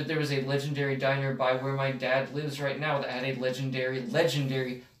 There was a legendary diner by where my dad lives right now that had a legendary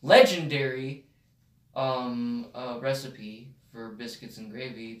recipe for biscuits and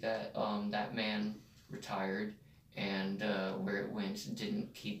gravy that that man retired, and where it went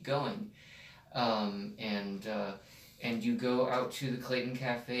didn't keep going. And you go out to the Clayton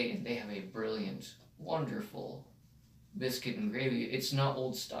Cafe and they have a brilliant, wonderful biscuit and gravy. It's not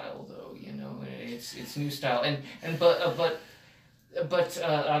old style though, it's new style. But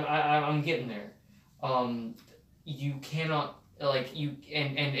I'm getting there. You cannot like you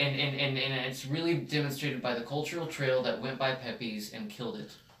and it's really demonstrated by the cultural trail that went by Pepe's and killed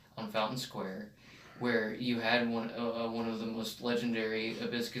it on Fountain Square, where you had one of the most legendary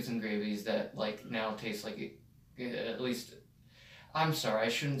biscuits and gravies that like now tastes like at least. I'm sorry, I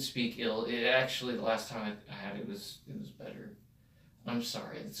shouldn't speak ill. It actually, the last time I had it was better. I'm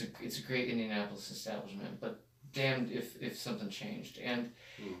sorry. It's a great Indianapolis establishment, but damned if something changed. And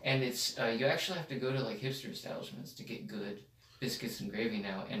it's you actually have to go to like hipster establishments to get good biscuits and gravy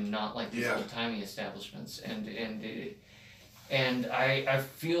now, and not like these old timey establishments. And I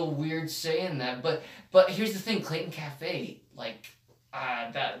feel weird saying that, but here's the thing, Clayton Cafe, like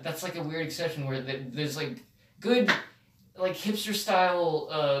that's like a weird exception where there's like good. Like hipster style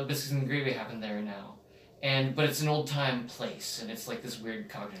biscuits and gravy happen there now, but it's an old time place, and it's like this weird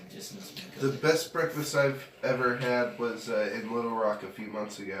cognitive dissonance. The best breakfast I've ever had was in Little Rock a few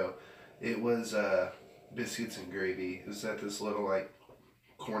months ago. It was biscuits and gravy. It was at this little like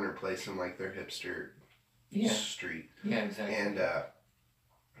corner place in like their hipster street. Yeah, exactly.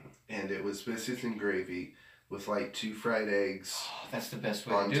 And it was biscuits and gravy with like 2 fried eggs. Oh, that's the best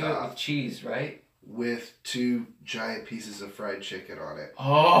way to do it, with cheese, right? With 2 giant pieces of fried chicken on it.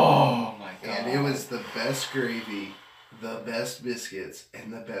 Oh my god. And it was the best gravy, the best biscuits,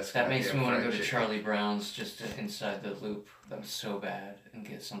 and the best That makes me want to go to chicken. Charlie Brown's just to inside the loop. That was so bad, and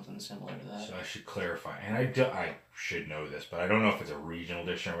get something similar to that. So I should clarify, and I should know this, but I don't know if it's a regional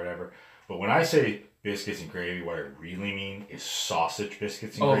dish or whatever. But when I say biscuits and gravy, what I really mean is sausage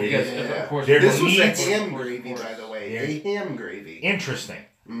biscuits and gravy. Oh, yes, of course. This was a ham gravy, by the way. A ham gravy. Interesting.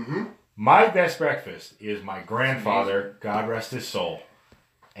 Mm-hmm. My best breakfast is my grandfather, God rest his soul.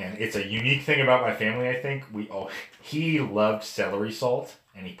 And it's a unique thing about my family, I think. He loved celery salt,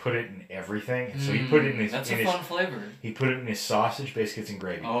 and he put it in everything. And so he put it in his... That's a fun flavor. He put it in his sausage, biscuits, and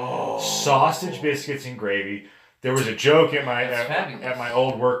gravy. Oh. Sausage, biscuits, and gravy. There was a joke at my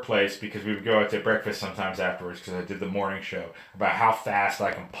old workplace, because we would go out to breakfast sometimes afterwards, because I did the morning show, about how fast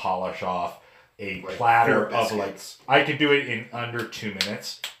I can polish off a platter of I could do it in under 2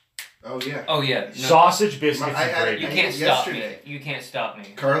 minutes. Oh yeah. Oh yeah. No. Sausage, biscuits, and gravy. You can't stop me. You can't stop me.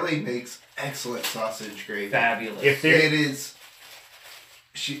 Carly makes excellent sausage gravy. Fabulous. It is.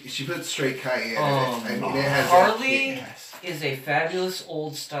 She puts straight cayenne in it. I mean, it has. Carly is a fabulous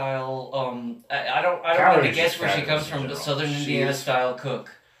old style. I don't want to guess where she comes from, but Southern Indiana style cook.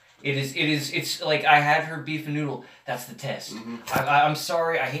 It's like I had her beef and noodle. That's the test. Mm-hmm. I'm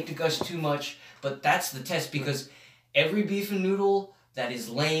sorry. I hate to gush too much, but that's the test, because every beef and noodle that is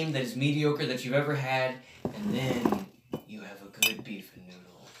lame, that is mediocre, that you've ever had, and then you have a good beef and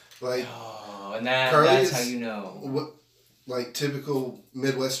noodle. And that's how you know. Like typical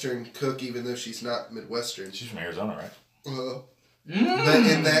Midwestern cook, even though she's not Midwestern. She's from Arizona, right? But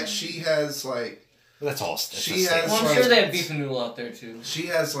in that she has like... That's all. I'm sure they have beef and noodle out there too. She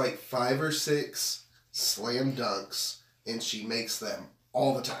has like 5 or 6 slam dunks, and she makes them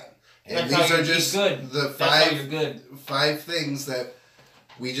all the time. And these are just the 5 things that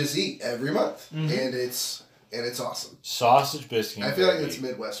we just eat every month, and it's awesome. Sausage, biscuit. I feel like it's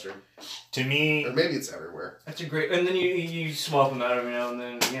Midwestern. To me, or maybe it's everywhere. That's a great. And then you swap them out every now and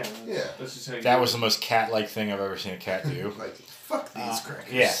then. Yeah. That's just how you that was the most cat-like thing I've ever seen a cat do. Like, fuck these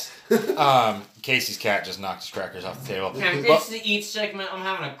crackers. Yeah. Casey's cat just knocked his crackers off the table. It's the eat segment. I'm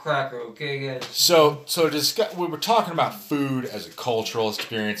having a cracker, okay, guys? So we were talking about food as a cultural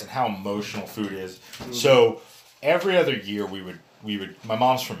experience and how emotional food is. Mm-hmm. So every other year we would. My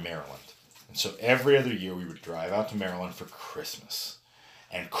mom's from Maryland, and so every other year we would drive out to Maryland for Christmas.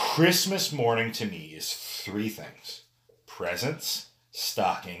 And Christmas morning to me is 3 things: presents,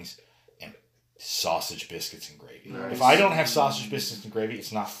 stockings, and sausage, biscuits, and gravy. Nice. If I don't have sausage, biscuits, and gravy,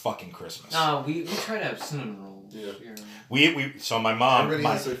 it's not fucking Christmas. No, we try to have cinnamon rolls. Yeah. So my mom,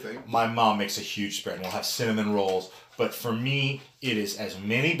 has their thing. My mom makes a huge spread, and we'll have cinnamon rolls. But for me, it is as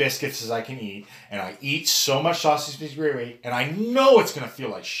many biscuits as I can eat, and I eat so much sausage, biscuits, and gravy, and I know it's gonna feel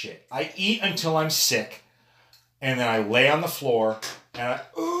like shit. I eat until I'm sick, and then I lay on the floor. And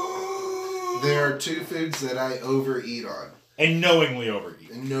there are 2 foods that I overeat on. And knowingly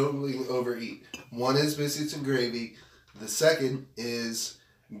overeat. One is biscuits and gravy. The second is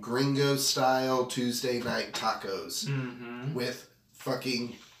gringo style Tuesday night tacos with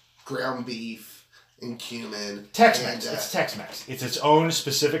fucking ground beef and cumin. Tex-Mex. It's Tex-Mex. It's its own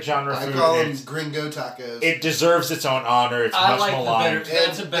specific genre of food. I call them gringo tacos. It deserves its own honor. It's much maligned.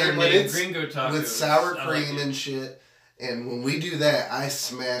 That's a better name, gringo tacos. With sour cream and shit. And when we do that, I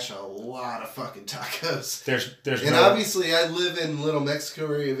smash a lot of fucking tacos. And obviously, I live in Little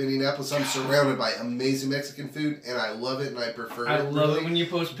Mexico area of Indianapolis. I'm surrounded by amazing Mexican food, and I love it, and I prefer it. I love it when you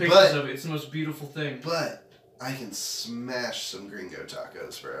post pictures of it. It's the most beautiful thing. But I can smash some gringo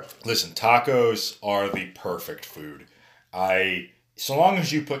tacos, bro. Listen, tacos are the perfect food. So long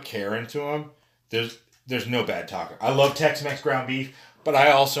as you put care into them, there's no bad taco. I love Tex-Mex ground beef, but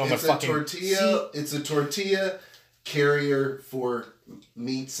I also am it's a tortilla. It's a tortilla carrier for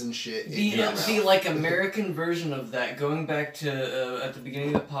meats and shit. The like American version of that, going back to at the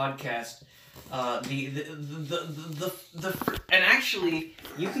beginning of the podcast, and actually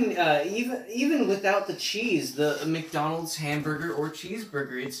you can even without the cheese, the McDonald's hamburger or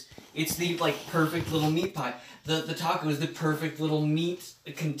cheeseburger, it's the like perfect little meat pie. The taco is the perfect little meat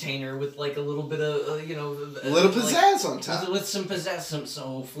container with like a little bit of a little pizzazz on top with some pizzazz, so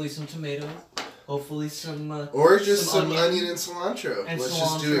hopefully some tomato. Hopefully some... or just some onion and cilantro. Let's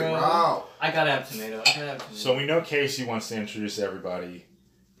just do it raw. I gotta have tomato. So we know Casey wants to introduce everybody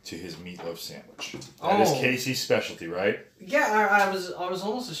to his meatloaf sandwich. That is Casey's specialty, right? Yeah, I was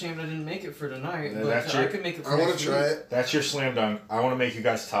almost ashamed I didn't make it for tonight, but I could make it for I want to try it. That's your slam dunk. I want to make you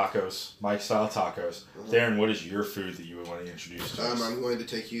guys tacos, Mike-style tacos. Darren, what is your food that you would want to introduce to us? I'm going to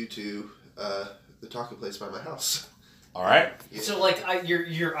take you to the taco place by my house. All right. Yeah. So like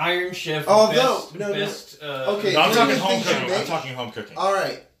your Iron Chef. Best, okay. No, I'm talking home cooking. I'm talking home cooking. All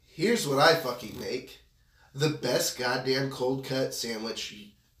right. Here's what I fucking make: the best goddamn cold cut sandwich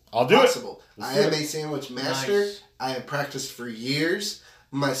I'll do possible. it. I am a sandwich master. Nice. I have practiced for years.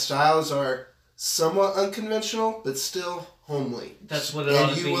 My styles are somewhat unconventional, but still homely. That's what it ought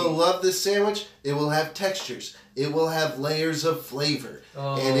to be. And you will love this sandwich. It will have textures. It will have layers of flavor.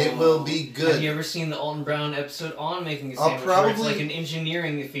 And it will be good. Have you ever seen the Alton Brown episode on making a sandwich where it's like an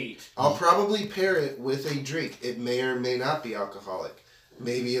engineering feat? I'll probably pair it with a drink. It may or may not be alcoholic.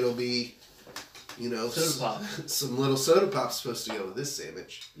 Maybe it'll be, soda pop. Some little soda pop supposed to go with this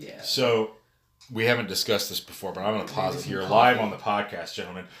sandwich. Yeah. So, we haven't discussed this before, but I'm going to pause it here live on the podcast,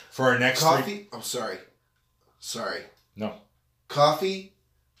 gentlemen. For our next coffee. Sorry. No. Coffee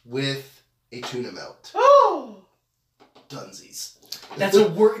with a tuna melt. Oh. Dunsies.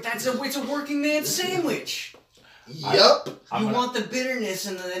 It's a working man sandwich. Yup. You want the bitterness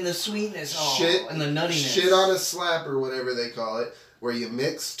and the sweetness, and the nuttiness. Shit on a slap or whatever they call it, where you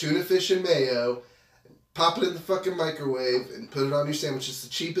mix tuna fish and mayo, pop it in the fucking microwave, and put it on your sandwich. It's the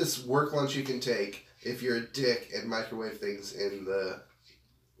cheapest work lunch you can take if you're a dick and microwave things in the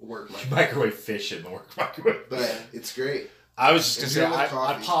work microwave. Microwave fish in the work microwave. But it's great. I was just going to say,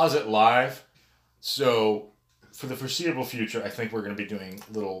 I pause it live. So, for the foreseeable future, I think we're going to be doing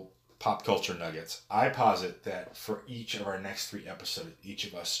little pop culture nuggets. I posit that for each of our next 3 episodes, each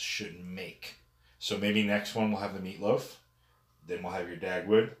of us should make. So maybe next one we'll have the meatloaf, then we'll have your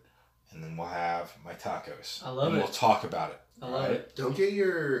Dagwood, and then we'll have my tacos. I love it. We'll talk about it. I love it. Don't get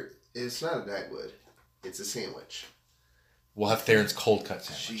it's not a Dagwood. It's a sandwich. We'll have Theron's cold cut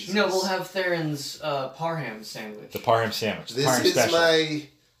sandwich. Jesus. No, we'll have Theron's Parham sandwich. The Parham sandwich. This Parham is special. my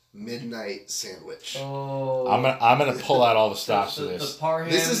midnight sandwich. Oh. I'm gonna pull out all the stops for this. The Parham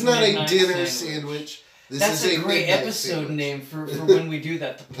this is not a dinner sandwich. This is a great episode sandwich. name for when we do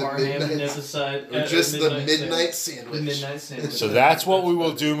that. The Parham episode. Or just the midnight sandwich. The midnight sandwich. So that's what we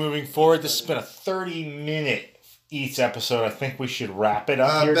will do moving forward. This has been a 30-minute each episode. I think we should wrap it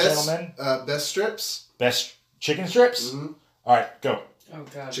up here, gentlemen. Best strips? Best chicken strips? Mm-hmm. All right, go. Oh,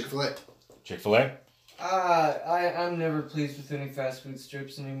 God. Chick-fil-A. Chick-fil-A? I'm never pleased with any fast food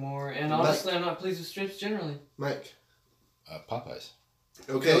strips anymore. And honestly, I'm not pleased with strips generally. Mike. Popeyes.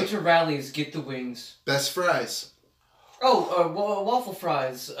 Okay. Go to Rally's, get the wings. Best fries. Waffle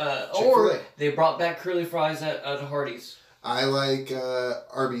fries. Or they brought back curly fries at Hardee's. I like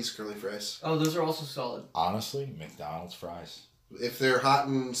Arby's curly fries. Oh, those are also solid. Honestly, McDonald's fries. If they're hot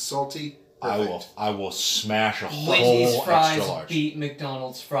and salty, perfect. I will smash a Wendy's whole fries extra large. beat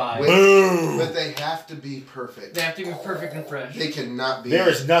McDonald's fries. Boom! But they have to be perfect. They have to be perfect and fresh. They cannot be. There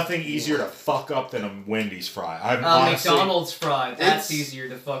is nothing easier to fuck up than a Wendy's fry. Honestly, McDonald's fry. That's easier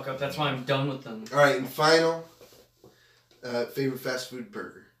to fuck up. That's why I'm done with them. All right, and final, favorite fast food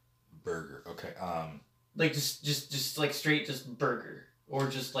burger. Burger. Okay. Like just like straight just burger. Or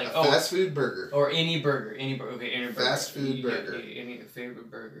just like fast food burger. Or any burger. Any burger. Okay, any burger. Fast food burger. Any favorite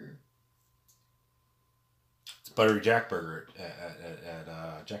burger. It's Buttery Jack Burger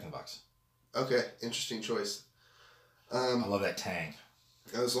at Jack in the Box. Okay, interesting choice. I love that tang.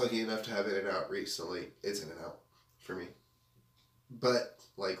 I was lucky enough to have In-N-Out recently. It's In-N-Out for me. But,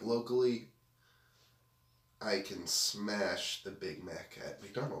 like, locally, I can smash the Big Mac at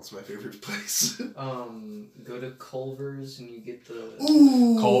McDonald's, my favorite place. Go to Culver's and you get the...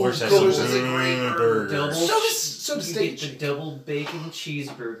 Ooh! Culver's has a great burger. So does you get the double bacon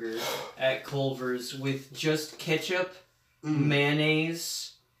cheeseburger at Culver's with just ketchup,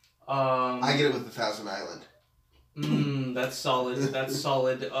 mayonnaise. I get it with the Thousand Island. That's solid. That's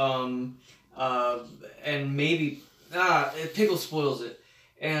solid. And maybe pickle spoils it.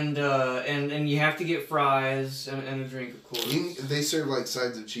 And you have to get fries and a drink, of course. They serve like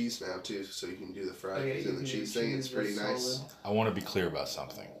sides of cheese now too, so you can do the fries and the cheese thing. It's pretty nice. Solid. I want to be clear about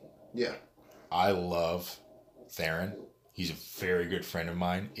something. Yeah. I love Theron. He's a very good friend of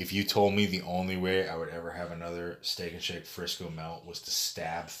mine. If you told me the only way I would ever have another Steak and Shake Frisco Melt was to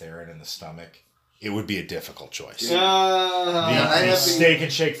stab Theron in the stomach, it would be a difficult choice. The Steak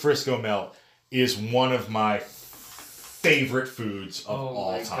and Shake Frisco Melt is one of my favorite foods of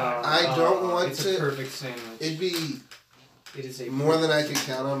all time. I don't want it's to. It's a perfect sandwich. It is more than I can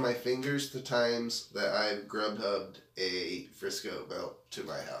count on my fingers the times that I've Grubhubbed a Frisco Melt to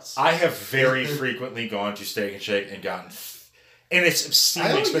my house. I have very frequently gone to Steak and Shake and gotten, and it's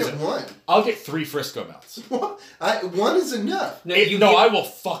obscenely expensive. Get one. I'll get 3 Frisco Melts. One is enough. I will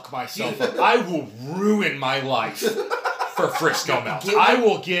fuck myself up. I will ruin my life for Frisco Melts. I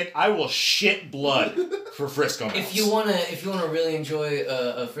will shit blood for Frisco Melts. If you wanna really enjoy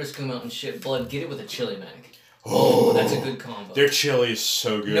a Frisco Melt and shit blood, get it with a chili mac. Oh, that's a good combo. Their chili is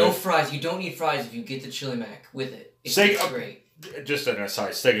so good. No fries. You don't need fries if you get the chili mac with it. It's great. Just an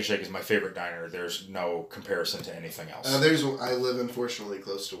aside, Steak and Shake is my favorite diner. There's no comparison to anything else. I live unfortunately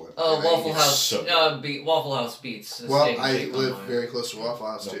close to one. Waffle House. Waffle House beats. Well, I live very close to Waffle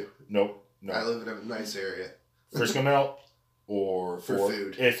House too. Nope. I live in a nice area. Frisco Melt. Or for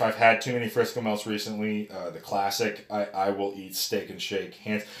food. If I've had too many Frisco Melts recently, the classic, I will eat Steak and Shake.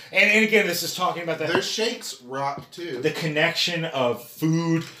 And again, this is talking about their shakes rock too. The connection of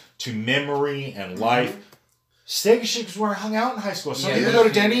food to memory and life. Steak and Shake is where I hung out in high school. Some people go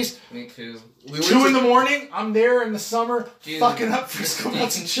to Denny's. Me too. 2 in the morning, I'm there in the summer, fucking up Frisco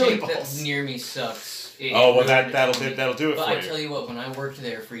Melts and chili balls. That near me sucks. That'll do it for you. But I tell you what, when I worked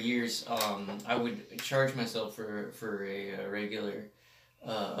there for years, I would charge myself for a regular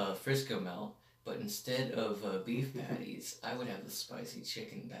Frisco Melt, but instead of beef patties, I would have the spicy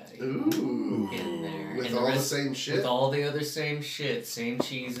chicken patty in there. With all the same shit? With all the other same shit. Same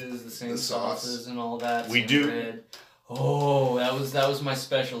cheeses, the same sauces and all that. We do. Bread. Oh, that was my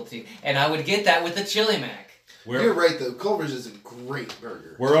specialty. And I would get that with the chili mac. You're right, though. Culver's is a great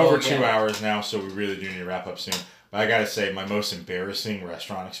burger. We're over 2 hours now, so we really do need to wrap up soon. But I gotta say, my most embarrassing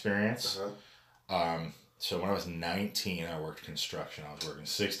restaurant experience. So when I was 19, I worked construction. I was working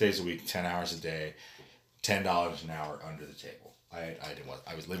 6 days a week, 10 hours a day, $10 an hour under the table. I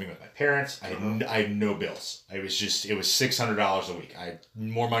was living with my parents. I had no bills. It was $600 a week. I had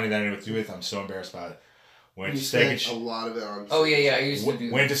more money than I knew what to do with. I'm so embarrassed about it. Went to Steak and Shake. A lot of it on. Oh yeah. I used to do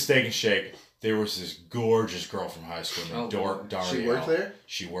that. Went to Steak and Shake. There was this gorgeous girl from high school named Darielle. She worked there?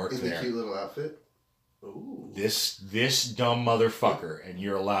 She worked there. In the cute little outfit? Ooh. This dumb motherfucker, and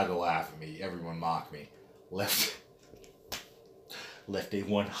you're allowed to laugh at me, everyone mock me, left a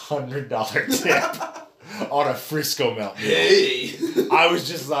 $100 tip on a Frisco Melt meal. Hey! I was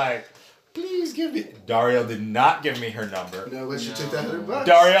just like, please give me... Darielle did not give me her number. No, but she took that $100.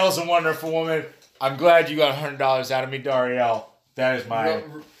 Darielle's a wonderful woman. I'm glad you got $100 out of me, Darielle. That is my...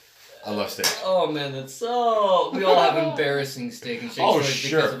 I love steak. Oh man, that's so... We all have embarrassing Steak and Shake stories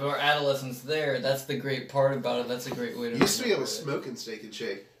because of our adolescence there. That's the great part about it. That's a great way to... You used to be able to smoke in Steak and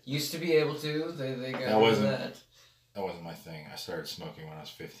Shake. Used to be able to. They got that. That wasn't my thing. I started smoking when I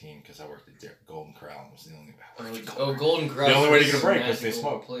was 15 because I worked at Golden Corral. It was the only way. Golden Corral. The only way to get a break because they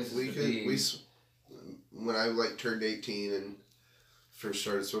smoke. When I turned 18 and first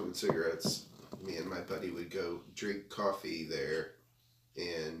started smoking cigarettes, me and my buddy would go drink coffee there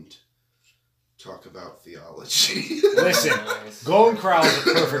and talk about theology. Listen, Golden Corral is a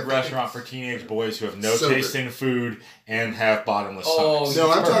perfect restaurant for teenage boys who have no taste in food and have bottomless stomachs.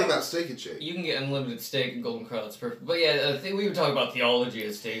 No, I'm talking about Steak and Shake. You can get unlimited steak at Golden Corral. That's perfect. But yeah, I think we would talk about theology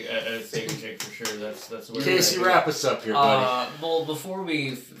at Steak and Shake for sure. That's where. Casey, wrap us up here, buddy. Well, before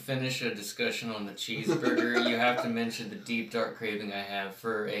we finish a discussion on the cheeseburger, you have to mention the deep dark craving I have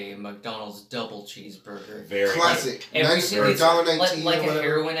for a McDonald's double cheeseburger. Very classic. $1.19. Like a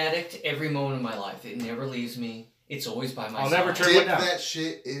heroin addict, every moment of my life. It never leaves me. It's always by my side. I'll never turn that down. Dip that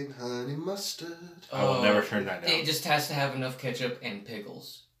shit in honey mustard. I will never turn that down. It just has to have enough ketchup and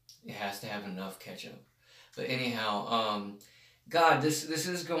pickles. It has to have enough ketchup. But anyhow, God, this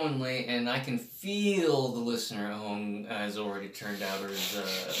is going late, and I can feel the listener at home has already turned out or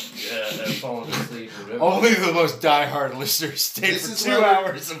is fallen asleep or whatever. Only the most diehard listeners stayed for 2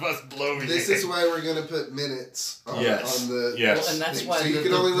 hours of us blowing. This is why we're going to put minutes on the... Yes. Well, and that's why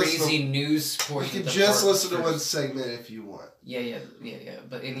the crazy news portion... You can just listen to one segment if you want. Yeah.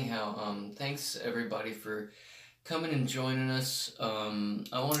 But anyhow, thanks everybody for coming and joining us. I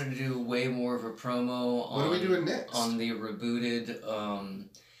wanted to do way more of a promo on, what are we doing next? On the rebooted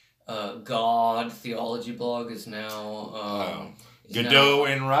God Theology blog is now... Godot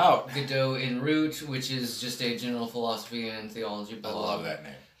en route. Godot en route, which is just a general philosophy and theology blog. I love that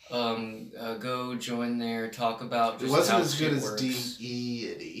name. Go join there, talk about just it wasn't how as good as works.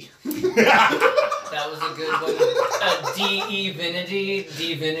 D-E-ity. That was a good one.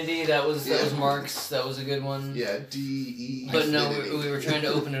 Divinity. That was Mark's. That was a good one. Yeah, D-E. But no, we were trying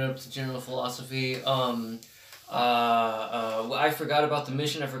to open it up to general philosophy. I forgot about the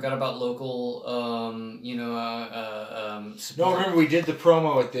mission. I forgot about local. No, remember we did the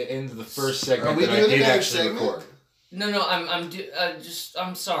promo at the end of the first segment. Are we doing another segment? Record. No, I'm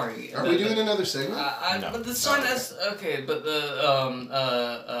sorry. Are we doing another segment? No. But the sign has okay, but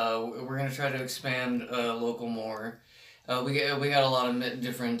we're gonna try to expand local more. We got a lot of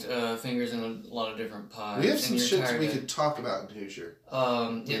different fingers in a lot of different pies. We have some shit we could talk about in Hoosier. I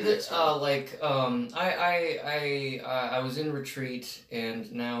was in retreat, and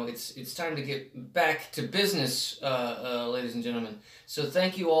now it's time to get back to business, ladies and gentlemen. So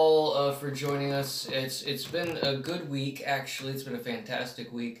thank you all for joining us. It's been a good week, actually. It's been a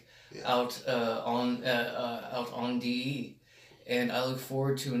fantastic week out on DE, and I look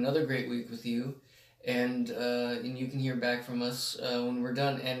forward to another great week with you. And you can hear back from us when we're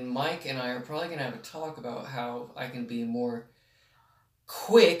done. And Mike and I are probably going to have a talk about how I can be more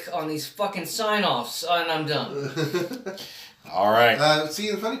quick on these fucking sign-offs. And I'm done. All right. See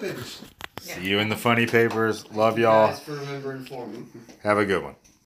you in the Funny Papers. See you in the Funny Papers. Love y'all. Thanks for remembering for me. Have a good one.